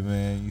Gray,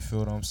 man. You feel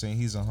what I'm saying?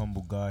 He's a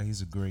humble guy.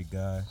 He's a great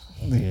guy.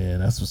 Yeah,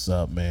 that's what's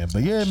up, man.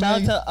 But yeah,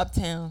 man. Shout out to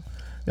Uptown.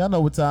 Y'all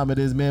know what time it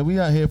is, man. We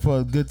not here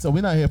for a good time.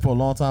 We're not here for a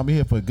long time. We're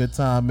here for a good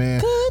time,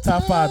 man.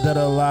 Top 5 Dead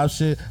or Alive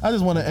shit. I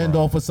just want to end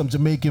off with some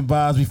Jamaican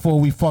vibes before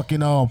we fucking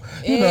watch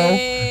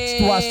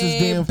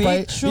this damn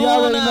fight. You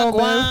already know,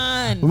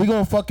 man. We're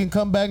gonna fucking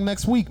come back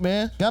next week,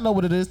 man. Y'all know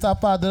what it is. Top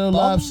 5 Dead or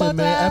Alive shit,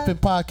 man. Effin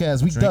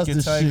Podcast. We does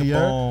this shit, yo.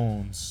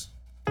 Bones.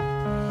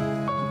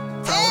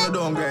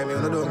 Don't grab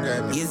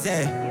me. Is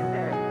that?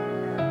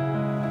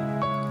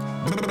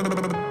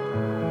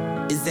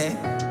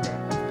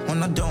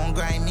 Don't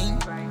grind me.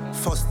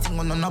 First thing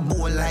on a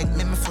bowl like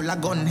me full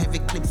of gun, heavy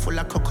clip full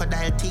of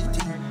crocodile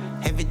teeth.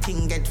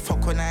 Everything get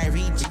fuck when I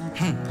reach.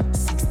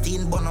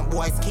 16 bun up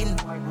boy skin.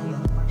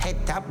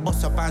 Head tap,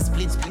 bust up and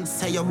split.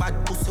 Say your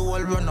bad pussy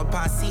all run up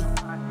and see.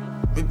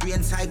 My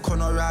brain side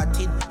corner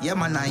rotted. Yeah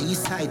man, I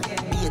east side.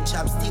 Be a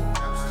chapstick.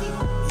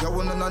 You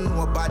wanna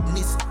know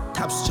badness.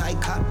 Top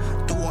striker,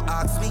 don't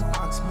ask me.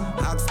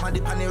 Ask my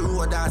dip on the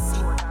road I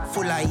see.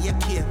 Full of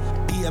AK,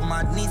 be a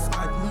madness.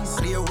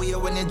 Clear way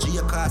when the J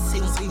car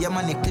sing. Yeah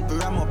man, the clip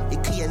ram up,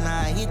 it clear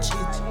now hit.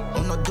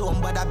 I'm not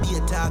dumb but I be a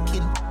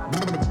talking.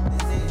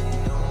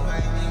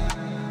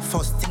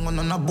 First thing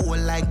on a bowl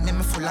like me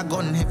full of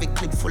gun, heavy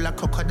clip full of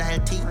crocodile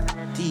teeth.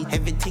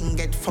 Everything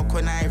get fuck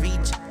when I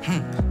reach.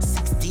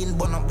 16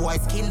 bun up boy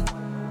skin.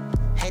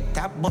 Head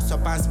tap, bust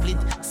up and split.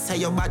 Say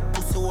your bad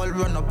pussy all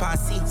run up and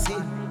see.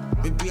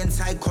 My brain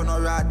side corner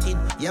rotted.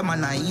 Yeah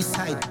man, I east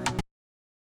side.